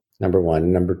people, number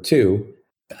one. Number two,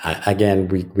 again,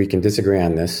 we can disagree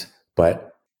on this,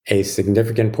 but a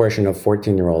significant portion of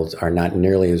 14-year-olds are not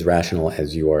nearly as rational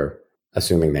as you are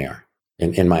assuming they are,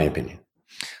 in my opinion.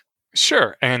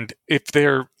 Sure. And if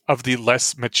they're of the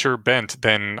less mature bent,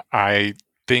 then I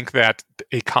think that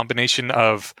a combination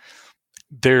of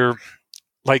their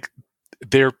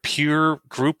peer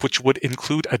group, which would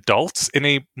include adults in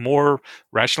a more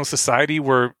rational society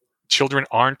where children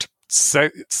aren't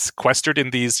sequestered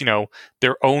in these,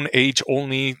 their own age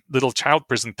only little child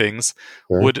prison things,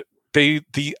 sure.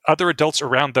 The other adults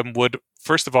around them would,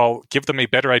 first of all, give them a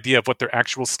better idea of what their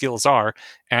actual skills are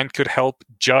and could help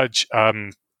judge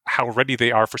how ready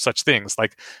they are for such things.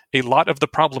 Like a lot of the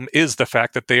problem is the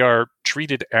fact that they are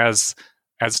treated as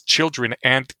children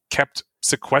and kept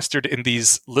sequestered in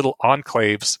these little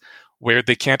enclaves where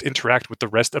they can't interact with the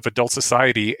rest of adult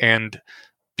society and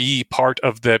be part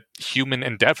of the human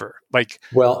endeavor. Like,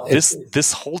 well,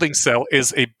 this holding cell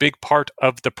is a big part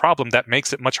of the problem that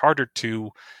makes it much harder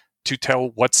to tell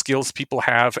what skills people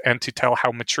have and to tell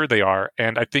how mature they are.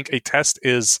 And I think a test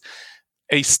is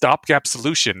a stopgap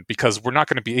solution because we're not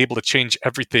going to be able to change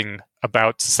everything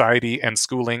about society and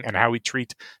schooling and how we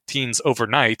treat teens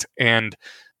overnight. And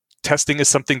testing is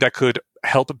something that could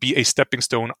help be a stepping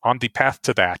stone on the path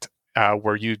to that.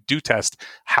 Where you do test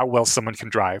how well someone can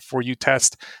drive, where you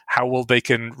test how well they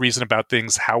can reason about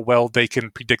things, how well they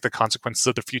can predict the consequences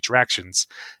of their future actions.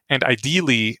 And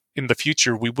ideally, in the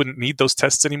future, we wouldn't need those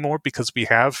tests anymore because we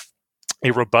have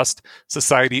a robust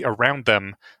society around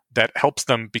them that helps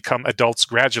them become adults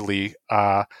gradually.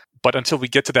 But until we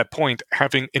get to that point,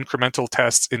 having incremental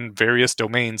tests in various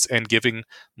domains and giving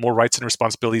more rights and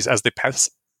responsibilities as they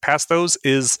pass those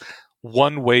is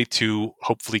one way to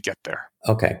hopefully get there.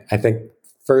 Okay. I think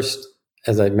first,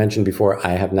 as I mentioned before,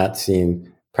 I have not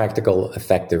seen practical,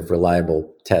 effective,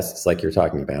 reliable tests like you're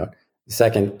talking about.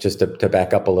 Second, just to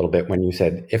back up a little bit, when you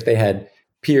said if they had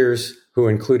peers who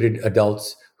included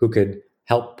adults who could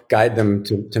help guide them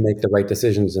to make the right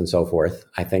decisions and so forth.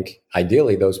 I think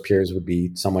ideally those peers would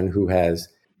be someone who has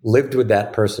lived with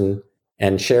that person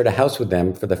and shared a house with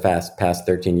them for the past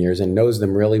 13 years and knows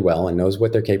them really well and knows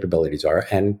what their capabilities are.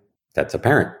 And that's a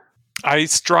parent. I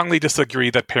strongly disagree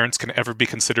that parents can ever be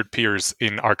considered peers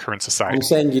in our current society. I'm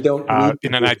saying you don't need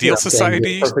in an ideal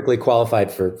society. You're perfectly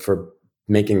qualified for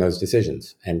making those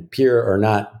decisions. And peer or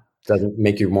not doesn't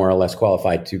make you more or less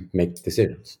qualified to make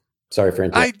decisions. Sorry for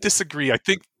interrupting. I disagree. I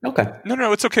think... Okay.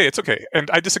 No, it's okay. It's okay. And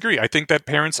I disagree. I think that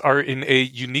parents are in a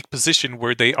unique position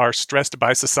where they are stressed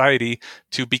by society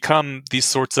to become these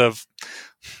sorts of...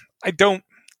 I don't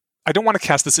want to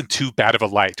cast this in too bad of a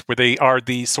light, where they are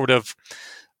the sort of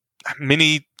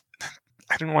mini...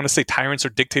 I don't want to say tyrants or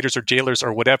dictators or jailers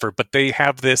or whatever, but they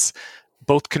have this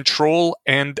both control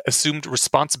and assumed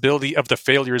responsibility of the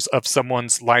failures of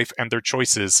someone's life and their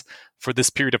choices for this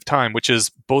period of time, which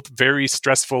is both very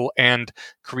stressful and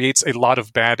creates a lot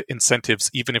of bad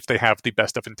incentives, even if they have the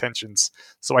best of intentions.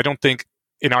 So I don't think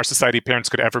in our society parents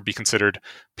could ever be considered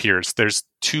peers. There's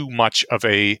too much of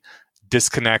a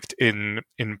disconnect in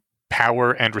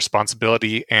power and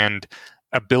responsibility and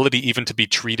ability even to be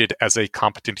treated as a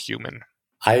competent human.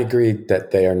 I agree that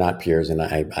they are not peers, and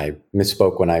I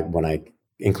misspoke when I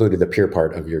included the peer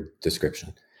part of your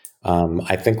description.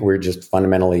 I think we're just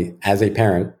fundamentally, as a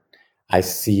parent, I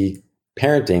see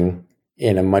parenting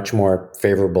in a much more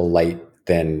favorable light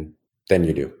than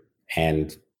you do.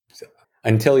 And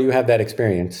until you have that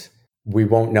experience, we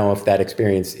won't know if that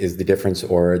experience is the difference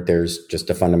or there's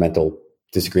just a fundamental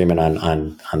disagreement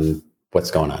on what's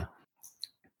going on.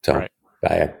 So. Right.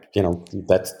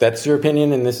 That's your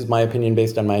opinion, and this is my opinion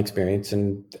based on my experience,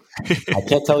 and I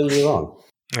can't tell you you're wrong.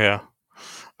 Yeah.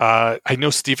 I know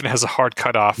Stephen has a hard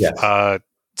cutoff, yes.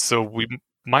 So we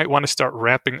might want to start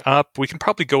wrapping up. We can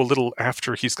probably go a little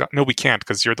after he's got... No, we can't,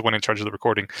 because you're the one in charge of the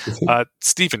recording.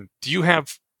 Stephen, do you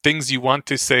have things you want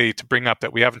to say to bring up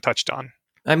that we haven't touched on?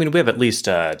 I mean, we have at least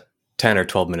 10 or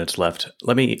 12 minutes left.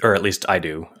 Or at least I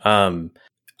do.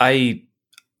 I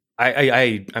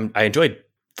enjoyed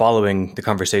following the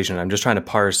conversation. I'm just trying to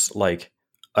parse like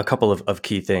a couple of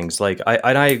key things. Like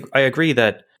I agree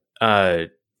that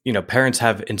parents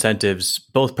have incentives,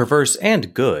 both perverse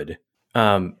and good,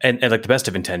 and like the best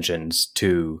of intentions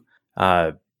to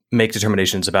make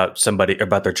determinations about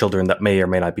their children that may or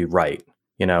may not be right.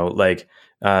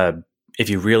 If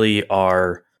you really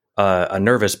are a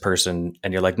nervous person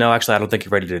and you're like, no, actually, I don't think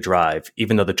you're ready to drive,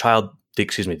 even though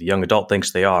the young adult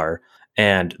thinks they are,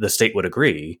 and the state would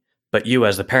agree. But you,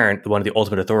 as the parent, one of the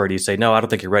ultimate authorities, say, no, I don't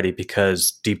think you're ready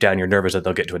because deep down you're nervous that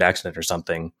they'll get into an accident or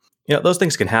something. Those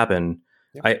things can happen.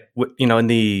 Yep. In one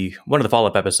of the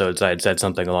follow-up episodes, I had said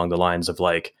something along the lines of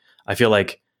like, I feel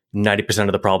like 90%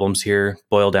 of the problems here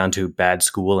boil down to bad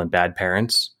school and bad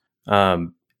parents,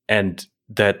 and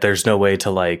that there's no way to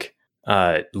like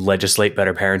legislate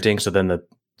better parenting. So then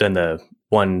the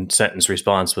one sentence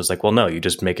response was like, well, no, you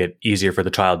just make it easier for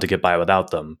the child to get by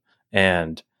without them.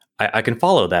 And I can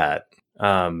follow that.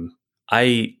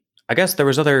 I guess there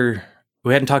was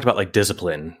we hadn't talked about like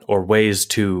discipline or ways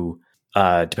to,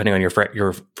 depending on your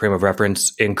frame of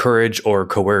reference, encourage or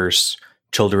coerce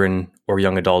children or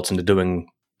young adults into doing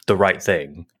the right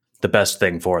thing, the best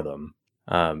thing for them.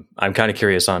 I'm kind of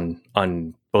curious on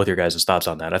both your guys' thoughts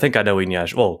on that. I think I know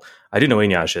Eneasz. Well, I do know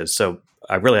Eneasz's, so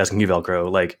I'm really asking you,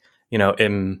 Velcro, like,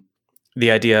 in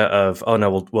the idea of, oh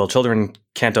no, well, children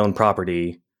can't own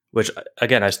property. Which,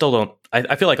 again, I still don't...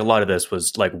 I feel like a lot of this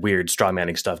was like weird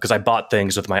strawmanning stuff because I bought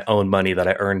things with my own money that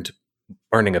I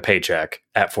earning a paycheck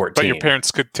at 14. But your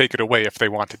parents could take it away if they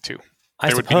wanted to.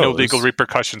 There would be no legal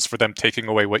repercussions for them taking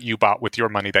away what you bought with your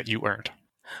money that you earned.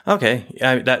 Okay,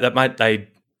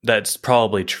 that's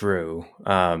probably true.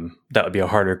 That would be a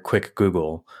harder, quick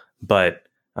Google. But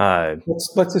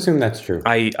let's assume that's true.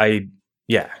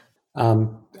 Yeah.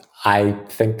 I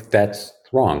think that's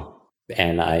wrong,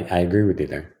 and I agree with you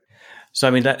there. So,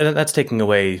 I mean, that's taking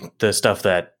away the stuff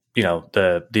that,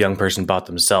 the young person bought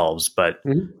themselves. But,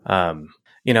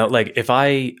 like if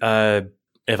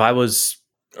I was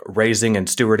raising and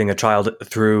stewarding a child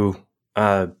through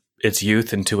its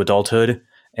youth into adulthood,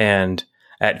 and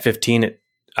at 15,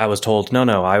 I was told,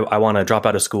 no, I want to drop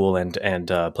out of school and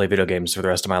play video games for the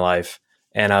rest of my life.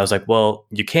 And I was like, well,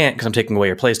 you can't because I'm taking away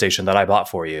your PlayStation that I bought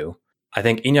for you. I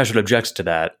think Eneasz would object to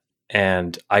that.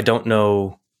 And I don't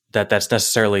know that that's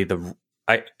necessarily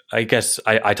I guess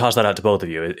I toss that out to both of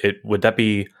you. Would that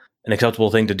be an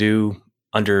acceptable thing to do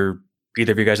under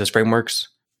either of you guys' frameworks?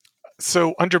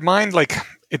 So under mine,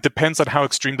 it depends on how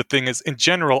extreme the thing is. In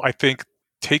general, I think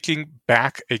taking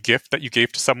back a gift that you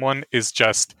gave to someone is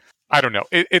just, I don't know.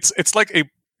 It's like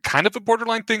kind of a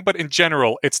borderline thing, but in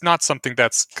general, it's not something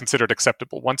that's considered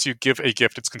acceptable. Once you give a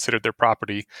gift, it's considered their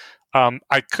property.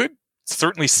 I could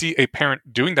certainly see a parent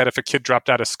doing that if a kid dropped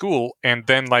out of school and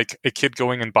then like a kid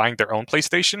going and buying their own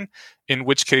PlayStation, in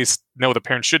which case, no, the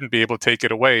parent shouldn't be able to take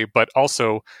it away. But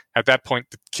also at that point,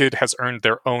 the kid has earned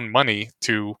their own money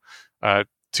to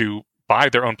buy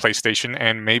their own PlayStation,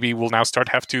 and maybe will now start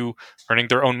have to earning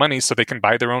their own money so they can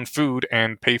buy their own food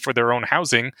and pay for their own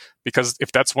housing, because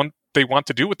if that's what they want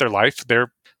to do with their life,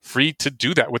 they're free to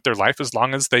do that with their life as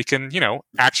long as they can,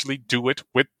 actually do it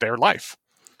with their life.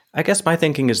 I guess my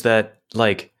thinking is that,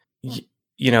 like,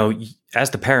 as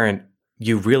the parent,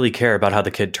 you really care about how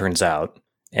the kid turns out,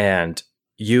 and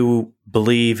you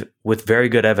believe with very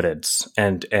good evidence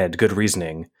and good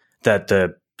reasoning that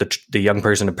the young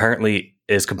person apparently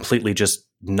is completely just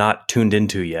not tuned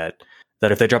into yet,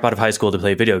 that if they drop out of high school to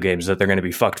play video games, that they're going to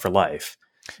be fucked for life.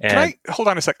 And can I hold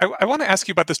on a sec? I want to ask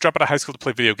you about this drop out of high school to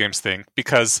play video games thing,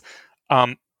 because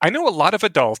I know a lot of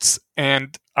adults,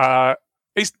 and a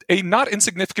not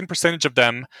insignificant percentage of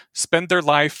them spend their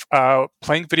life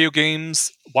playing video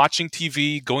games, watching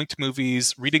TV, going to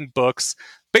movies, reading books.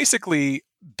 Basically,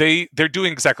 they're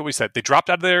doing exactly what we said. They dropped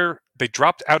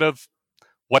out of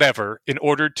whatever in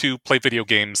order to play video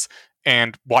games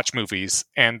and watch movies,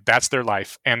 and that's their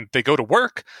life. And they go to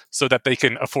work so that they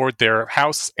can afford their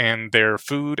house and their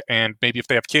food, and maybe if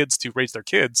they have kids, to raise their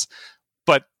kids.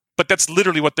 But that's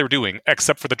literally what they're doing,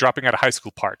 except for the dropping out of high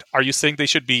school part. Are you saying they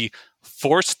should be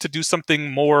forced to do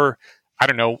something more, I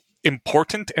don't know,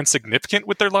 important and significant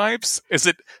with their lives? Is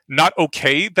it not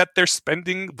okay that they're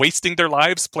wasting their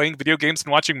lives playing video games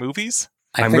and watching movies?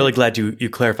 I'm really glad you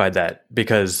clarified that,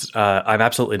 because I'm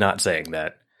absolutely not saying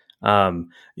that.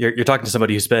 You're talking to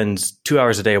somebody who spends 2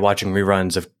 hours a day watching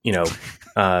reruns of,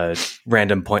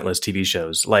 random pointless TV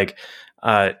shows. Like,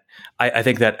 I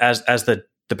think that as the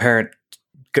parent,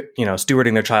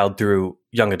 stewarding their child through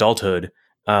young adulthood,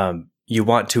 you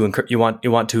want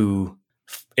to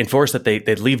enforce that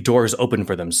they leave doors open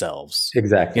for themselves.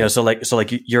 Exactly. So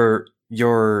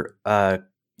your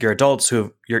adults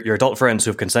your adult friends who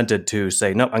have consented to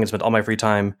say, no, I'm going to spend all my free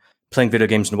time playing video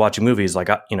games and watching movies,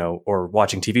 or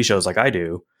watching TV shows like I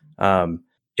do.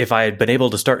 If I had been able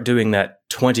to start doing that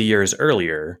 20 years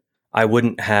earlier, I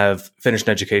wouldn't have finished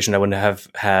an education. I wouldn't have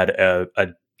had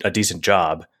a decent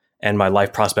job, and my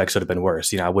life prospects would have been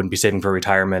worse. I wouldn't be saving for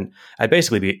retirement. I'd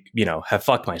basically be, have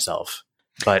fucked myself.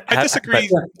 But I disagree.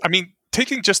 I mean,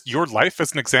 taking just your life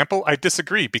as an example, I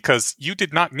disagree, because you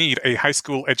did not need a high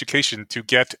school education to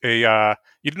get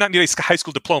you did not need a high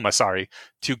school diploma,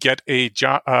 to get a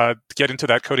job, get into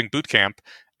that coding boot camp.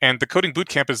 And the coding boot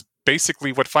camp is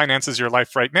basically what finances your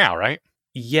life right now, right?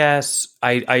 Yes,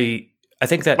 I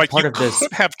think that part of this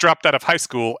could have dropped out of high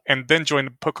school and then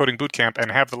joined the coding boot camp and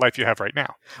have the life you have right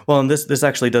now. Well, and this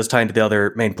actually does tie into the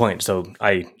other main point. So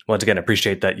I once again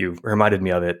appreciate that you reminded me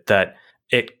of it, that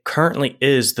it currently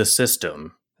is the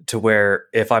system to where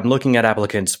if I'm looking at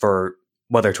applicants for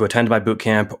whether to attend my boot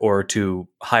camp or to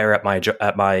hire at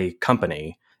my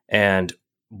company, and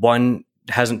one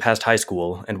hasn't passed high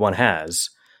school and one has,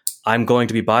 I'm going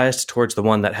to be biased towards the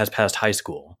one that has passed high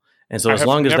school. And so as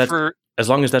long as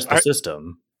that's the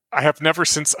system. I have never,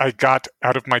 since I got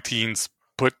out of my teens,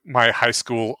 put my high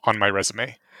school on my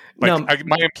resume. My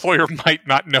employer might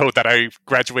not know that I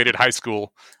graduated high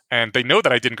school, and they know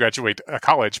that I didn't graduate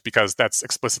college because that's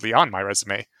explicitly on my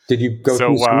resume. Did you go to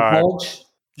some college?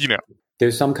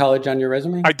 There's some college on your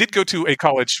resume? I did go to a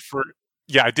college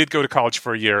I did go to college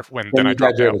for a year then I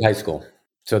graduated high school.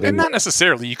 So then, and not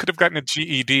necessarily. You could have gotten a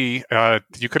GED.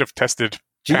 You could have tested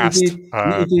past.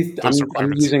 GEDs,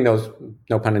 I'm using those,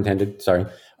 no pun intended, sorry,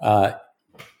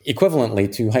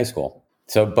 equivalently to high school.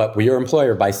 So, but your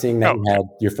employer, by seeing that you had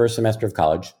your first semester of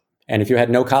college, and if you had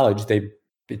no college,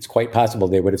 it's quite possible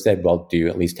they would have said, well, do you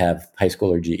at least have high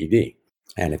school or GED?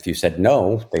 And if you said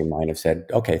no, they might have said,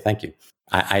 okay, thank you.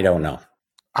 I don't know.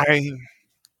 I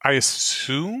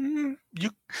assume you,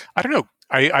 I don't know.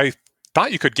 I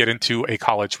thought you could get into a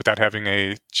college without having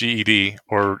a GED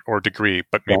or degree,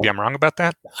 but maybe I'm wrong about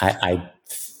that. I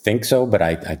think so, but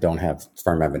I don't have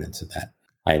firm evidence of that.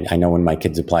 I know when my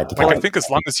kids applied to college. I think as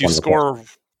long as you score,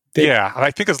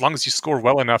 I think as long as you score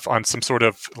well enough on some sort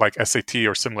of like SAT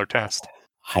or similar test.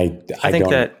 I think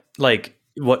that like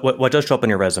what does show up on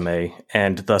your resume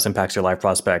and thus impacts your life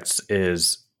prospects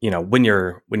is, when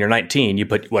you're 19, you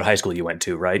put what high school you went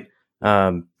to, right?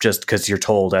 Just because you're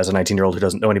told as a 19-year-old who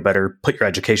doesn't know any better, put your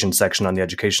education section on the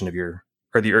education of your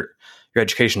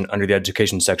education under the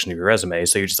education section of your resume.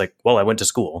 So you're just like, well, I went to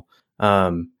school.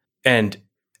 And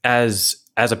as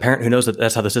as a parent who knows that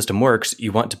that's how the system works,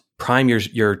 you want to prime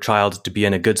your child to be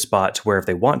in a good spot to where if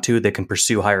they want to, they can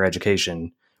pursue higher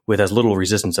education with as little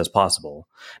resistance as possible.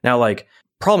 Now, like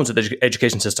problems with the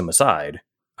education system aside,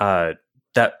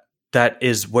 that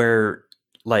is where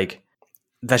like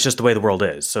that's just the way the world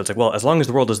is. So it's like, well, as long as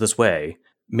the world is this way,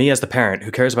 me as the parent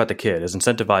who cares about the kid is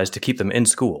incentivized to keep them in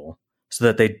school so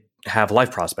that they have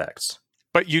life prospects.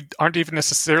 But you aren't even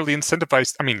necessarily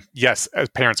incentivized. I mean, yes, as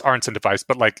parents are incentivized,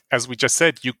 but like as we just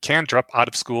said, you can drop out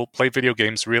of school, play video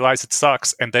games, realize it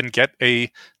sucks, and then get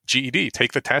a GED,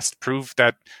 take the test, prove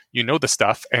that you know the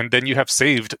stuff, and then you have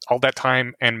saved all that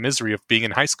time and misery of being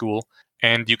in high school,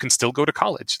 and you can still go to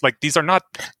college. Like these are not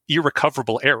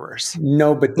irrecoverable errors.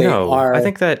 No, but they are. I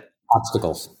think that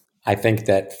obstacles. I think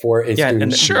that for a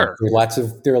student, sure,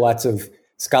 there are lots of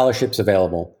scholarships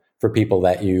available for people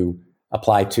that you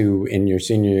apply to in your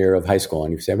senior year of high school,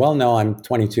 and you say, well, no, I'm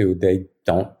 22. They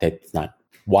don't, it's not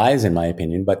wise in my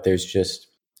opinion, but there's just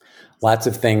lots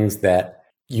of things that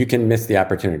you can miss the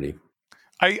opportunity.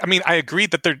 I mean, I agree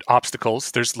that there are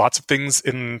obstacles. There's lots of things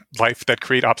in life that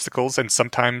create obstacles, and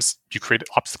sometimes you create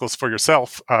obstacles for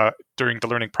yourself during the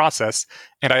learning process.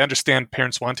 And I understand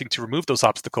parents wanting to remove those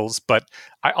obstacles, but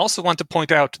I also want to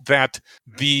point out that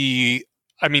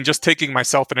just taking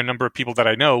myself and a number of people that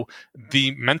I know,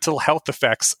 the mental health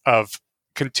effects of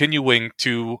continuing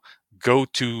to go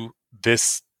to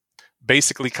this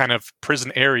basically kind of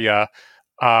prison area,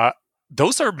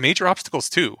 those are major obstacles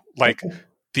too. Like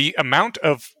the amount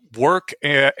of work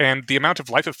and the amount of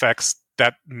life effects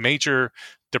that major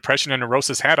depression and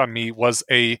neurosis had on me was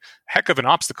a heck of an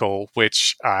obstacle,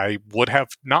 which I would have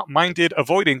not minded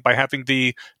avoiding by having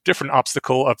the different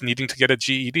obstacle of needing to get a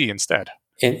GED instead.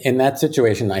 In that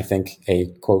situation, I think a,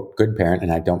 quote, good parent,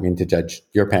 and I don't mean to judge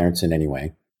your parents in any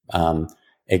way,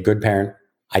 a good parent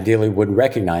ideally would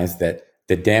recognize that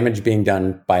the damage being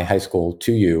done by high school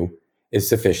to you is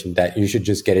sufficient, that you should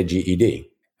just get a GED.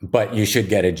 But you should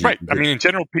get a GED. Right. I mean, in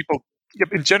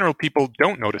general, people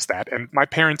don't notice that. And my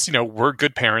parents, were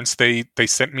good parents. They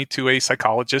sent me to a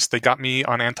psychologist. They got me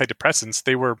on antidepressants.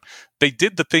 They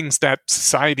did the things that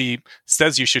society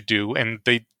says you should do, and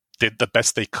they did the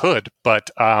best they could. But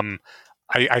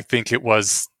I think it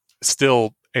was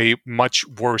still a much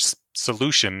worse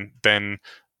solution than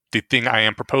the thing I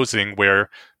am proposing, where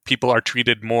people are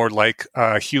treated more like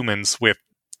humans with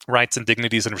rights and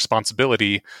dignities and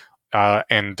responsibility,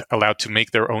 and allowed to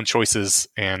make their own choices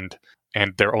and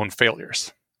their own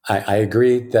failures. I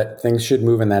agree that things should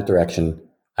move in that direction.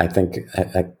 I think,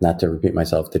 not to repeat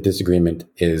myself, the disagreement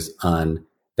is on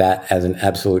that as an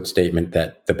absolute statement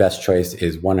that the best choice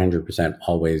is 100%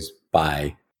 always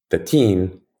by the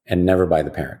teen and never by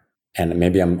the parent. And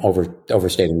maybe I'm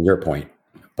overstating your point,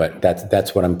 but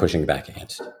that's what I'm pushing back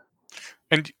against.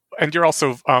 And you're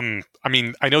also,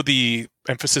 I know the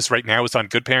emphasis right now is on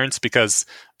good parents because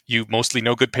you mostly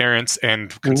know good parents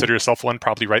and consider yourself one,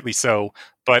 probably rightly so.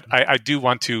 But I do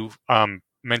want to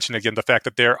mention again the fact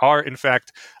that there are, in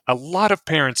fact, a lot of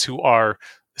parents who are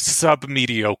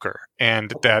sub-mediocre,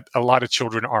 and that a lot of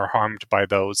children are harmed by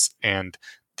those, and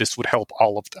this would help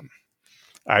all of them.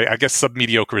 I guess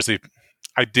sub-mediocre is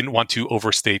I didn't want to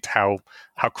overstate how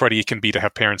cruddy it can be to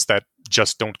have parents that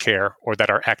just don't care or that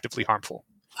are actively harmful.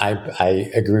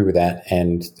 I agree with that,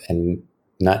 and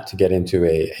not to get into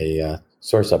a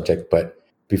sore subject, but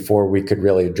before we could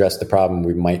really address the problem,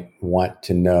 we might want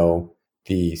to know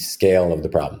the scale of the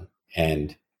problem.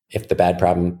 And if the bad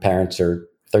problem parents are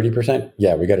 30%,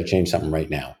 yeah, we got to change something right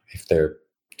now. If they're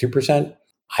 2%,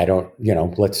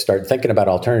 let's start thinking about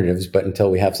alternatives. But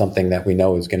until we have something that we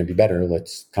know is going to be better,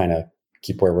 let's kind of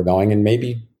keep where we're going and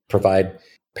maybe provide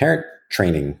parent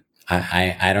training.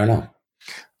 I don't know.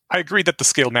 I agree that the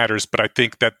scale matters, but I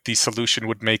think that the solution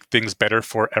would make things better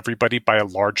for everybody by a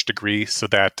large degree, so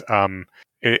that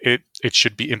it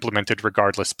should be implemented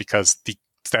regardless, because the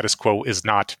status quo is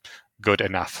not good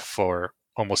enough for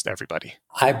almost everybody.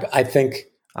 I think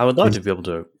I would love to be able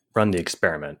to run the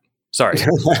experiment. Sorry.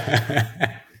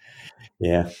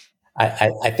 Yeah.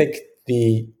 I think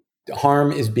the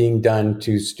harm is being done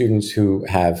to students who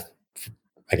have,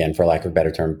 again, for lack of a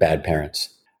better term, bad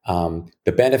parents.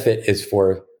 The benefit is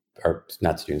for, or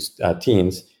not students,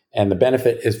 teens, and the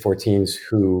benefit is for teens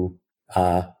who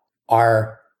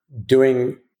are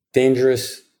doing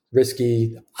dangerous,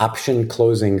 risky,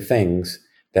 option-closing things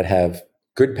that have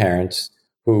good parents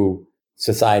who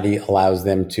society allows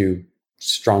them to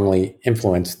strongly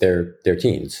influence their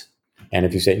teens. And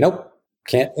if you say, nope,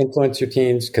 can't influence your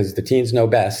teens because the teens know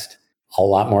best, a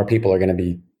lot more people are going to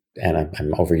be, and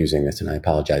I'm overusing this and I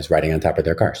apologize, riding on top of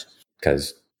their cars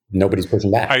because nobody's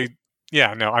pushing back. I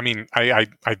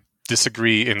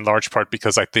disagree in large part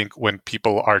because I think when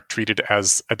people are treated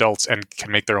as adults and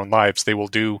can make their own lives, they will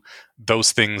do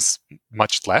those things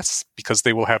much less because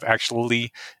they will have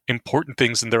actually important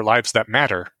things in their lives that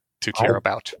matter to care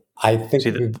about. I think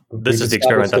this is the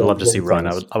experiment that I'd love to see run.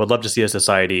 I would love to see a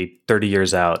society 30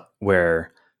 years out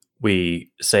where we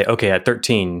say, okay, at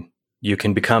 13, you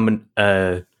can become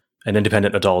an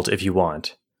independent adult if you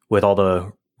want, with all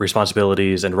the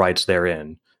responsibilities and rights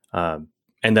therein.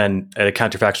 And then at a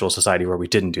counterfactual society where we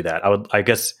didn't do that, I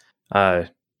guess,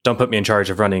 don't put me in charge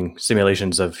of running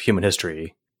simulations of human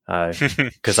history,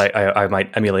 because I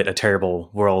might emulate a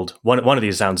terrible world. One of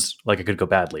these sounds like it could go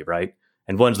badly, right?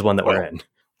 And one's the one that we're in.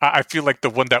 I feel like the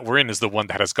one that we're in is the one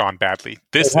that has gone badly.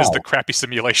 This is the crappy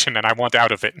simulation, and I want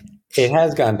out of it. It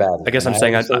has gone badly. I guess I'm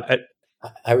saying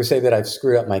I would say that I've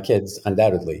screwed up my kids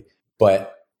undoubtedly,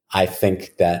 but I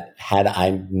think that had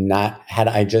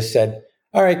I just said,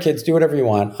 all right, kids, do whatever you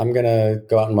want, I'm going to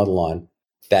go out and mow the lawn,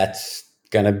 that's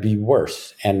going to be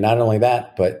worse. And not only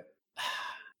that, but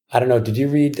I don't know. Did you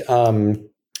read,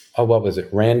 what was it?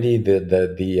 Randy,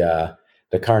 the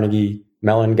Carnegie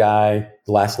Mellon guy,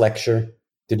 the last lecture?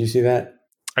 Did you see that?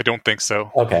 I don't think so.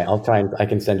 Okay, I'll try and I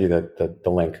can send you the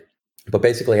link. But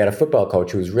basically, I had a football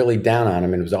coach who was really down on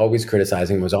him and was always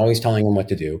criticizing him, was always telling him what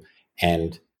to do.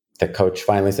 And the coach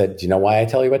finally said, do you know why I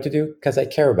tell you what to do? Because I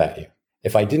care about you.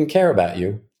 If I didn't care about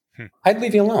you, I'd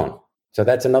leave you alone. So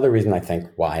that's another reason I think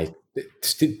why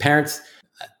parents,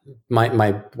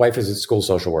 my wife is a school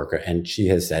social worker, and she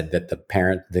has said that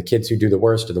the kids who do the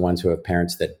worst are the ones who have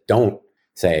parents that don't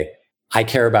say, I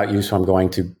care about you, so I'm going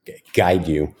to guide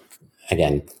you,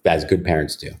 again, as good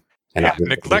parents do. And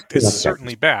neglect is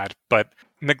certainly bad, but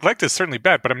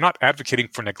I'm not advocating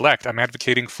for neglect. I'm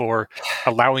advocating for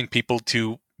allowing people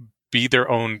to be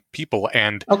their own people.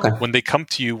 And when they come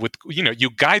to you with, you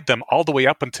guide them all the way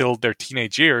up until their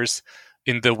teenage years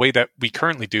in the way that we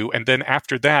currently do. And then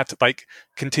after that,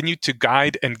 continue to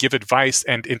guide and give advice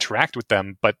and interact with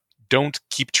them, but don't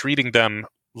keep treating them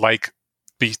like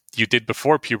you did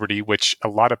before puberty, which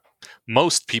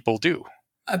most people do.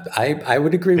 I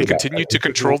would agree with that. They continue to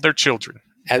control their children.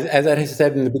 As I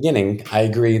said in the beginning, I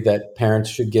agree that parents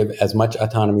should give as much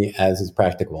autonomy as is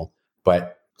practicable.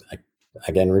 But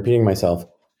again, repeating myself,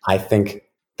 I think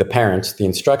the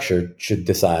instructor should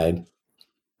decide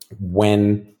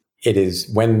when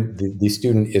the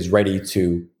student is ready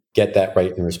to get that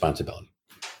right and responsibility.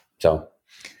 So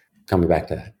coming back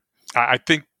to that. I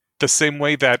think the same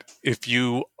way that if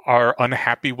you are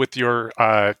unhappy with your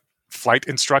flight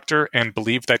instructor and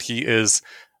believe that he is,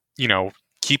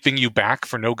 keeping you back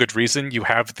for no good reason, you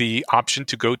have the option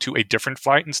to go to a different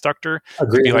flight instructor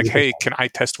and be like, hey, can I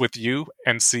test with you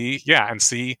and see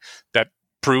that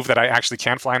prove that I actually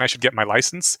can fly and I should get my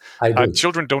license?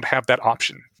 Children don't have that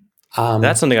option.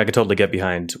 That's something I could totally get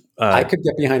behind. I could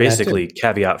get behind basically that too.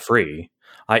 Caveat free.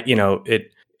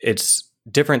 It's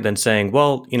different than saying,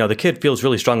 well, the kid feels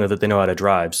really strongly that they know how to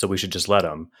drive, so we should just let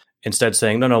them. Instead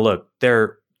saying, no, look,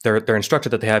 their instructor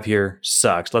that they have here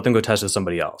sucks. Let them go test with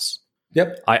somebody else.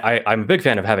 Yep. I'm a big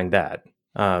fan of having that.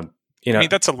 I mean,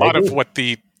 that's a lot of what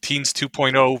the Teens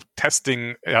 2.0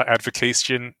 testing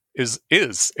advocation is.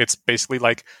 It's basically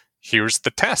like, here's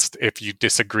the test. If you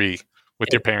disagree with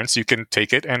your parents, you can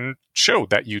take it and show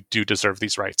that you do deserve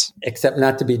these rights. Except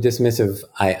not to be dismissive,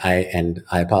 I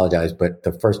apologize, but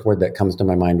the first word that comes to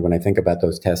my mind when I think about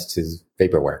those tests is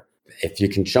vaporware. If you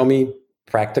can show me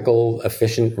practical,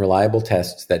 efficient, reliable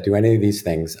tests that do any of these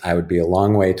things, I would be a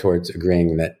long way towards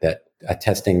agreeing that a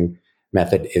testing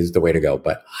method is the way to go.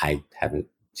 But I haven't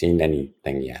seen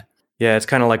anything yet. Yeah, it's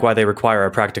kind of like why they require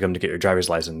a practicum to get your driver's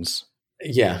license.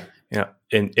 Yeah. At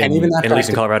least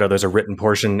in Colorado, there's a written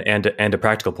portion and a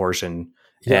practical portion.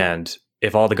 Yeah. And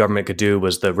if all the government could do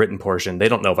was the written portion, they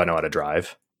don't know if I know how to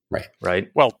drive.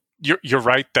 Right. Well, you're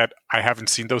right that I haven't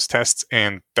seen those tests,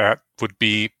 and that would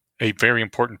be a very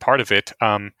important part of it.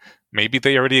 Maybe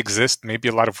they already exist. Maybe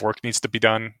a lot of work needs to be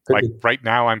done. Right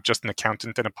now, I'm just an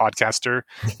accountant and a podcaster.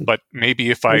 But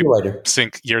maybe if I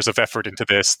sink years of effort into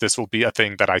this will be a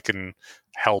thing that I can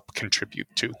help contribute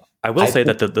to. I will say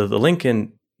that the link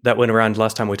that went around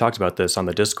last time we talked about this on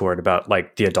the Discord about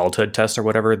the adulthood test or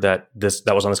whatever that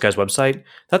was on this guy's website.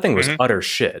 That thing was utter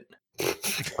shit.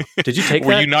 Did you take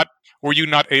that? Were you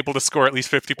not able to score at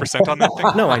least 50% on that thing?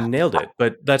 No, I nailed it,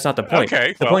 but that's not the point.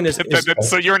 Okay, the point is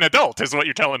so you're an adult, is what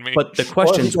you're telling me. But the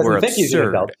questions were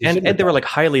absurd, and they were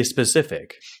highly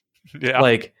specific.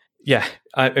 Yeah,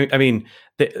 I mean,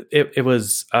 it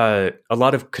was a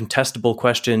lot of contestable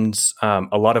questions,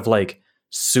 a lot of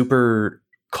super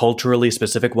culturally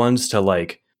specific ones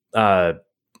to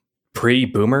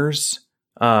pre-boomers.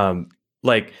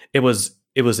 It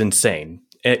was insane.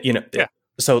 Yeah.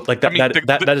 So like that,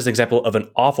 that is an example of an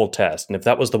awful test. And if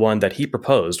that was the one that he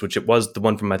proposed, which it was the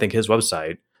one from, I think, his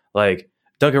website, like,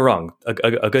 don't get me wrong,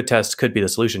 a good test could be the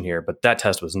solution here, but that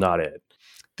test was not it.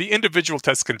 The individual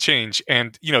tests can change.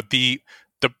 And,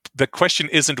 the question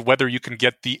isn't whether you can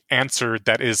get the answer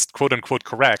that is quote unquote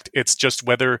correct. It's just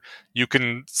whether you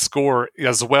can score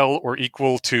as well or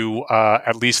equal to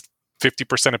at least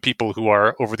 50% of people who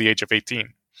are over the age of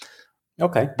 18.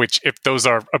 Okay. Which, if those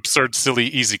are absurd, silly,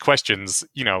 easy questions,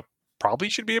 probably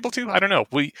should be able to. I don't know.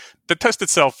 The test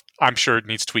itself, I'm sure it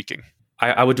needs tweaking.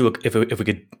 I would do if we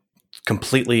could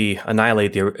completely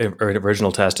annihilate the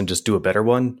original test and just do a better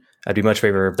one. I'd be much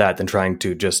favor of that than trying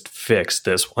to just fix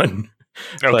this one.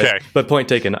 Okay. But point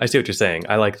taken. I see what you're saying.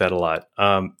 I like that a lot.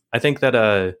 I think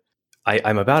that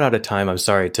I'm about out of time. I'm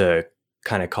sorry to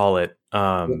kind of call it.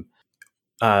 Velcro,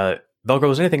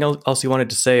 was there anything else you wanted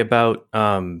to say about,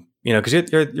 because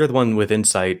you're the one with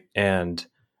insight, and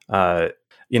on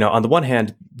the one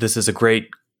hand, this is a great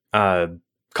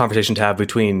conversation to have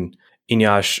between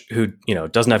Inyash, who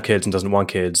doesn't have kids and doesn't want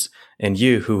kids, and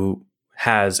you, who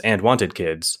has and wanted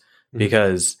kids,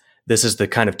 because this is the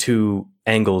kind of two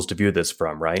angles to view this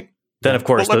from, right? Then, of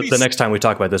course, the next time we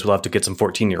talk about this, we'll have to get some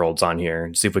 14-year-olds on here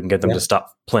and see if we can get them to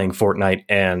stop playing Fortnite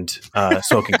and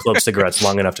smoking clove cigarettes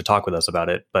long enough to talk with us about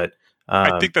it. But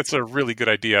I think that's a really good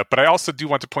idea. But I also do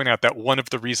want to point out that one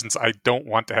of the reasons I don't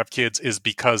want to have kids is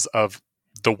because of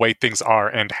the way things are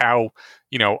and how,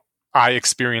 I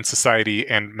experience society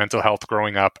and mental health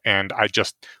growing up. And I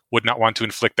just would not want to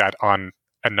inflict that on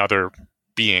another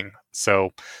being.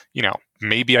 So,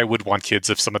 maybe I would want kids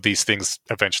if some of these things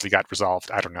eventually got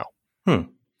resolved. I don't know.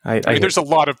 I mean, there's a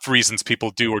lot of reasons people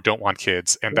do or don't want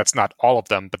kids, and that's not all of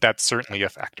them, but that's certainly a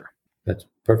factor. That's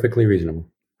perfectly reasonable.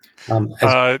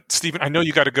 Stephen, I know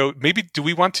you got to go. Maybe do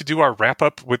we want to do our wrap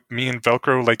up with me and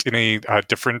Velcro like in a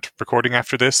different recording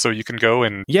after this, so you can go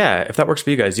and if that works for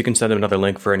you guys, you can send them another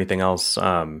link for anything else.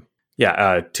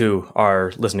 To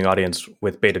our listening audience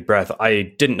with bated breath.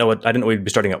 I didn't know we'd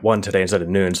be starting at 1 today instead of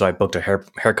noon, so I booked a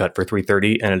haircut for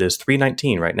 3:30, and it is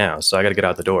 3:19 right now, so I got to get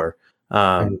out the door.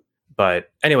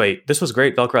 But anyway, this was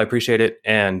great, Velcro. I appreciate it.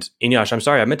 And Inyash, I'm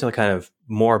sorry, I meant to kind of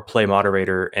more play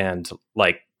moderator and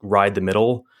like ride the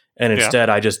middle. And instead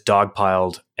I just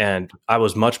dogpiled, and I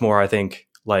was much more, I think,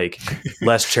 like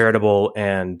less charitable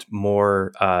and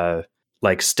more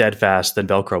like steadfast than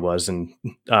Velcro was. And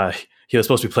he was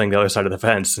supposed to be playing the other side of the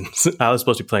fence, and I was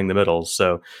supposed to be playing the middle.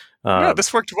 So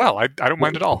this worked well. I don't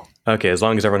mind at all. Okay, as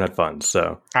long as everyone had fun.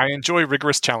 So I enjoy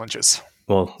rigorous challenges.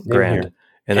 Well, grand.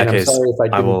 In that case,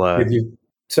 I will.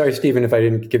 Sorry, Stephen, if I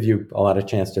didn't give you a lot of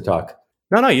chance to talk.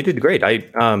 No, you did great.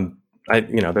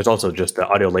 There's also just the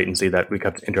audio latency that we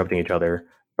kept interrupting each other,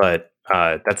 but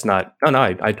that's not.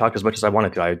 I talked as much as I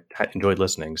wanted to. I enjoyed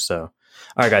listening. So, all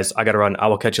right, guys, I got to run. I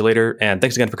will catch you later. And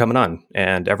thanks again for coming on.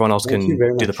 And everyone else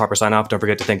can do the proper sign off. Don't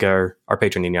forget to thank our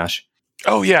patron, Inyash.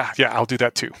 Oh yeah, I'll do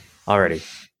that too. Alrighty.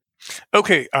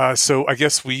 Okay, so I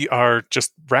guess we are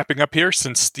just wrapping up here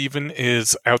since Stephen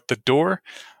is out the door.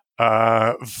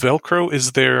 Velcro,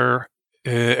 is there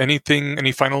any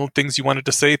final things you wanted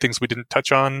to say, things we didn't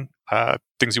touch on,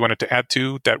 things you wanted to add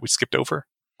to that we skipped over?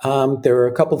 There were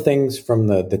a couple things from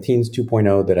the Teens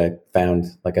 2.0 that I found,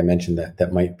 like I mentioned,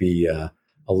 that might be a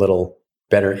little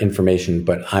better information,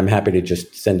 but I'm happy to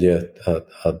just send you a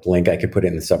link. I could put it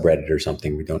in the subreddit or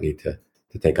something. We don't need to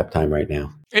take up time right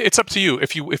now. It's up to you.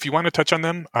 If you want to touch on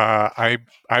them,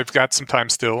 I've got some time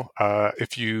still.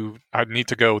 If I need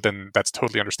to go, then that's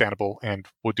totally understandable, and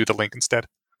we'll do the link instead.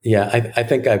 Yeah, I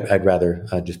think I'd rather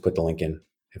just put the link in,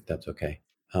 if that's okay.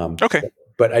 Okay.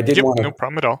 But I did want to... No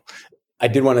problem at all. I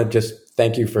did want to just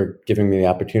thank you for giving me the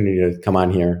opportunity to come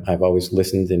on here. I've always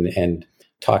listened and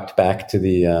talked back to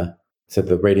the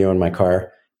radio in my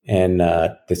car, and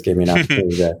this gave me an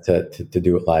opportunity to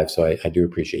do it live. So I do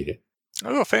appreciate it.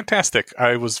 Oh, fantastic.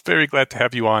 I was very glad to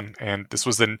have you on, and this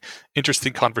was an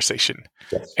interesting conversation.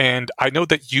 Yes. And I know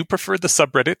that you prefer the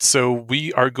subreddit, so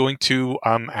we are going to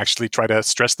actually try to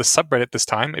stress the subreddit this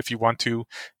time. If you want to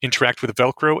interact with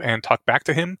Velcro and talk back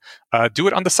to him, do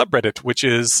it on the subreddit, which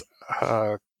is,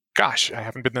 I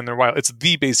haven't been in there in a while. It's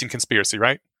The Bayesian Conspiracy,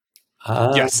 right?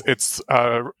 Yes, it's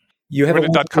you have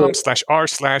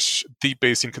reddit.com/r/The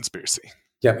Bayesian Conspiracy.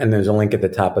 Yeah, and there's a link at the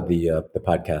top of the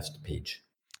podcast page.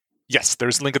 Yes,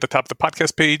 there's a link at the top of the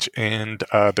podcast page, and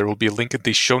there will be a link in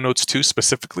the show notes too,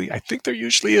 specifically. I think there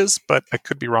usually is, but I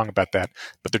could be wrong about that.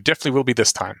 But there definitely will be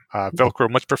this time. Velcro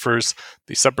much prefers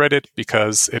the subreddit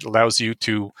because it allows you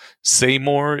to say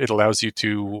more. It allows you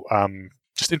to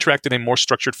just interact in a more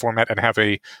structured format and have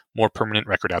a more permanent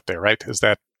record out there, right?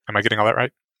 Am I getting all that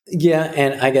right? Yeah,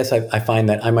 and I guess I find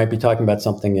that I might be talking about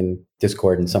something in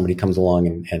Discord and somebody comes along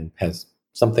and has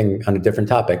something on a different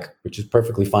topic, which is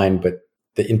perfectly fine, but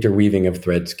the interweaving of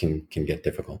threads can get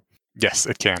difficult. Yes,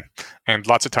 it can. And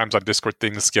lots of times on Discord,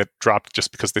 things get dropped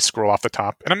just because they scroll off the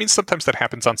top. And I mean, sometimes that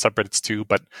happens on subreddits too,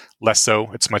 but less so.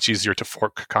 It's much easier to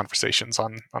fork conversations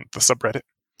on the subreddit.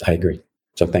 I agree.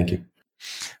 So thank you.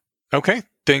 Okay,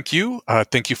 thank you.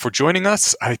 Thank you for joining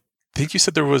us. I think you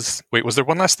said there was... Wait, was there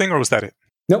one last thing or was that it?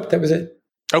 Nope, that was it.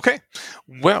 Okay.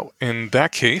 Well, in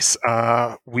that case,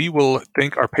 we will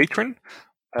thank our patron.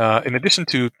 In addition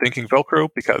to thanking Velcro,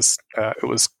 because it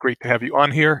was great to have you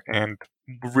on here and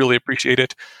really appreciate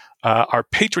it. Our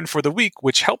patron for the week,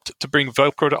 which helped to bring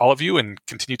Velcro to all of you and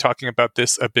continue talking about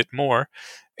this a bit more,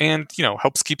 and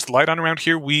helps keeps the light on around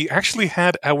here. We actually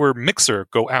had our mixer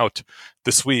go out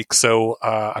this week, so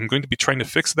I'm going to be trying to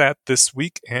fix that this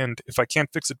week. And if I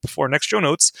can't fix it before next show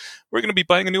notes, we're going to be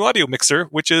buying a new audio mixer,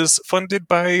 which is funded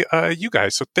by you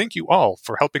guys. So thank you all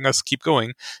for helping us keep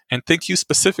going, and thank you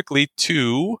specifically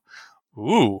to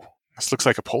this looks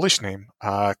like a Polish name.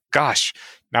 Gosh,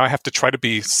 now I have to try to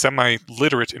be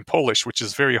semi-literate in Polish, which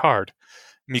is very hard.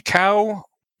 Michał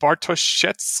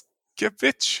Bartoszewicz?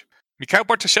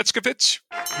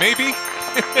 Maybe?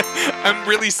 I'm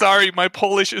really sorry. My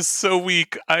Polish is so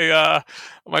weak. My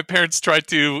parents tried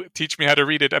to teach me how to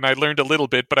read it, and I learned a little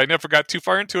bit, but I never got too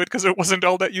far into it because it wasn't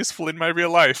all that useful in my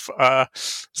real life.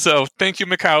 So thank you,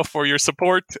 Michał, for your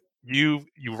support. You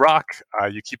rock.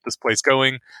 You keep this place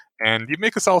going, and you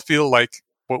make us all feel like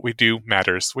what we do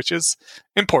matters, which is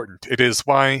important. It is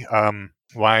why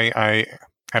I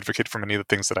advocate for many of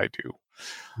the things that I do.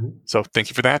 So thank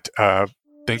you for that.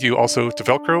 Thank you also to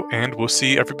Velcro, and we'll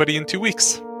see everybody in 2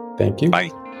 weeks. Thank you.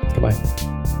 Bye.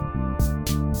 Goodbye.